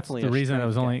don't know if that's the reason it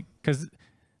was only... Because,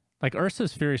 like,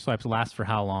 Ursa's Fury Swipes last for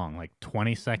how long? Like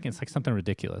 20 seconds? Like something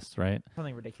ridiculous, right?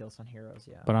 Something ridiculous on heroes,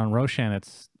 yeah. But on Roshan, it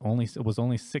was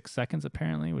only 6 seconds,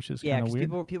 apparently, which is kind of weird.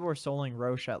 Yeah, people were soloing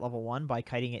Rosh at level 1 by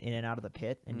kiting it in and out of the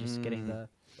pit and just getting the...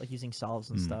 Like, using salves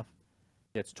and stuff.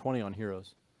 Yeah, it's 20 on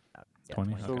heroes.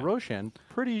 20? So Roshan,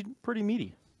 pretty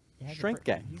meaty. Yeah, strength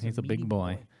guy. He's a big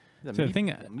boy. So the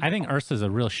thing, I think Ursa's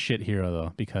a real shit hero,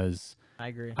 though, because I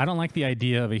agree. I don't like the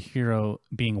idea of a hero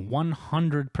being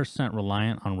 100%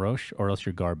 reliant on Rosh, or else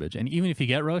you're garbage. And even if you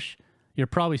get Rosh, you're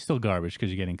probably still garbage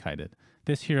because you're getting kited.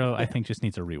 This hero, I think, just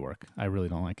needs a rework. I really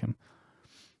don't like him.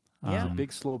 Yeah, he's a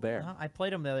big, slow bear. I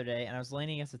played him the other day, and I was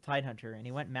laning against a Tide Hunter, and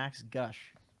he went max Gush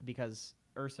because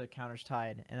Ursa counters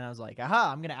Tide, and I was like,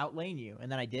 aha, I'm going to outlane you.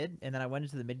 And then I did, and then I went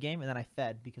into the mid-game, and then I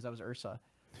fed because I was Ursa.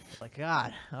 Like,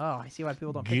 God, I see why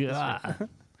people don't pick this one.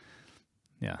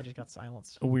 Yeah. I just got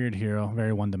silenced. A weird hero,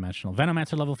 very one-dimensional.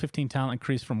 Venomancer level 15 talent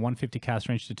increased from 150 cast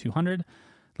range to 200.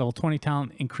 Level 20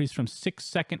 talent increased from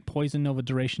 6-second poison nova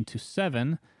duration to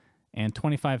 7. And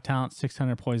 25 talent,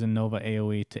 600 poison nova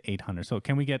AoE to 800. So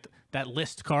can we get that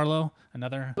list, Carlo?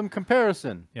 Some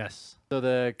comparison. Yes. So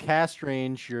the cast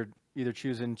range, you're either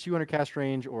choosing 200 cast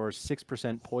range or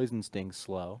 6% poison sting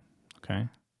slow. Okay.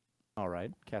 All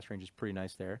right. Cast range is pretty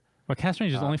nice there. But cast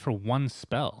range is only for one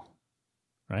spell,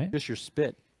 right? Just your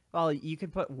spit. Well, you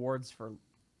could put wards for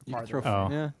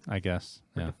farther. I guess.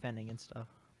 For defending and stuff.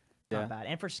 Not bad.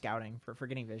 And for scouting, for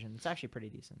getting vision. It's actually pretty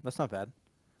decent. That's not bad.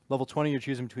 Level 20, you're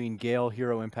choosing between Gale,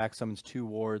 Hero Impact, summons 2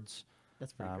 wards.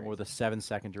 That's pretty crazy. Or the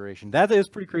 7-second duration. That is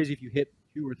pretty crazy if you hit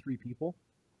 2 or 3 people.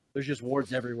 There's just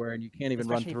wards everywhere, and you can't even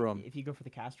run through them. If you go for the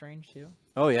cast range, too.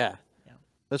 Oh, yeah.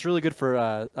 That's really good for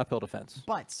uphill defense.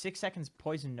 But 6 seconds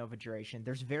Poison Nova duration.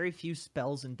 There's very few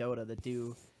spells in Dota that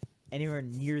do anywhere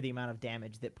near the amount of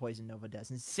damage that Poison Nova does.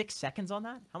 And 6 seconds on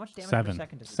that? How much damage per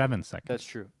second does it do? 7 seconds. That's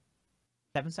true.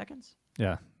 7 seconds?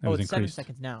 Yeah. It's 7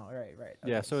 seconds now. Right. Okay.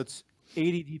 Yeah, so it's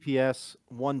 80 DPS,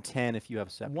 110 if you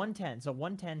have 7. 110. So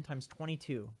 110 times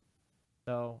 22.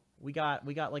 So we got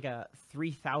like a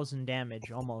 3,000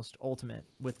 damage almost ultimate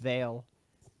with Veil,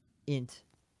 Int.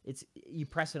 You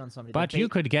press it on somebody. But you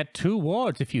could get 2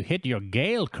 wards if you hit your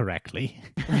Gale correctly.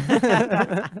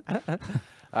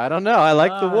 I don't know. I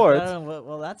like the wards.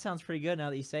 Well, that sounds pretty good now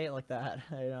that you say it like that.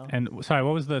 You know. And sorry,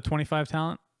 what was the 25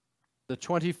 talent? The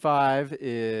 25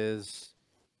 is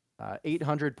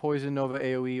 800 Poison Nova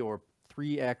AoE or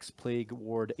 3x Plague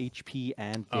Ward HP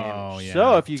and damage. Oh, yeah.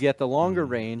 So if you get the longer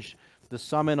range, the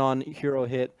summon on hero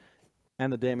hit,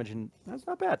 and the damage, and that's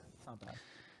not bad. It's not bad.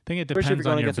 I think it depends Especially if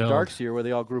you're going against build. a Darkseer where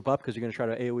they all group up because you're going to try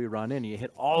to AoE run in. And you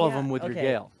hit all of them with your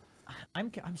Gale.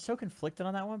 I'm so conflicted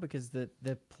on that one because the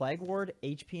Plague Ward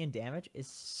HP and damage is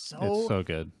it's so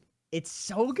good. It's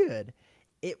so good.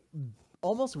 It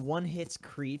almost one-hits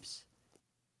creeps.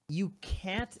 You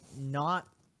can't not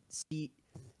see.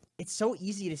 It's so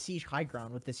easy to siege high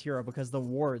ground with this hero because the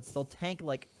wards, they'll tank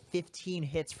like 15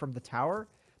 hits from the tower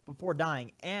before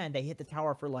dying, and they hit the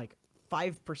tower for like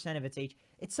 5% of its HP.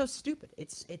 It's so stupid.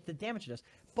 It's the damage it does.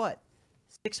 But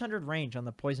 600 range on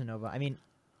the Poison Nova. I mean,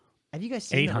 have you guys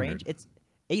seen the range? It's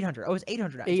 800. Oh, it's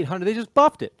 800. 800. They just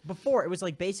buffed it. Before, it was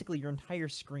like basically your entire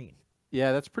screen.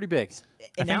 Yeah, that's pretty big.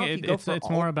 And now it's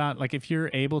more about, like, if you're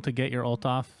able to get your ult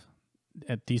off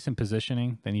at decent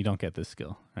positioning, then you don't get this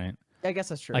skill, right? I guess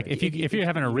that's true. Like, if you're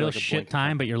having a real shit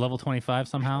time, but you're level 25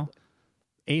 somehow,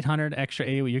 800 extra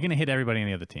AoE, you're going to hit everybody on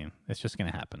the other team. It's just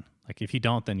going to happen. Like, if you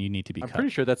don't, then you need to be cut. I'm pretty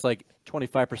sure that's like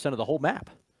 25% of the whole map.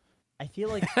 I feel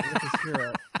like with this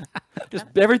hero, just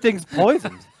everything's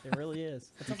poisoned. It really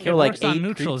is. You kill like 8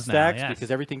 neutrals stacks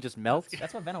because everything just melts.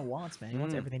 That's what Venno wants, man. He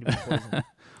wants everything to be poisoned.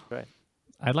 Right.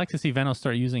 I'd like to see Venno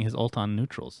start using his ult on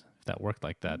neutrals. If that worked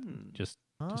like that, just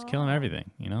kill him everything.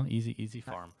 You know, easy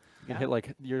farm. You can hit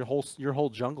like your whole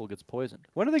jungle gets poisoned.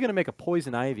 When are they going to make a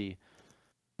poison ivy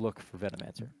look for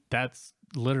Venomancer? That's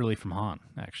literally from Han,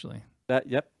 actually.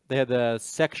 Yep. They had the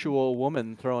sexual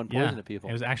woman throwing poison at people.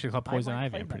 It was actually called Poison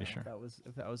Ivy, I'm pretty sure.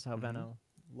 If that was how Venno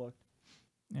looked.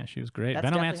 Yeah, she was great. That's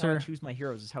definitely how I Venomancer. choose my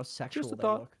heroes is how sexual they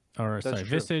look. Or sorry,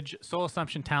 Visage. Soul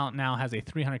Assumption talent now has a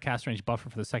 300 cast range buffer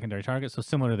for the secondary target, so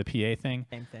similar to the PA thing.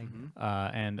 Same thing.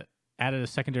 And added a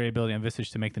secondary ability on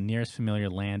Visage to make the nearest familiar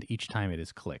land each time it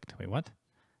is clicked. Wait, what?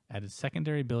 Added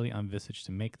secondary ability on Visage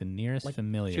to make the nearest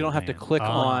familiar. So you don't have to click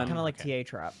on. Kind of like TA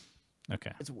Trap.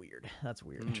 Okay. It's weird. That's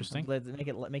weird. Interesting.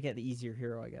 Make it the easier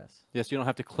hero, I guess. Yes, you don't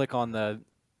have to click on the.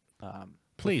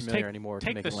 Please take anymore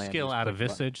take to make the land. skill out of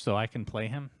Visage so I can play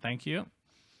him. Thank you.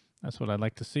 That's what I'd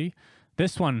like to see.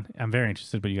 This one, I'm very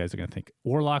interested what you guys are going to think.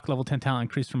 Warlock level 10 talent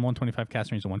increased from 125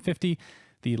 cast range to 150.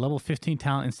 The level 15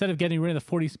 talent, instead of getting rid of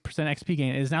the 40% XP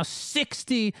gain, it is now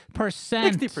 60%.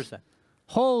 60%.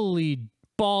 Holy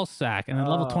ball sack. And then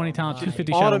level 20 talent,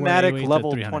 250 automatic shadow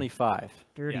level 25.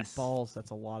 Dirty balls. That's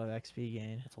a lot of XP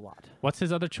gain. That's a lot. What's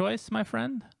his other choice, my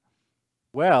friend?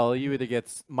 Well, you either get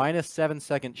minus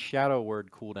 7-second shadow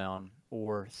word cooldown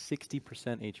or 60%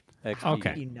 XP. How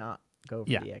do you not go for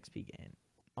the XP gain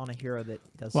on a hero that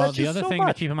does? Well, the other thing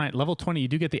to keep in mind, level 20, you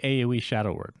do get the AoE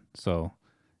shadow word, so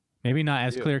maybe not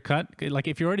as clear cut. Like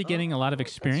if you're already getting a lot of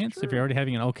experience, if you're already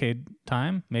having an okay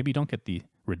time, maybe you don't get the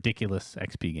ridiculous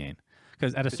XP gain.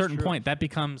 Because at a certain point, that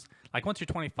becomes like once you're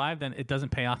 25, then it doesn't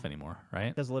pay off anymore, right?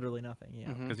 It does literally nothing.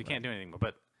 Yeah. Because you can't do anything.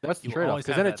 But that's the trade-off.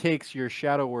 Because then it takes your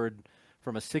shadow word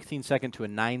from a 16-second to a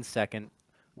 9-second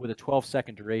with a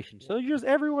 12-second duration. So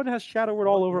everyone has shadow word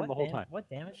all over them the whole time. What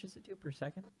damage does it do per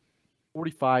second?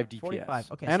 45 DPS.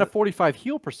 45. Okay. And a 45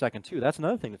 heal per second too. That's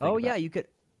another thing to think about. Oh yeah, you could.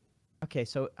 Okay,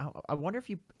 so I wonder if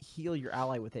you heal your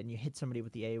ally with it and you hit somebody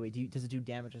with the AoE, does it do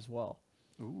damage as well?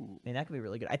 Ooh. I mean, that could be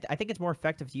really good. I think it's more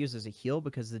effective to use as a heal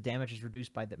because the damage is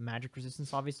reduced by the magic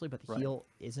resistance, obviously, but the heal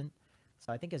isn't.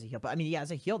 So I think as a heal, but I mean, yeah,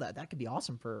 as a heal, that could be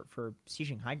awesome for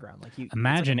sieging high ground. Like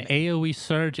imagine AoE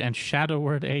surge and shadow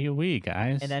word AoE,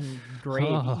 guys. And then you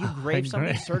grave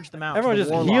somebody, surge them out. Everyone's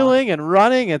just healing and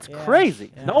running. It's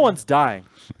crazy. Yeah. No one's dying.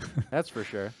 That's for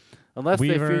sure. Unless they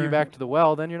fear you back to the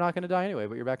well, then you're not going to die anyway,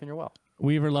 but you're back in your well.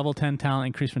 Weaver level 10 talent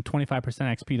increased from 25%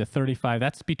 XP to 35.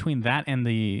 That's between that and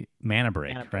the mana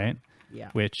break, right? Yeah.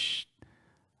 Which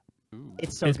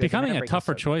it's becoming a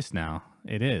tougher choice now.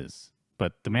 It is.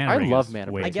 But the mana break love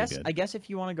mana break. I guess if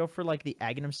you want to go for like the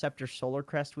Aghanim Scepter Solar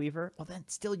Crest Weaver, well then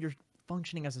still you're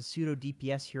functioning as a pseudo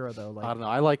DPS hero though. Like, I don't know.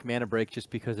 I like mana break just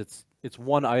because it's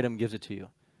one item gives it to you.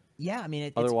 Yeah, I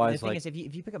mean, otherwise, the thing is, if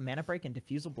you pick up Mana Break and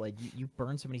Diffusal Blade, you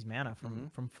burn somebody's mana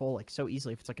from full like so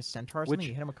easily. If it's like a Centaur or something,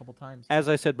 you hit him a couple times. As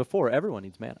I said before, everyone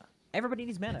needs mana. Everybody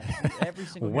needs mana. Every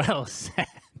single well said.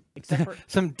 Except for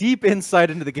some deep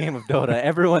insight into the game of Dota.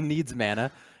 Everyone needs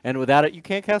mana, and without it, you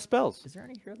can't cast spells. Is there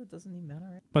any hero that doesn't need mana?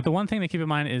 Right? But the one thing to keep in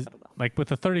mind is, like with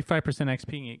the 35%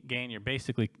 XP gain, you're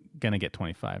basically gonna get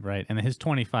 25, right? And his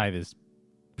 25 is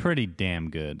pretty damn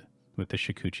good with the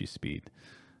Shikuchi speed.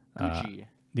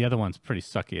 The other one's pretty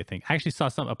sucky, I think. I actually saw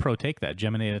a pro take that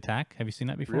Geminate attack. Have you seen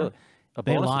that before? Really?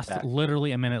 They lost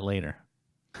literally a minute later.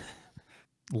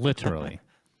 Literally.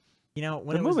 You know,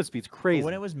 when the movement speed's crazy.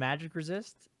 When it was Magic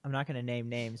Resist, I'm not going to name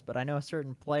names, but I know a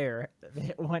certain player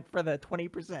that went for the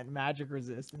 20% Magic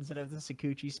Resist instead of the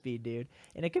Sakuchi speed, dude,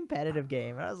 in a competitive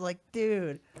game. And I was like,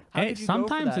 dude, how could you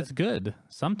sometimes go for that? It's good.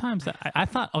 Sometimes I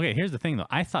thought, okay, here's the thing though.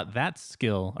 I thought that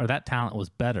skill or that talent was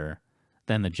better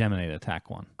than the Geminate attack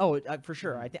one. Oh, for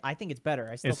sure. I think it's better.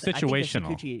 It's situational. I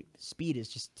think the Sakuchi speed is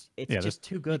just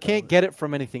too good. You can't get it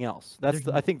from anything else.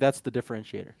 I think that's the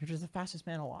differentiator. You're just the fastest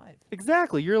man alive.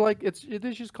 Exactly. You're like it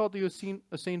is just called the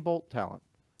Usain Bolt talent.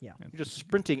 Yeah. You're just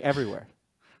sprinting everywhere.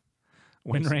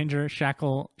 Wind Ranger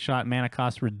Shackle Shot mana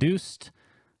cost reduced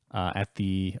at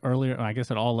the earlier, I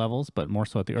guess at all levels, but more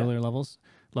so at the earlier levels.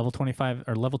 Level 25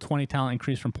 or level 20 talent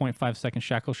increased from 0.5 second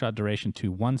shackle shot duration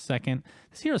to 1 second.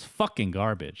 This hero's fucking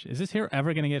garbage. Is this hero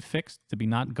ever going to get fixed to be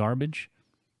not garbage?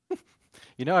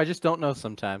 You know, I just don't know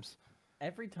sometimes.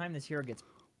 Every time this hero gets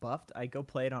buffed, I go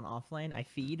play it on offlane, I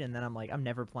feed, and then I'm like, I'm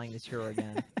never playing this hero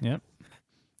again. Yep.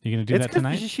 You going to do that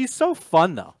tonight? She's so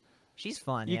fun, though. She's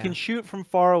fun. You can shoot from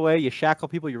far away. You shackle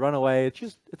people. You run away.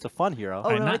 It's a fun hero.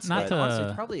 Oh, no, it's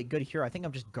probably a good hero. I think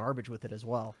I'm just garbage with it as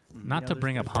well. Not to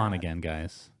bring up Han again,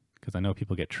 guys, because I know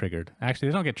people get triggered. Actually,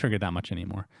 they don't get triggered that much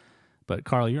anymore. But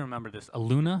Carl, you remember this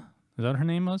Aluna? Is that what her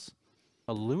name was?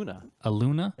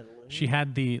 Aluna. She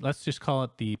had let's just call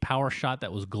it the power shot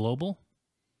that was global.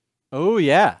 Oh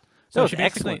yeah. So she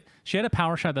had a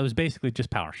power shot that was basically just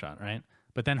power shot, right?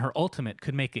 But then her ultimate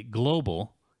could make it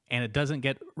global. And it doesn't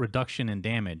get reduction in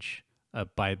damage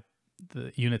by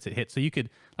the units it hits. So you could,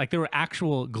 like, there were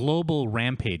actual global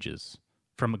rampages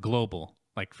from a global,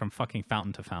 like from fucking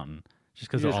fountain to fountain, just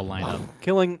because they're all lined up.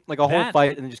 Killing, like, a whole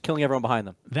fight and then just killing everyone behind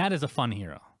them. That is a fun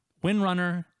hero.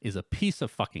 Windrunner is a piece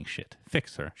of fucking shit.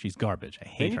 Fix her. She's garbage. I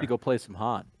hate her. They need to go play some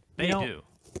Han. They do.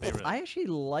 I actually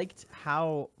liked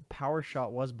how Power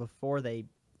Shot was before they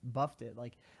buffed it.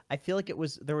 Like, I feel like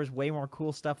there was way more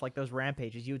cool stuff like those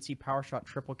rampages. You would see Power Shot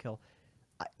triple kill.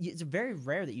 It's very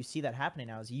rare that you see that happening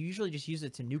now. You usually just use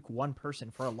it to nuke one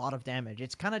person for a lot of damage.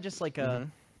 It's kind of just like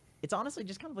it's honestly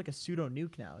just kind of like a pseudo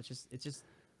nuke now. It's just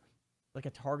like a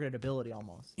targeted ability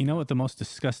almost. You know what the most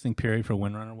disgusting period for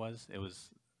Windrunner was? It was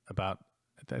about,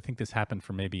 I think this happened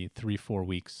for maybe 3-4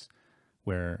 weeks,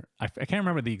 where I can't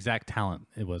remember the exact talent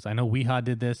it was. I know Weehaw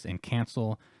did this and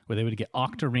Cancel, where they would get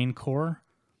Octarine Core.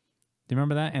 Do you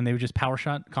remember that? And they would just power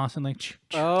shot constantly.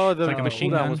 Oh, like a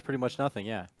machine gun was pretty much nothing.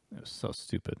 Yeah, it was so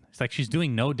stupid. It's like she's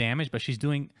doing no damage, but she's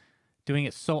doing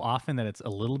it so often that it's a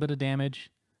little bit of damage.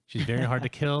 She's very hard to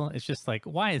kill. It's just like,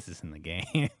 why is this in the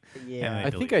game? Yeah,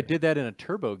 I think I did that in a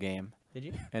turbo game. Did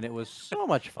you? And it was so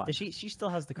much fun. She still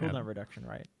has the cooldown reduction,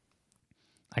 right?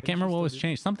 I can't remember what was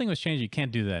changed. Something was changed. You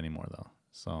can't do that anymore, though.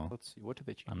 So let's see. What did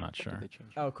they change? I'm not sure.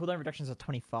 Oh, cooldown reduction is at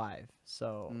 25.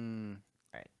 So.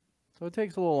 Right. So it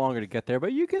takes a little longer to get there,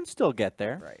 but you can still get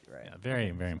there. Right. Yeah, very,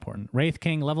 very important. Wraith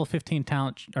King, level 15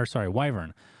 talent,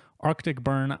 Wyvern. Arctic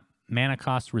Burn, mana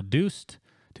cost reduced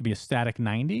to be a static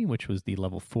 90, which was the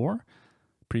level 4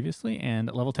 previously,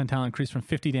 and level 10 talent increased from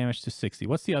 50 damage to 60.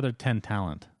 What's the other 10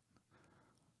 talent?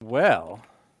 Well,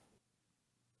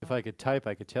 if I could type,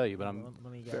 I could tell you, but I'm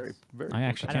very. I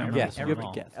actually can't remember. Yes, you have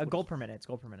to guess. A gold per minute. It's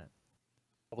gold per minute.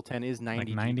 Level 10 is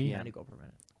 90. Like 90? 90 gold per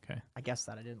minute. Okay. I guessed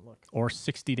that. I didn't look. Or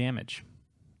 60 damage.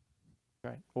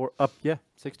 Right. Or up,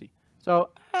 60. So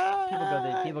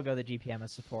people go the GPM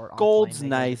as support. Gold's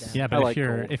nice. Yeah, but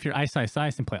if you're Ice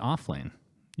and play offlane,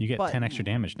 you get 10 extra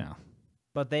damage now.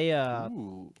 But they I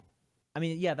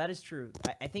mean, yeah, that is true.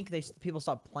 I think people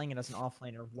stopped playing it as an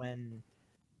offlaner when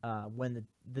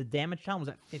the damage challenge was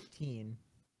at 15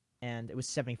 and it was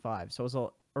 75. So it was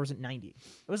or was it 90?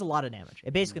 It was a lot of damage.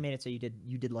 It basically made it so you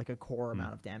did like a core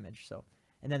amount of damage. So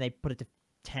and then they put it to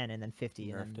 10 and then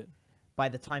 50. And then by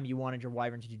the time you wanted your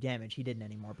Wyvern to do damage, he didn't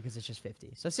anymore because it's just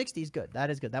 50. So 60 is good. That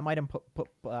is good. That might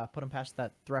put him past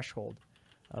that threshold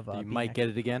of. You might get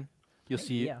it again. You'll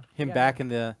see him back in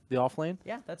the off lane.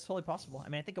 Yeah, that's totally possible. I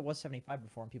mean, I think it was 75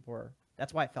 before, and people were.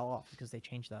 That's why it fell off because they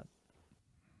changed that.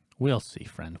 We'll see,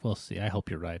 friend. We'll see. I hope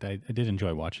you're right. I did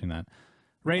enjoy watching that.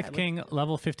 Wraith King,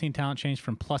 level 15 talent changed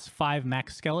from +5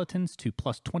 max skeletons to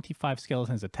 +25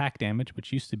 skeletons attack damage,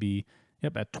 which used to be,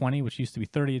 at 20, which used to be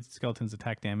 30 skeletons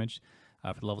attack damage.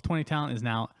 For the level 20 talent is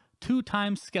now 2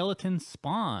 times skeletons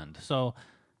spawned. So,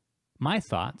 my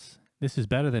thoughts, this is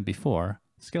better than before.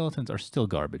 Skeletons are still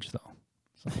garbage, though.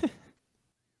 So.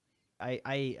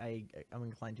 I'm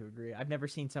inclined to agree. I've never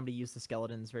seen somebody use the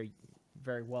skeletons very,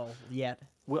 very well yet.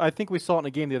 Well, I think we saw it in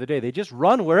a game the other day. They just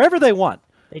run wherever they want.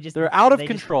 They're out of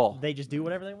control. They just do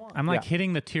whatever they want. I'm like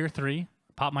hitting the tier 3,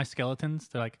 pop my skeletons.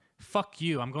 They're like, fuck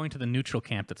you. I'm going to the neutral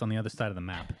camp that's on the other side of the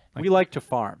map. Like, we like to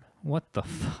farm. What the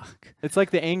fuck? It's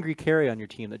like the angry carry on your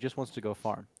team that just wants to go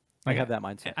farm. I have that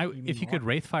mindset. If you could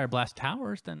Wraithfire Blast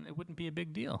towers, then it wouldn't be a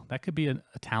big deal. That could be a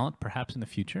talent perhaps in the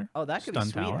future. Oh, that could be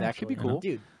sweet. Towers. That could be cool.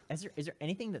 Dude, is there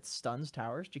anything that stuns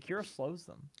towers? Jakiro slows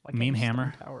them. Meme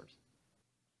Hammer. Towers.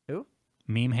 Who?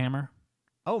 Meme Hammer.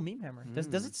 Oh, Meme Hammer.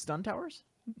 Does it stun towers?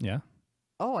 Yeah.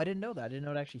 Oh, I didn't know that. I didn't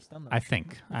know it actually stunned them. I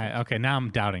think. Okay, now I'm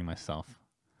doubting myself.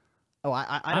 Oh,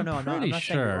 I don't know. I'm not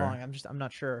sure. saying you're wrong. I'm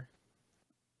not sure.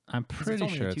 I'm pretty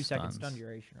it's sure only a it's 2-second stun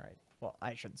duration, right? Well,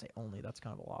 I shouldn't say only. That's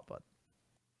kind of a lot, but.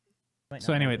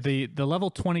 So anyway, the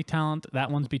level 20 talent, that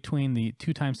one's between the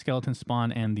 2 times skeleton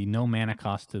spawn and the no mana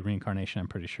cost to reincarnation, I'm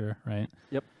pretty sure, right?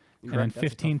 Yep. And then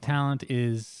 15 talent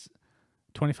is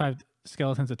 25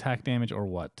 skeletons attack damage or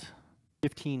what?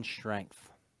 15 strength.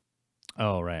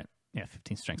 Oh, right. Yeah,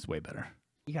 15 strength's way better.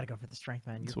 You got to go for the strength,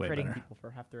 man. You're critting people for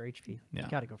half their HP. Yeah. You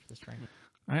got to go for the strength.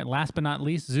 All right, last but not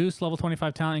least, Zeus, level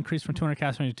 25 talent, increased from 200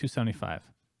 cast range to 275.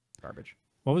 Garbage.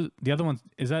 What was the other one?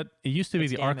 Is that, it used to be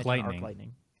the Arc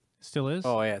Lightning. Still is?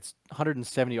 Oh, yeah, it's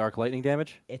 170 arc lightning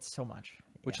damage. It's so much.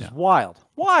 Which is wild.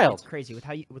 Wild! It's crazy with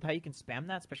how you can spam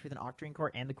that, especially with an Octarine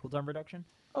Core and the cooldown reduction.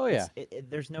 Oh, yeah.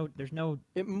 There's no...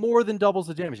 It more than doubles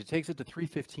the damage. It takes it to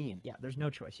 315. Yeah, there's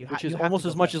no choice. Which is almost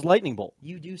as much as Lightning Bolt.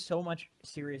 You do so much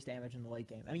serious damage in the late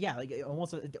game. I mean, yeah, like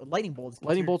almost... Lightning Bolt is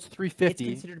Lightning Bolt's 350.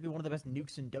 It's considered to be one of the best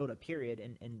nukes in Dota, period.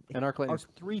 And Arc Lightning's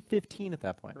 315 at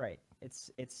that point. Right.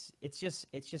 It's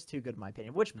just too good in my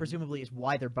opinion. Which presumably is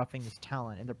why they're buffing this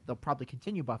talent, and they'll probably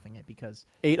continue buffing it because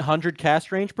 800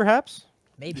 cast range, perhaps.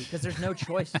 Maybe because there's no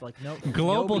choice. Like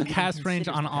global cast range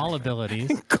on all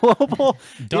abilities. Global,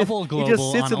 double global. He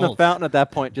just sits in the fountain at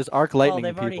that point, just arc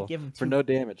lightning people for no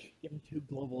damage. Give him 2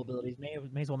 global abilities. May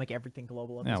as well make everything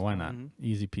global. Yeah, why not?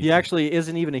 Easy peasy. He actually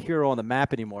isn't even a hero on the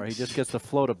map anymore. He just gets to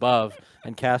float above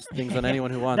and cast things on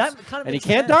anyone who wants. And he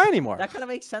can't die anymore. That kind of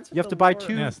makes sense. You have to buy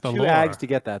two ags to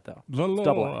get that though.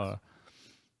 Double ags.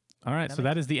 All right, so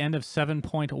that is the end of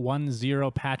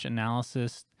 7.10 patch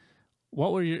analysis.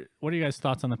 What are your guys'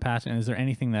 thoughts on the patch, and is there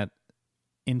anything that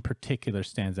in particular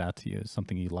stands out to you,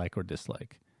 something you like or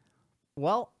dislike?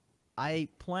 Well, I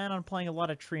plan on playing a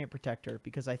lot of Treant Protector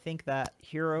because I think that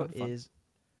hero is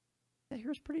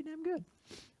pretty damn good.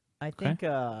 I think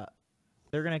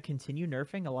they're going to continue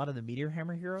nerfing a lot of the Meteor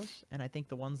Hammer heroes, and I think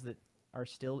the ones that are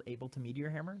still able to Meteor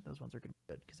Hammer, those ones are good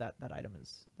because that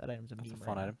item's a meme.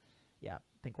 Fun item. Yeah,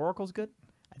 I think Oracle's good.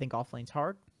 I think offlane's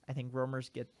hard. I think roamers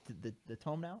get the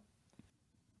tome now.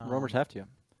 Roamers have to.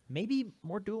 Maybe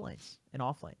more dual lanes in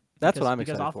offlane. That's what I'm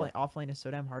excited for. Because offlane is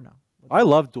so damn hard now. I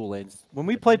love dual lanes. When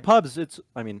we play pubs, it's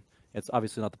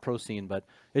obviously not the pro scene, but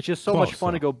it's just so much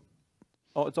fun to go.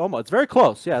 Oh, it's very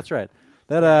close. Yeah, that's right.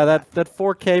 That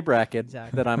 4K bracket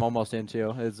that I'm almost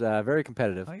into is very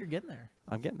competitive. Oh, you're getting there.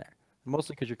 I'm getting there.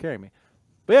 Mostly because you're carrying me.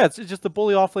 But yeah, it's just the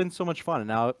bully offlane is so much fun. And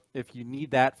now if you need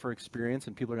that for experience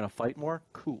and people are going to fight more,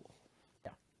 cool.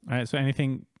 Yeah. All right, so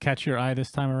anything catch your eye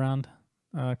this time around?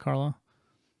 Carlo?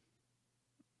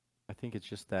 I think it's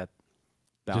just that.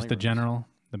 Just the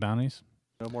bounties?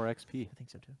 No more XP. I think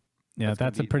so too. Yeah,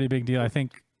 that's a pretty big deal. I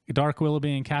think Dark Willow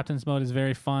being in Captain's mode is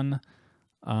very fun.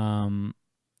 And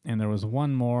there was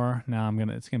one more. Now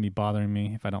it's gonna be bothering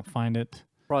me if I don't find it.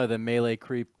 Probably the melee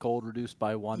creep gold reduced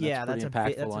by 1. Yeah, that's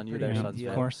pretty impactful on you there, SUNSfan.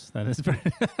 Of course, that is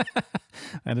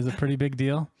that is a pretty big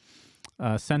deal.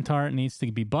 Centaur needs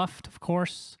to be buffed, of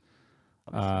course.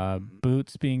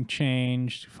 Boots being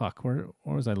changed. Fuck, where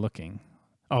was I looking?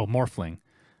 Oh, Morphling.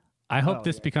 I hope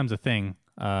this becomes a thing.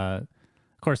 Of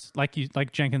course, like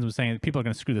Jenkins was saying, people are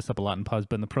going to screw this up a lot in pubs,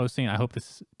 but in the pro scene, I hope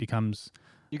this becomes...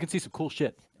 You can see some cool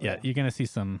shit. Yeah, you're going to see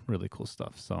some really cool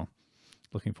stuff, so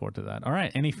looking forward to that. All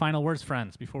right, any final words,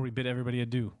 friends, before we bid everybody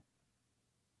adieu?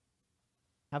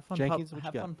 Have fun. Jenkins,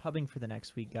 have fun pubbing for the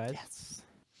next week, guys. Yes.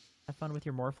 Have fun with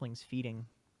your morphlings feeding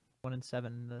 1 and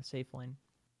 7 in the safe lane.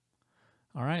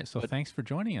 All right, so thanks for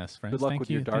joining us, friends. Good luck with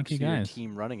your Dark Seer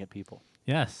team running at people.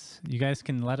 Yes, you guys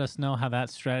can let us know how that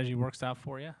strategy works out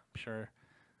for you. I'm sure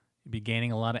you'll be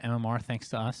gaining a lot of MMR thanks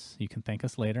to us. You can thank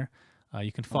us later.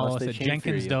 You can follow us at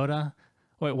Jenkins Dota.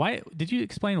 Wait, why did you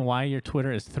explain why your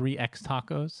Twitter is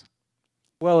 3xTacos?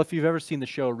 Well, if you've ever seen the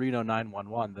show Reno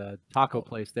 911, the taco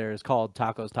place there is called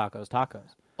Tacos, Tacos,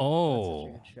 Tacos. Oh, that's such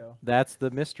a good show. That's the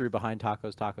mystery behind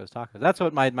Tacos, Tacos, Tacos. That's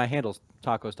what my handle's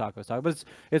Tacos, Tacos, Tacos. But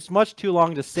it's much too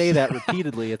long to say that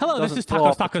repeatedly. Hello, this is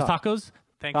Tacos, Tacos, Tacos.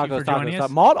 Thank you for joining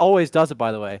us. Maud always does it,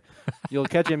 by the way. You'll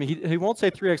catch him. He won't say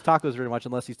 3xTacos very much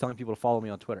unless he's telling people to follow me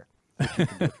on Twitter. All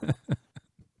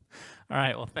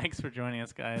right, well, thanks for joining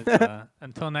us, guys.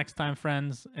 Until next time,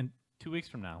 friends, and 2 weeks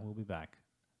from now, we'll be back.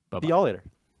 Bye-bye. See y'all later.